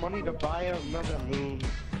have enough money to buy another moon.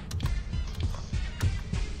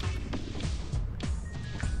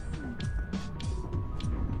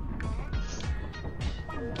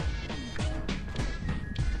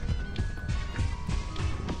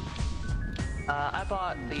 I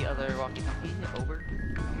bought the other walkie-talkie over.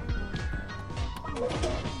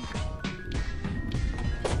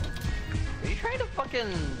 Are you trying to fucking,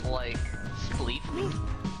 like, spleef me?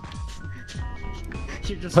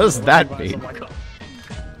 What does that mean?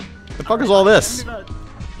 The fuck is all this?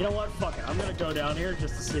 You know what? Fuck it. I'm gonna go down here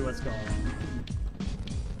just to see what's going on.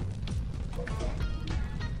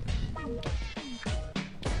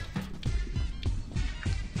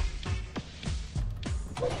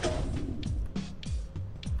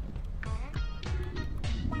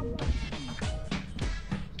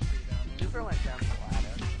 Super went down the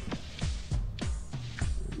ladder.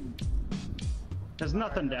 There's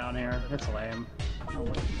nothing down here. It's lame.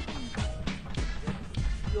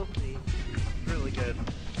 You'll see. Really good.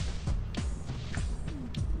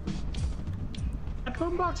 That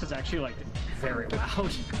boombox is actually like very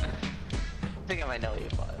loud. I think I might know what you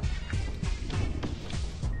bought.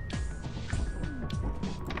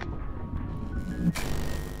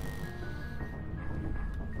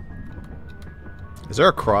 Is there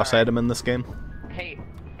a cross item in this game? Hey.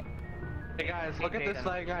 Hey guys, look at this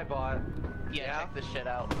Jaden. thing I bought. Yeah, check this shit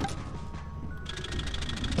out.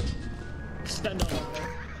 Extend over there.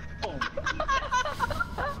 Boom.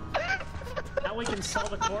 Now we can sell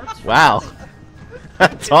the corpse. for Wow. money.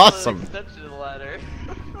 That's awesome. Extension ladder.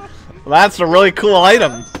 That's a really cool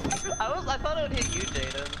item. I thought it would hit you,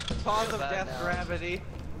 Jaden. Cause Feel of bad death now. gravity.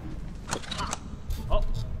 Oh,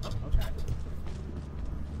 okay.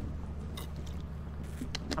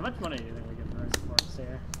 How much money do you think we get for this corpse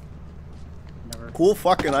here? Never. Cool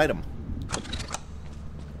fucking item.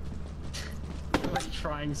 We're like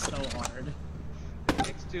trying so hard.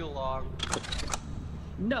 Takes too long.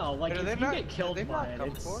 No, like Did if they you not- get killed did they by not it, come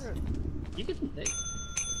it's for it? you can.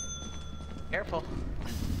 Careful.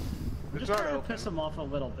 I'm It's just not trying to open. piss him off a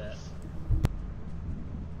little bit.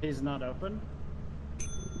 He's not open.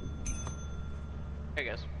 Here he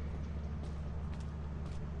goes.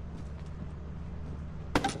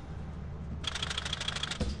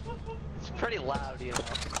 It's pretty loud, you know.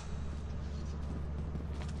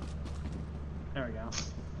 There we go.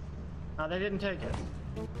 Oh, they didn't take it.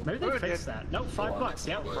 Maybe they Who fixed did? that. Nope, $5.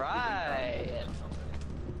 Yep. Right.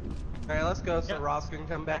 Alright, let's go so Yep. Ross can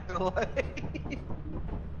come back to life.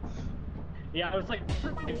 Yeah, I was like,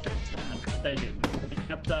 they fixed that. They didn't. They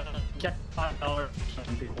kept $5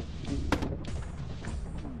 from people.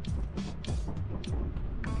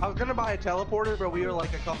 I was gonna buy a teleporter, but we were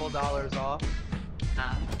like a couple dollars off.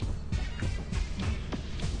 Ah.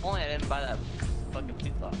 Only I didn't buy that fucking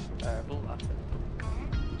boot lock.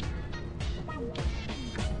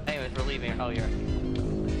 Anyways, we're leaving. Oh, you're.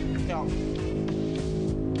 Yeah.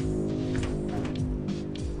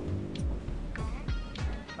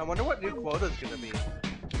 I wonder what new quota's gonna be.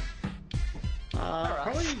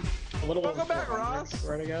 Probably a little Welcome over back, 400, Ross.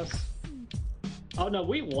 right, I guess. Oh no,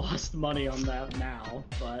 we lost money on that now,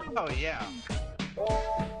 but Oh yeah.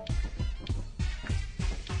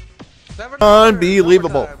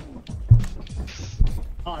 Unbelievable.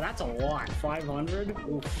 oh, that's a lot. 500.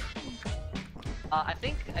 Oof. I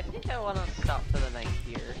think I want to stop for the night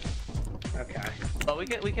here. Okay. But we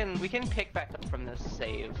can pick back up from this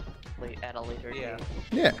save at a later Yeah. date.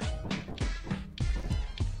 Yeah.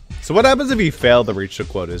 So what happens if you fail to reach the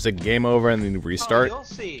quota? Is it game over and then you Oh, restart? you'll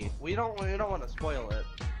see. We don't want to spoil it.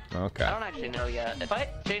 Okay. I don't actually know yet.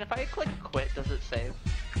 Jane, if I click quit, does it save?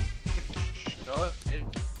 No,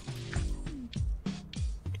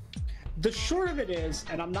 The short of it is,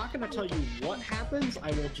 and I'm not going to tell you what happens.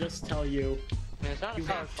 I will just tell you I mean, it's not a you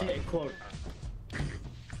have to fight. hit quota.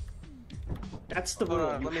 That's the Hold rule.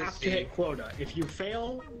 on, You let me have to see. hit quota. If you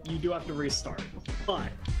fail, you do have to restart. But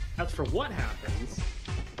as for what happens,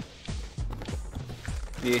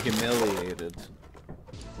 Be humiliated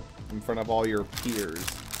in front of all your peers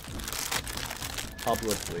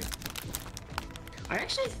publicly.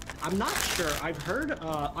 I'm not sure. I've heard,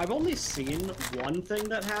 I've only seen one thing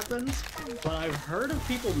that happens, but I've heard of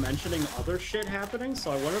people mentioning other shit happening,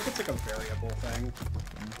 so I wonder if it's like a variable thing.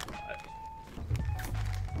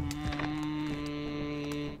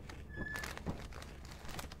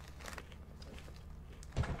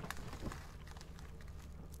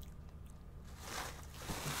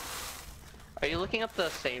 Are you looking up the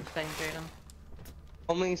save thing, Jaden?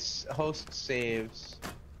 Only host saves.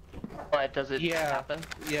 But does it Yeah. happen?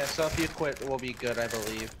 Yeah, so if you quit, we'll be good, I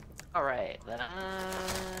believe. Alright, then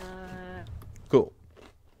Cool.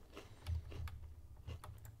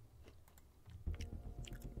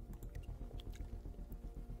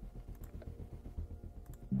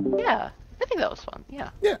 yeah, I think that was fun, yeah.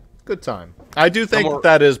 Yeah, good time. I do think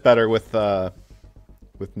that is better with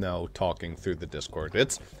no talking through the Discord.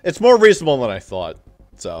 It's more reasonable than I thought.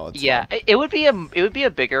 So it's yeah, fun. it would be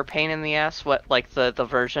a bigger pain in the ass. What like the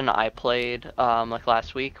version I played like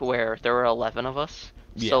last week where there were 11 of us.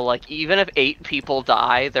 Yeah. So like even if 8 people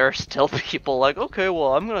die, there are still people like, okay,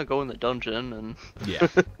 well I'm gonna go in the dungeon and. Yeah.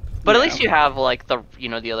 But at least you have like the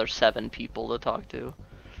the other 7 people to talk to.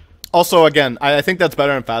 Also, again, I think that's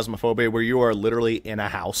better in Phasmophobia, where you are literally in a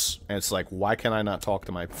house, and it's like, why can I not talk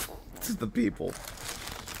to my to the people?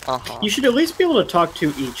 You should at least be able to talk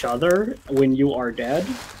to each other when you are dead,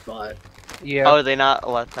 but... Yeah. Oh, they not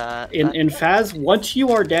let that... In Phas, once you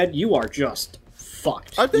are dead, you are just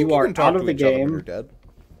fucked. I think you are can talk out of to the each other when game. you're dead.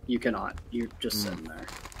 You cannot. You're just sitting there.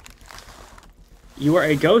 You are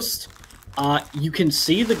a ghost. You can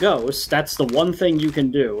see the ghost. That's the one thing you can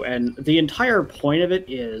do. And the entire point of it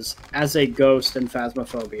is, as a ghost in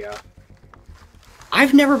Phasmophobia,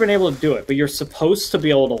 I've never been able to do it, but you're supposed to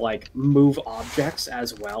be able to, like, move objects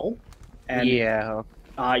as well. And yeah.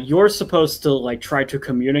 You're supposed to, like, try to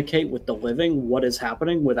communicate with the living what is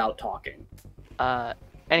happening without talking.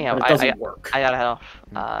 Anyhow, but it doesn't work. I gotta head off.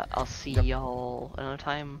 I'll see y'all another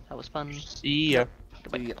time. That was fun. See ya.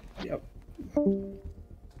 Goodbye. Yep.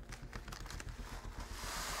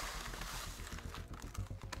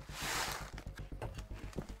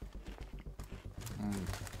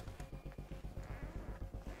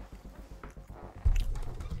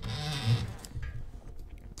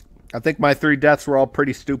 I think my 3 deaths were all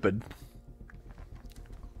pretty stupid.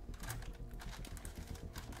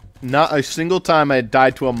 Not a single time I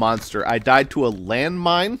died to a monster. I died to a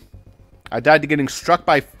landmine. I died to getting struck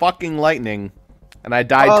by fucking lightning. And I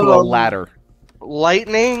died to a ladder.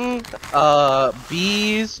 Lightning,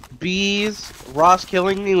 bees, Ross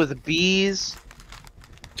killing me with bees.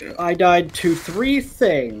 I died to 3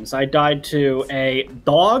 things. I died to a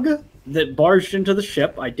dog that barged into the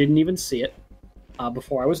ship. I didn't even see it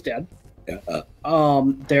before I was dead.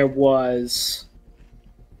 There was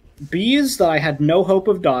bees that I had no hope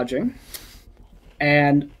of dodging.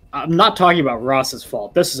 And I'm not talking about Ross's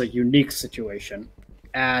fault. This is a unique situation.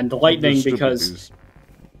 And lightning because...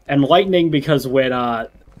 And lightning because when...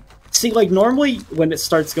 see, like, normally when it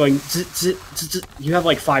starts going... you have,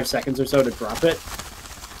 like, 5 seconds or so to drop it.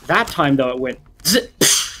 That time, though, it went...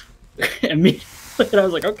 immediately. And I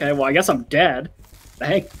was like, okay, well, I guess I'm dead.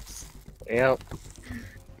 Thanks. Yep.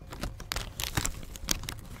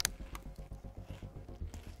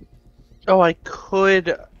 Oh, I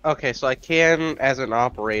could... Okay, so I can, as an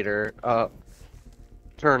operator,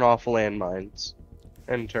 turn off landmines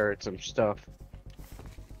and turrets and stuff.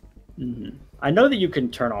 Mm-hmm. I know that you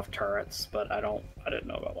can turn off turrets, but I didn't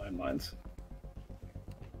know about landmines.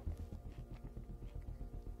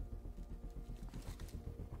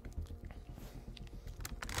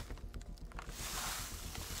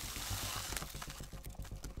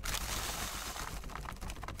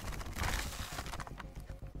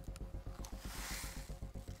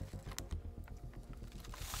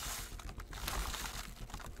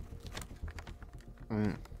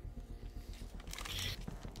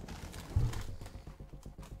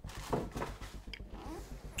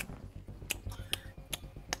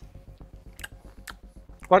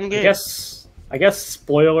 Fun game. I guess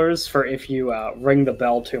spoilers for if you ring the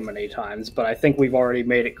bell too many times, but I think we've already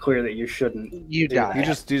made it clear that you shouldn't. You do die. that. He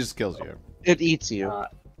just kills you. It eats you.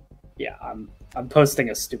 Yeah, I'm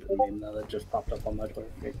posting a stupid meme though that just popped up on my Twitter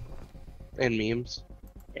feed. And memes.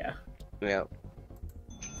 Yeah. Yeah.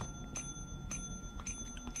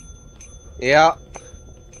 Yeah.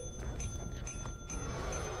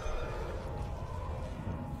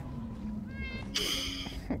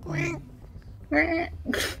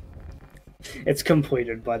 It's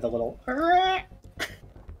completed by the little. I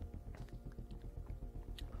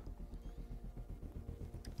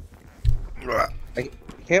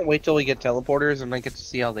can't wait till we get teleporters and I get to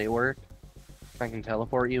see how they work. I can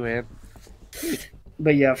teleport you in.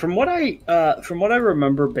 But yeah, from what I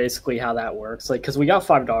remember, basically how that works, like, because we got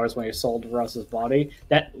 $5 when you sold Russ's body,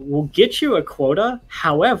 that will get you a quota.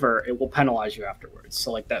 However, it will penalize you afterwards.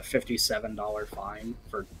 So like that $57 fine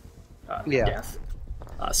for Yeah. death.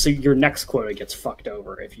 So your next quota gets fucked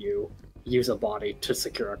over if you use a body to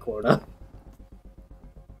secure a quota.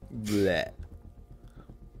 Bleh.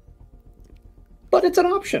 But it's an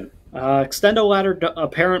option. Extendo ladder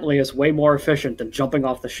apparently is way more efficient than jumping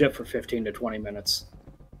off the ship for 15 to 20 minutes.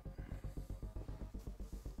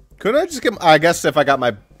 Couldn't I just get... I guess if I got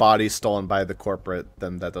my body stolen by the corporate,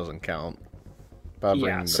 then that doesn't count.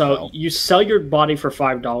 Yeah, so you sell your body for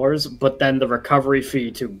 $5, but then the recovery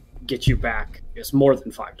fee to get you back is more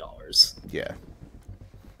than $5. Yeah.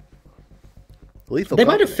 Lethal They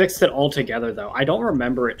might company. have fixed it altogether, though. I don't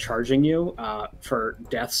remember it charging you for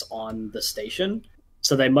deaths on the station,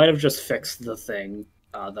 so they might have just fixed the thing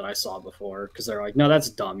that I saw before, because they're like, no, that's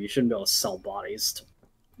dumb. You shouldn't be able to sell bodies to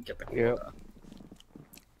get the quota. Yep.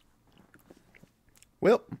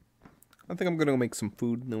 Well, I think I'm gonna go make some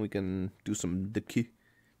food, and then we can do some dicky,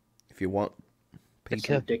 if you want.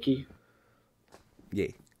 Dicky.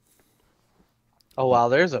 Yay. Oh wow,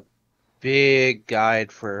 there's a big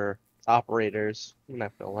guide for operators. I'm gonna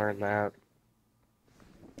have to learn that.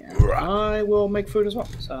 Yeah, I will make food as well,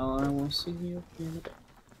 so I will see you in a bit.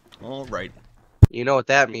 All right. You know what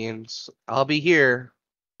that means. I'll be here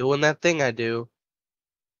doing that thing I do.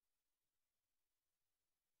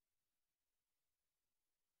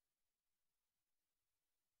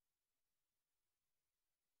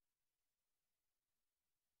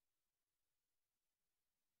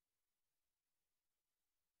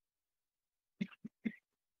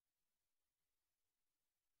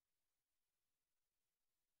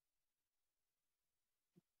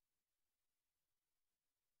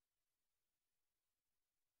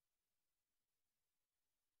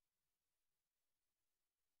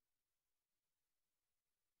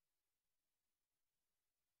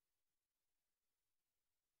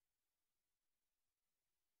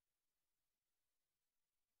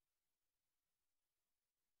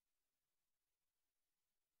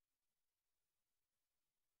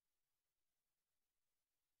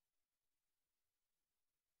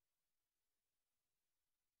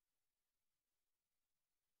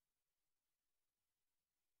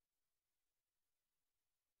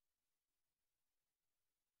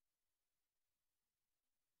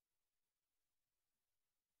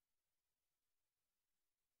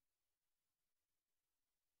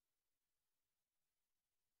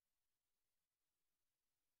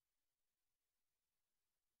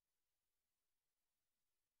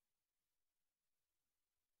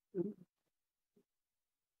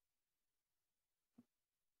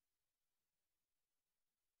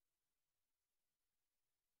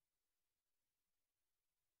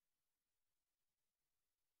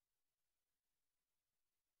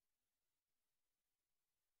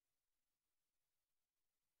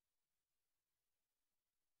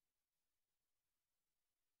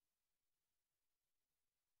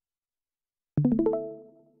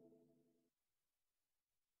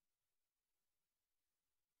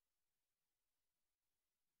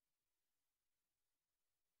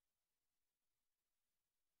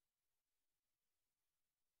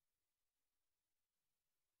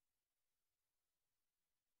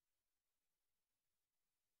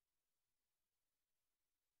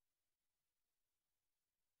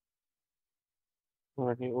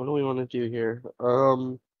 Alright, what do we want to do here?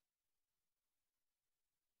 So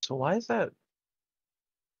why is that?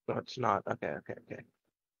 No, it's not. Okay.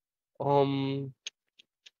 Um,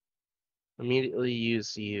 immediately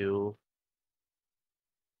use you.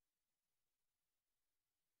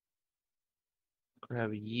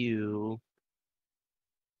 Grab you.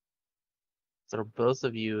 Throw both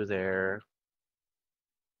of you there.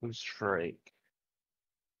 And strike.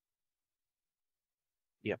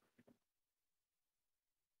 Yep.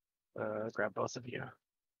 Grab both of you.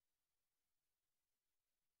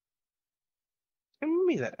 Give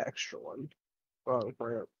me that extra one. Oh,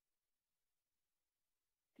 crap.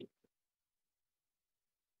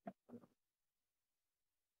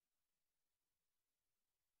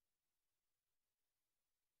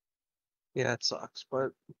 Yeah, it sucks,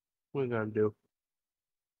 but what are we gonna do?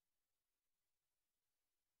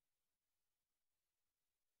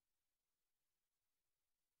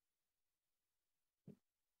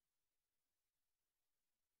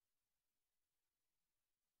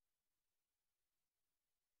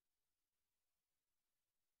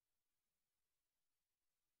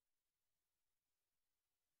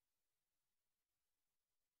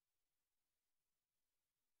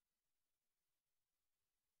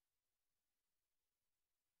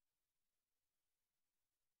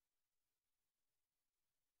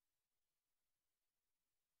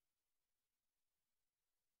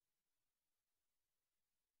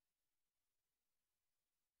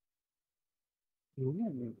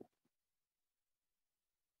 Ooh.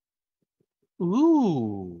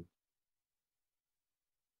 Ooh.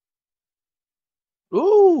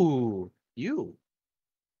 Ooh. You.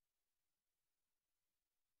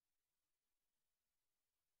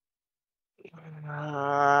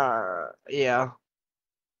 Yeah.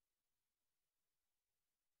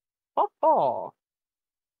 Oh.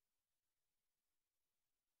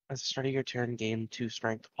 At the start of your turn, gain 2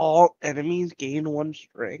 strength. All enemies gain 1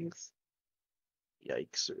 strength.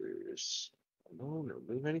 Yikesers. No,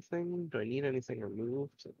 remove anything? Do I need anything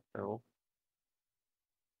removed? No.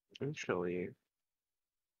 Actually, I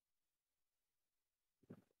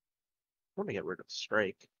want to get rid of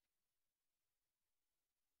strike.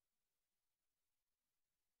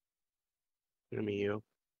 Give me you.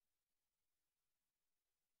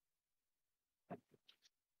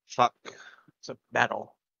 Fuck. It's a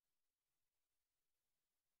battle.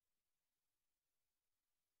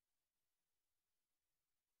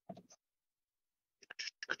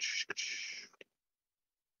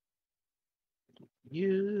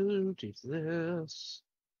 You do this.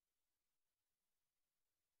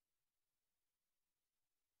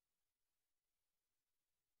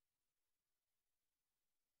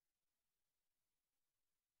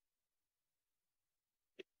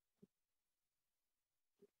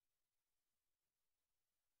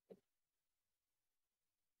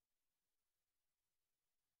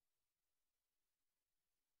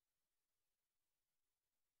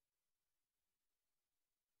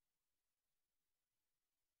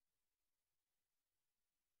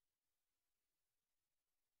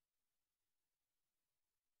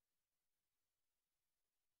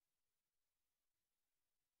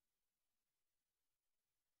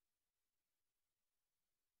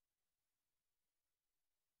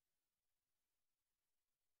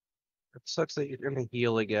 It sucks that you're gonna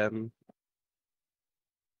heal again.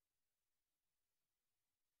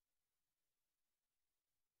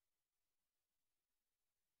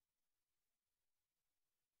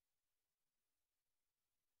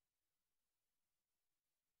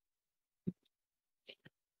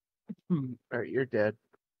 Alright, you're dead.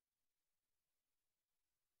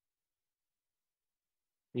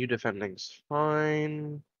 You defending's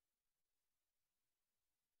fine.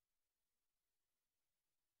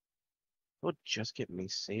 It would just get me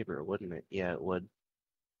Saber, wouldn't it? Yeah, it would.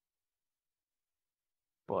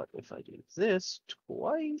 But if I do this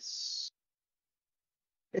twice.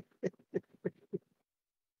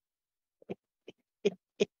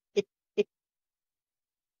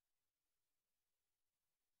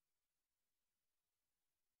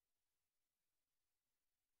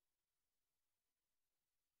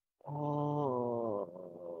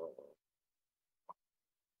 Oh.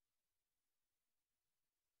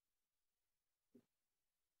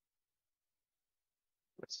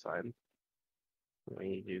 That's fine.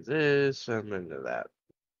 We do this and then do that.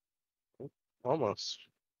 Almost.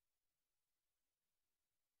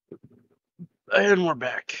 And we're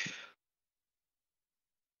back.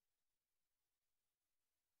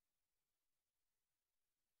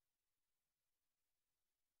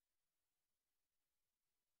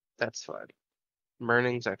 That's fine.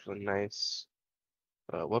 Burning's actually nice.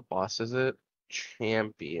 What boss is it?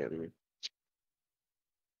 Champion.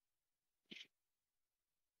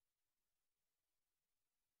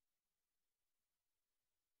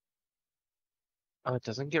 Oh, it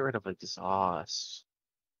doesn't get rid of exhaust.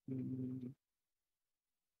 Mm.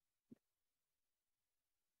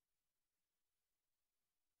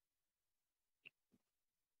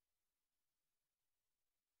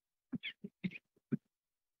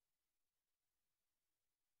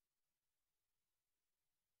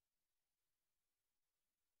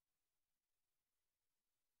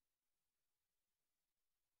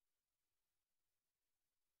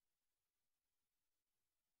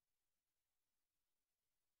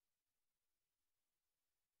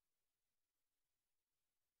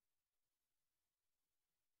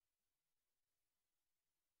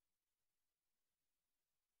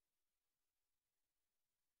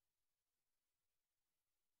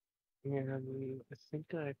 And I think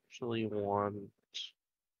I actually want.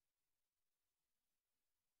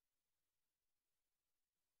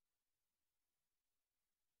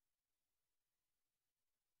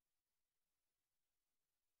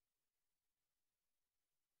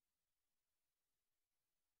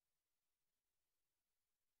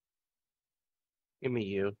 Give me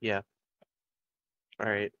you. Yeah. All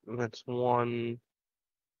right. That's 1,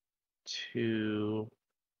 2.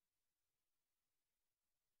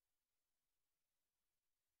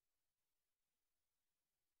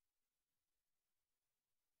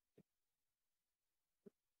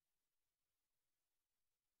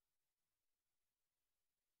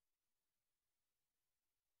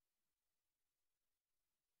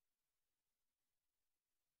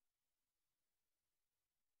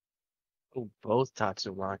 Oh, both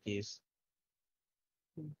Tatsumakis.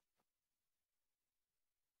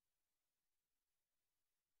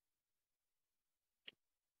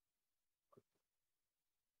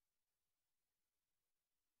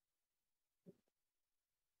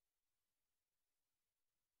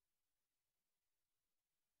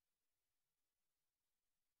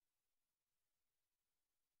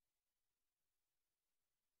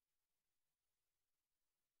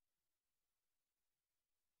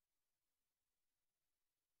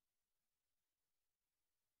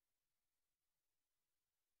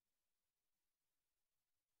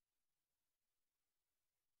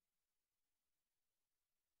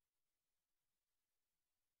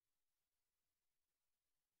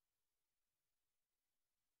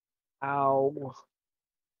 Ow.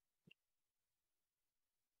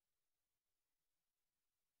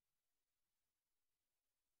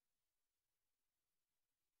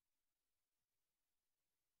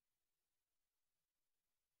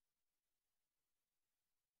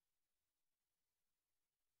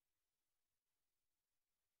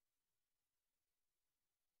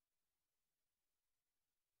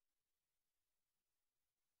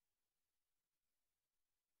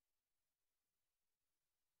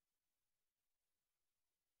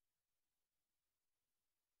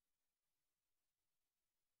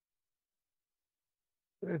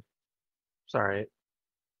 Sorry.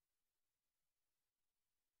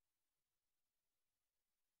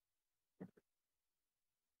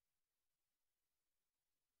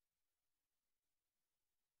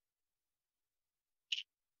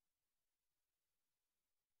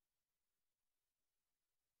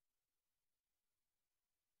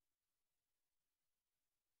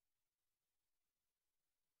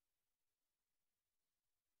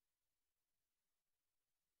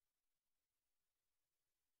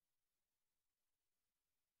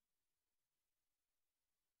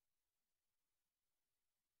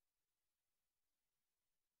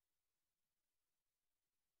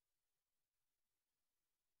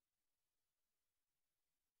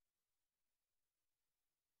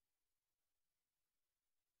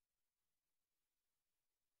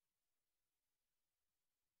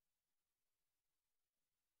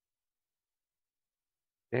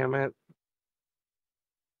 Damn it.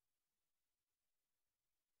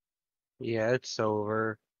 Yeah, it's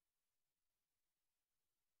over.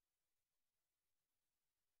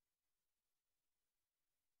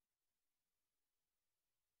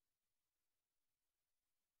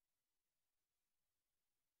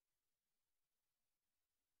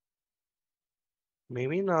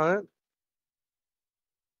 Maybe not.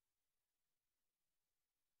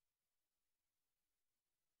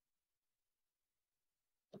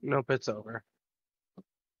 Nope, it's over.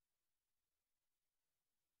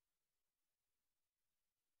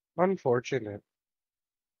 Unfortunate.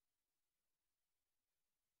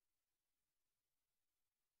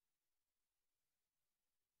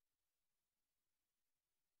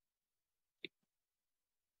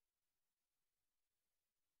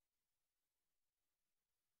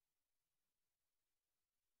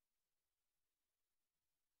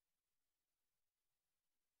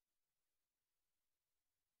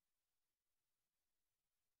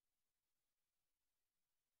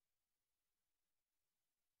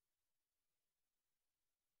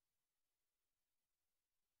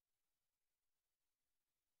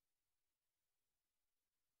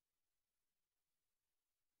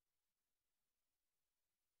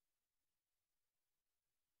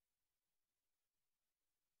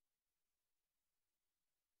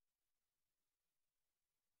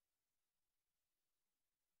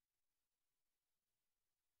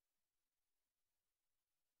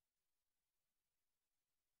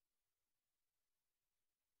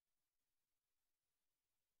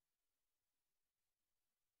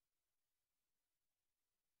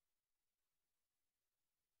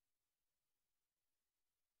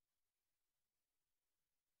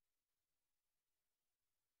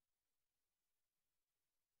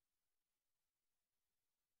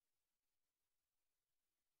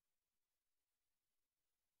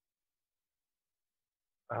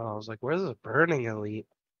 Oh, I was like, where's the burning elite?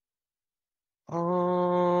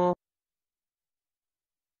 Oh,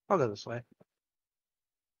 I'll go this way.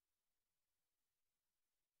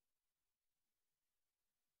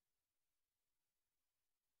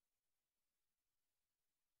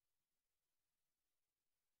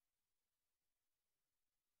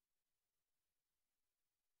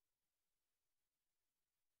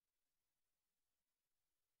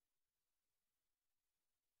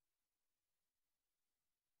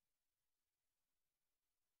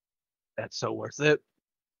 That's so worth it.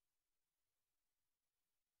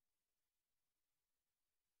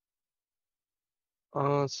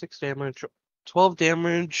 6 damage, 12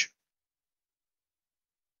 damage.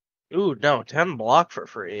 Ooh, no, 10 block for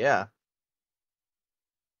free, yeah.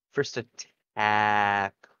 First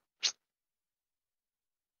attack.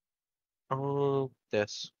 Oh,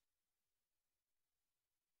 this.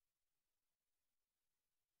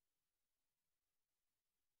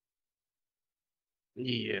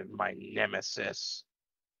 Yeah, my nemesis.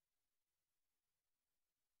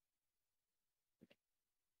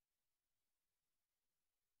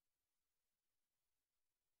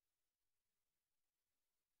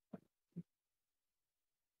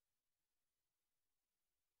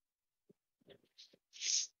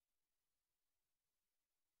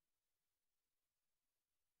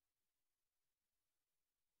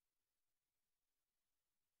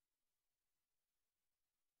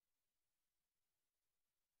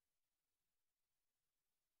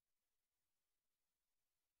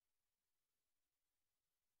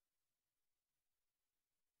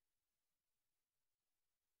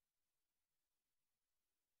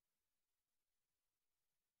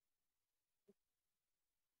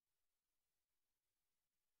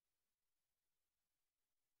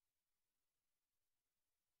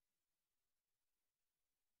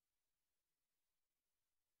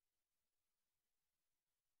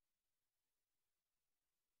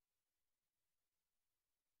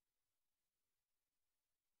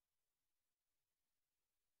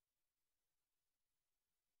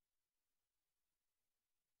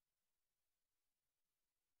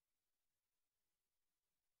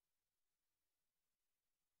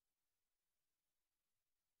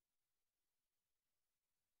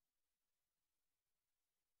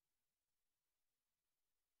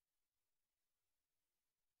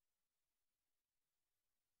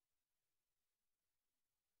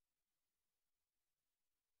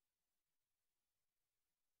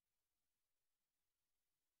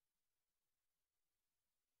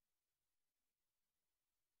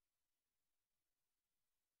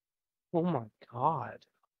 Oh my god.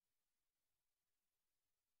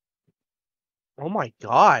 Oh my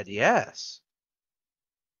god, yes.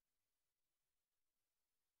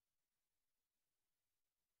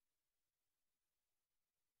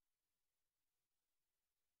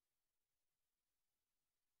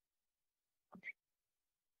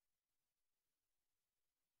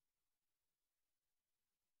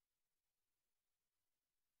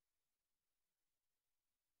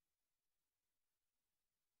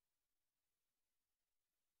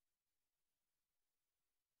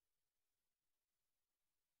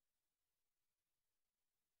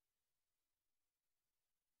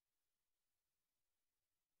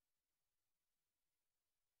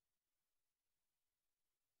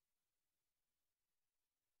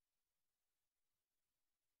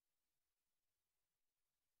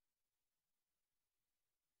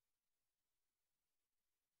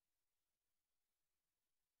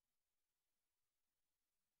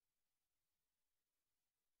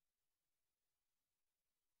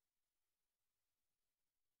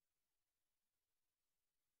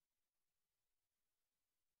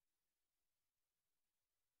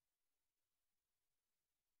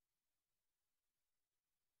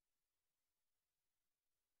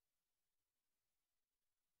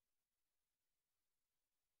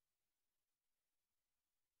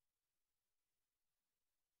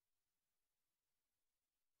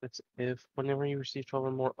 It's if whenever you receive 12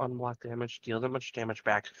 or more unblocked damage, deal that much damage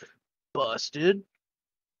back. Busted.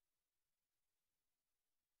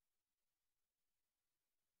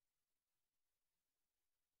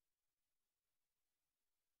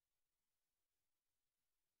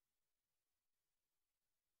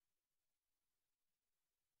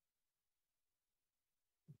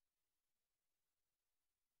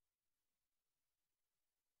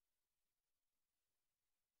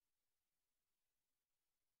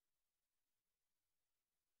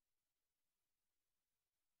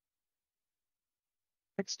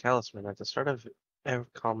 Next talisman at the start of every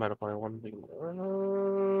combat upon one thing.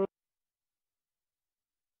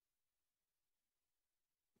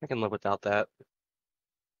 I can live without that.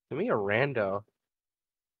 Give me a rando.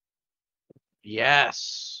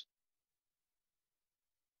 Yes.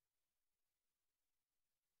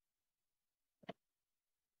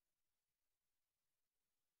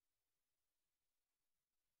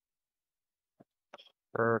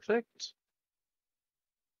 Perfect.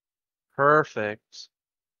 Perfect.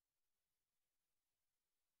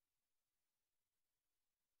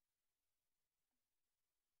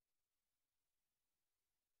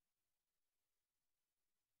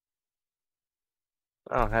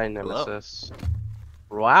 Oh, hi, Nemesis.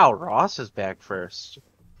 Wow, Ross is back first.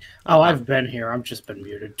 Oh, I've been here. I've just been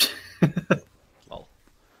muted. Well,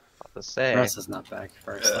 to say. Russ is not back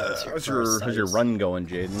first. How's your run going,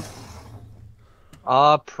 Jaden?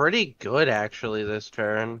 Pretty good actually this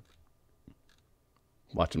turn.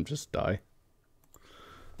 Watch him just die.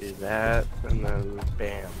 Do that, and then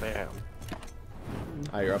bam, bam.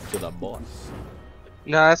 Ah, you're up to the boss.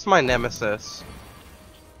 No, that's my nemesis.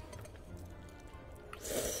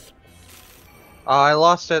 I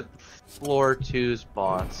lost at floor 2's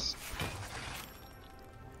boss.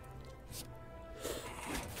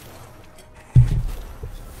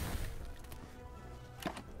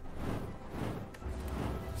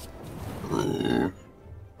 I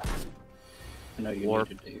know you Warp.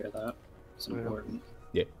 needed to hear that. It's important.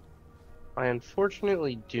 Yeah. I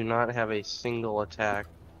unfortunately do not have a single attack.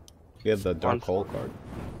 You have the Dark Hole card.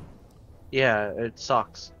 Yeah, it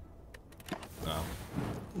sucks. Oh.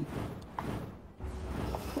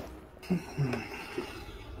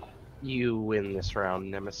 You win this round,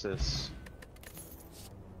 Nemesis.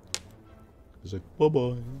 He's like,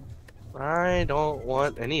 bye-bye. I don't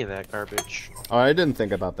want any of that garbage. Oh, I didn't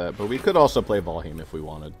think about that, but we could also play Valheim if we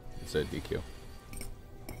wanted instead of DQ.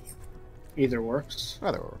 Either works.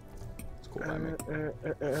 Either or. It's cool by me.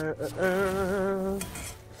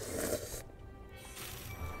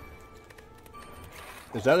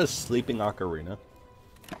 Is that a sleeping ocarina?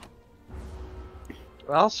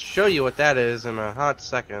 I'll show you what that is in a hot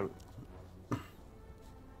second.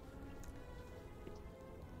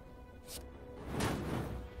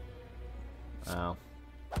 Oh.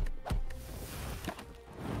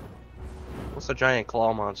 What's a giant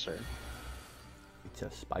claw monster? It's a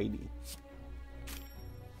Spidey.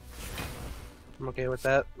 I'm okay with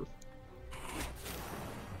that.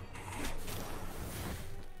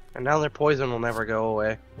 And now their poison will never go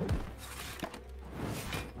away.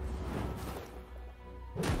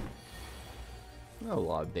 Not a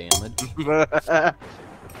lot of damage.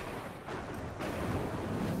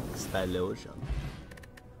 Explosion.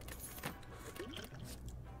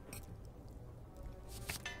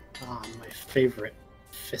 Ah, my favorite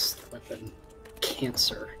fist weapon.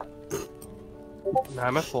 Cancer. Now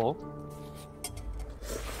I'm at full.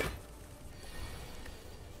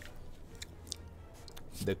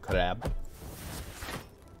 The crab.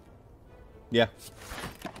 Yeah.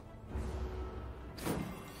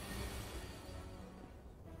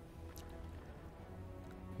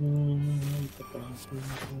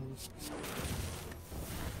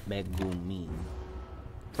 Megumi.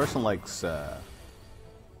 Person likes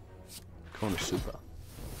Konosuba,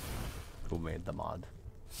 who made the mod,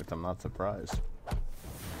 which I'm not surprised.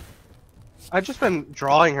 I've just been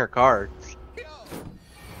drawing her cards.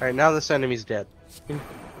 Alright, now this enemy's dead.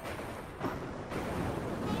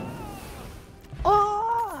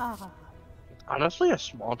 Honestly, a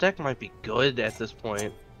small deck might be good at this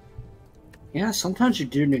point. Yeah, sometimes you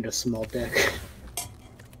do need a small deck.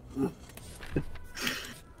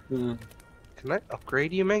 Can I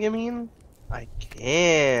upgrade you, Megamine? I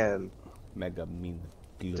can. Megamine.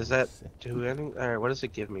 Does that do anything? Alright, what does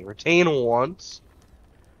it give me? Retain once?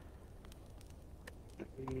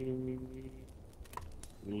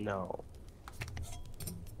 No.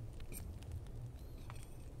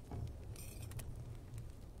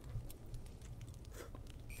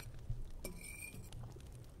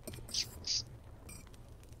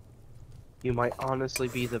 You might honestly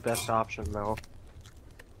be the best option, though.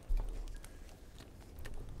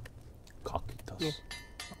 Cockitus.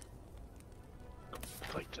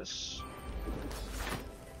 Like this.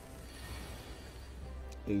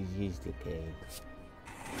 He's the cake.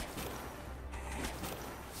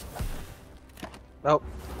 Nope,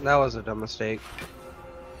 that was a dumb mistake.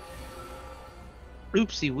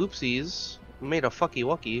 Oopsie whoopsies. Made a fucky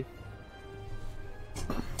wucky.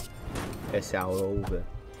 It's all over.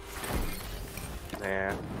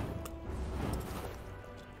 Nah.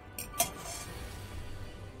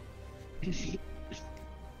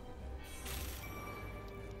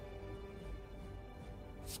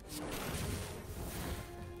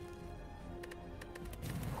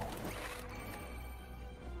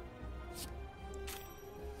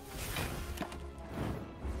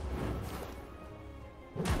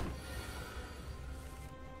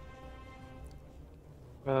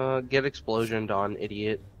 Get explosioned on,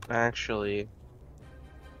 idiot. Actually,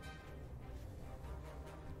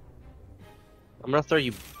 I'm gonna throw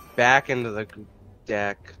you back into the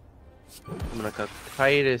deck. I'm gonna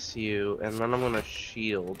Cocytus you, and then I'm gonna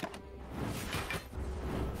shield.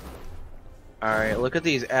 Alright, look at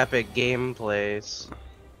these epic gameplays.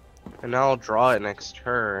 And now I'll draw it next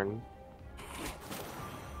turn.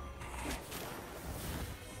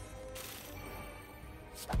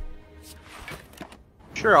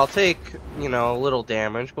 Sure, I'll take, you know, a little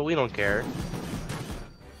damage, but we don't care.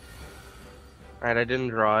 Alright, I didn't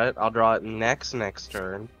draw it. I'll draw it next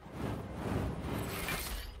turn.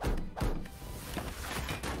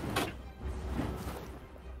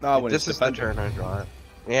 Oh, when This is the turn I draw it.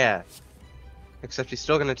 Yeah. Except he's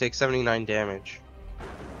still gonna take 79 damage.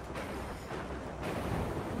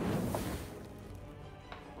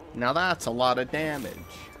 Now that's a lot of damage.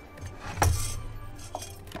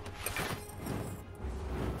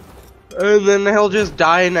 And then he'll just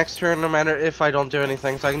die next turn no matter if I don't do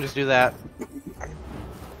anything, so I can just do that.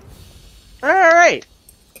 Alright!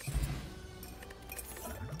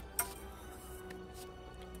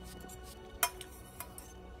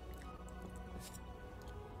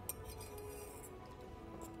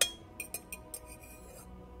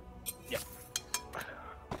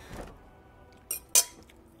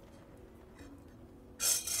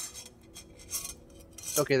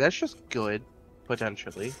 Okay, that's just good,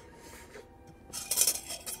 potentially.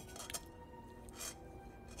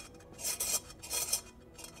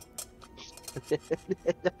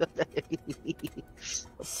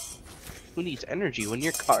 Who needs energy when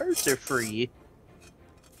your cards are free?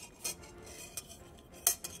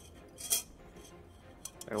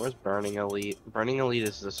 Alright, where's Burning Elite? Burning Elite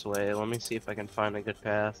is this way. Let me see if I can find a good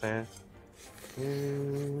path there.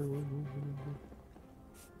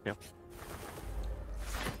 Yep.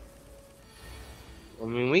 I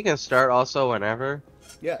mean, we can start also whenever.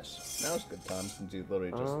 Yes, now's a good time since you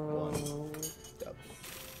literally just won.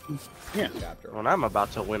 Yeah. Chapter. When I'm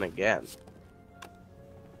about to win again.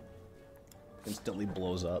 Instantly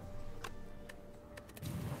blows up.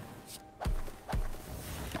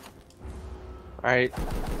 Alright.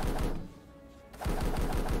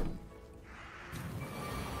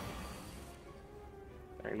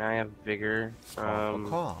 Alright, now I have Vigor.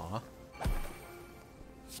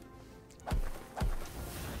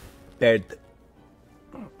 Dead.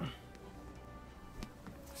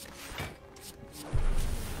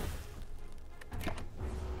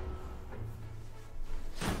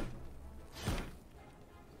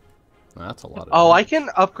 That's a lot of Oh, I can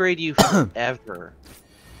upgrade you forever.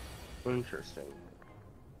 Interesting.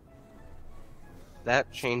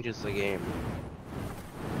 That changes the game.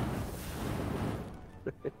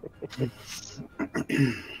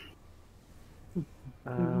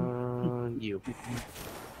 You.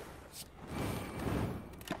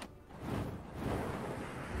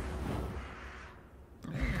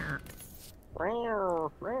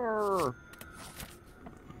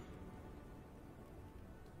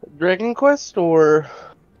 Dragon Quest or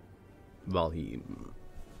Valheim.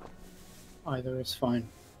 Either is fine.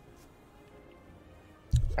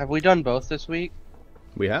 have we done both this week?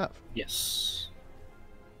 We have. Yes.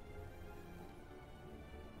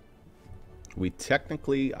 We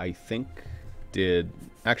technically, I think, did...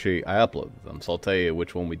 Actually, I uploaded them, so I'll tell you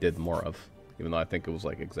which one we did more of. Even though I think it was,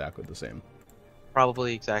 like, exactly the same.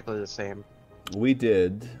 Probably exactly the same. We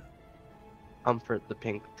did... Comfort the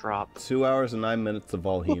pink drop. 2 hours and 9 minutes of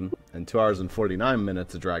Valheim, and 2 hours and 49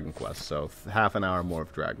 minutes of Dragon Quest, so half an hour more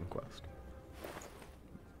of Dragon Quest.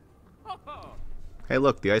 Hey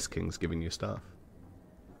look, the Ice King's giving you stuff.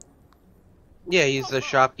 Yeah, he's the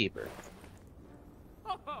shopkeeper.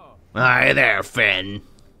 Hi there, Finn.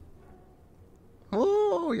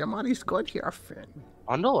 Oh, your money's good here, Finn.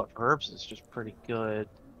 Bundle of Herbs is just pretty good.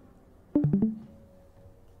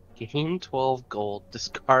 Gain 12 gold.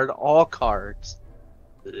 Discard all cards.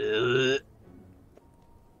 Ugh.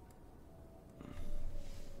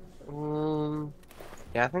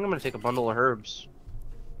 Yeah, I think I'm gonna take a bundle of herbs.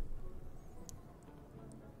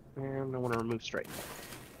 And I want to remove strike.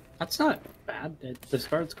 That's not bad. It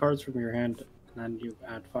discards cards from your hand, and then you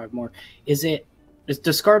add 5 more. Is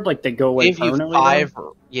discard like they go away Give you permanently? 5.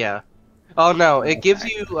 Yeah. Oh no, it gives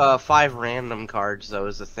you 5 random cards though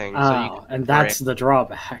is the thing. Oh, so you can and brick. that's the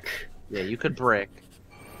drawback. Yeah, you could brick.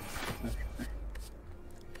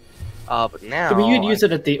 But now... I mean, you'd use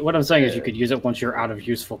it at the... What I'm saying is you could use it once you're out of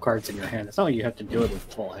useful cards in your hand. It's not like you have to do it with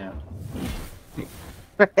full hand.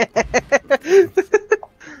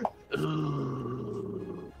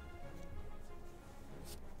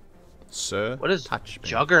 Sir, What is touch me.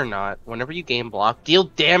 Juggernaut? Whenever you game block, deal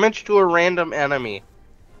damage to a random enemy.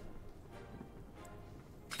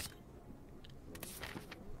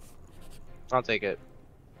 I'll take it.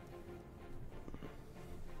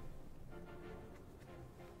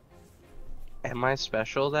 Am I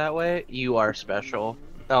special that way? You are special.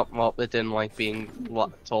 Oh, well, it didn't like being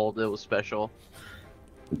told it was special.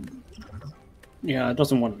 Yeah, it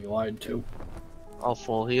doesn't want to be lied to. I'll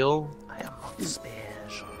full heal. I am not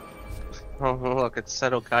special. Oh, look, it's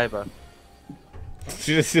Seto Kaiba.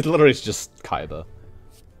 It literally is just Kaiba.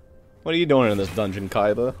 What are you doing in this dungeon,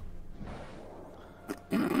 Kaiba?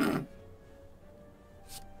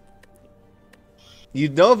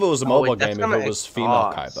 You'd know if it was a mobile wait, that's game if gonna it was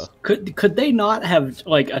female exhaust. Kaiba. Could they not have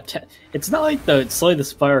like it's not like the Slay the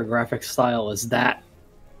Spire graphic style is that.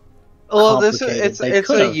 Well, this is complicated. They it's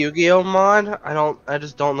a could've- Yu-Gi-Oh mod. I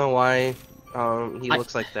just don't know why he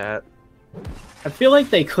looks like that. I feel like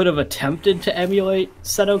they could have attempted to emulate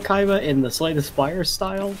Seto Kaiba in the Slay the Spire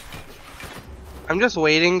style. I'm just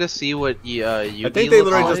waiting to see what Yugi I think they looks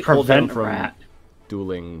literally like. just pulled him Prevent from rat.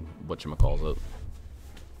 dueling whatchamacallit.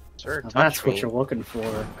 Sure, Now touch that's me. what you're looking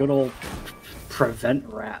for. Good old Prevent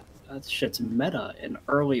Rat. That shit's meta in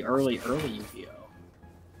early Yu-Gi-Oh!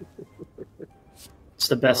 It's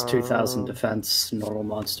the best 2000 defense normal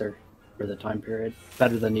monster for the time period.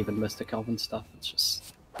 Better than even Mystic Elven stuff. It's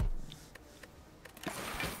just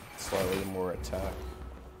Slightly more attack.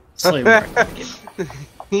 slightly more.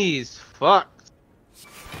 He's fucked.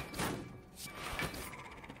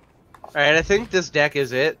 Alright, I think this deck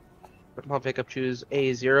is it. I'll pick up, choose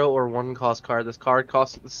a 0 or 1 cost card. This card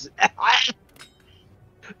costs...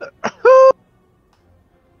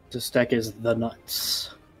 This deck is the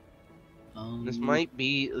nuts. This might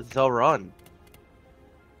be the run.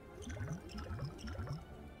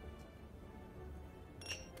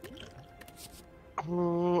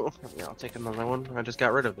 Yeah, I'll take another one. I just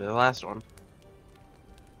got rid of the last one.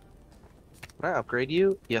 Can I upgrade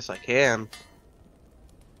you? Yes, I can.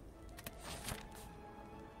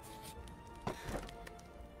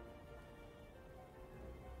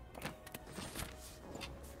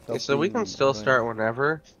 Okay, so we can still start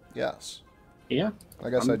whenever. Yes. Yeah. I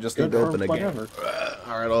guess I I'm just good need to for open a whatever. game.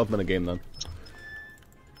 Alright, I'll open a game then.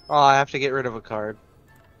 Oh, I have to get rid of a card.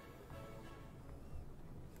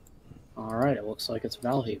 Alright, it looks like it's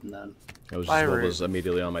Valheim then. It was just what Pirate. was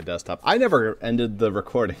immediately on my desktop. I never ended the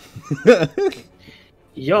recording.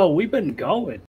 Yo, we've been going.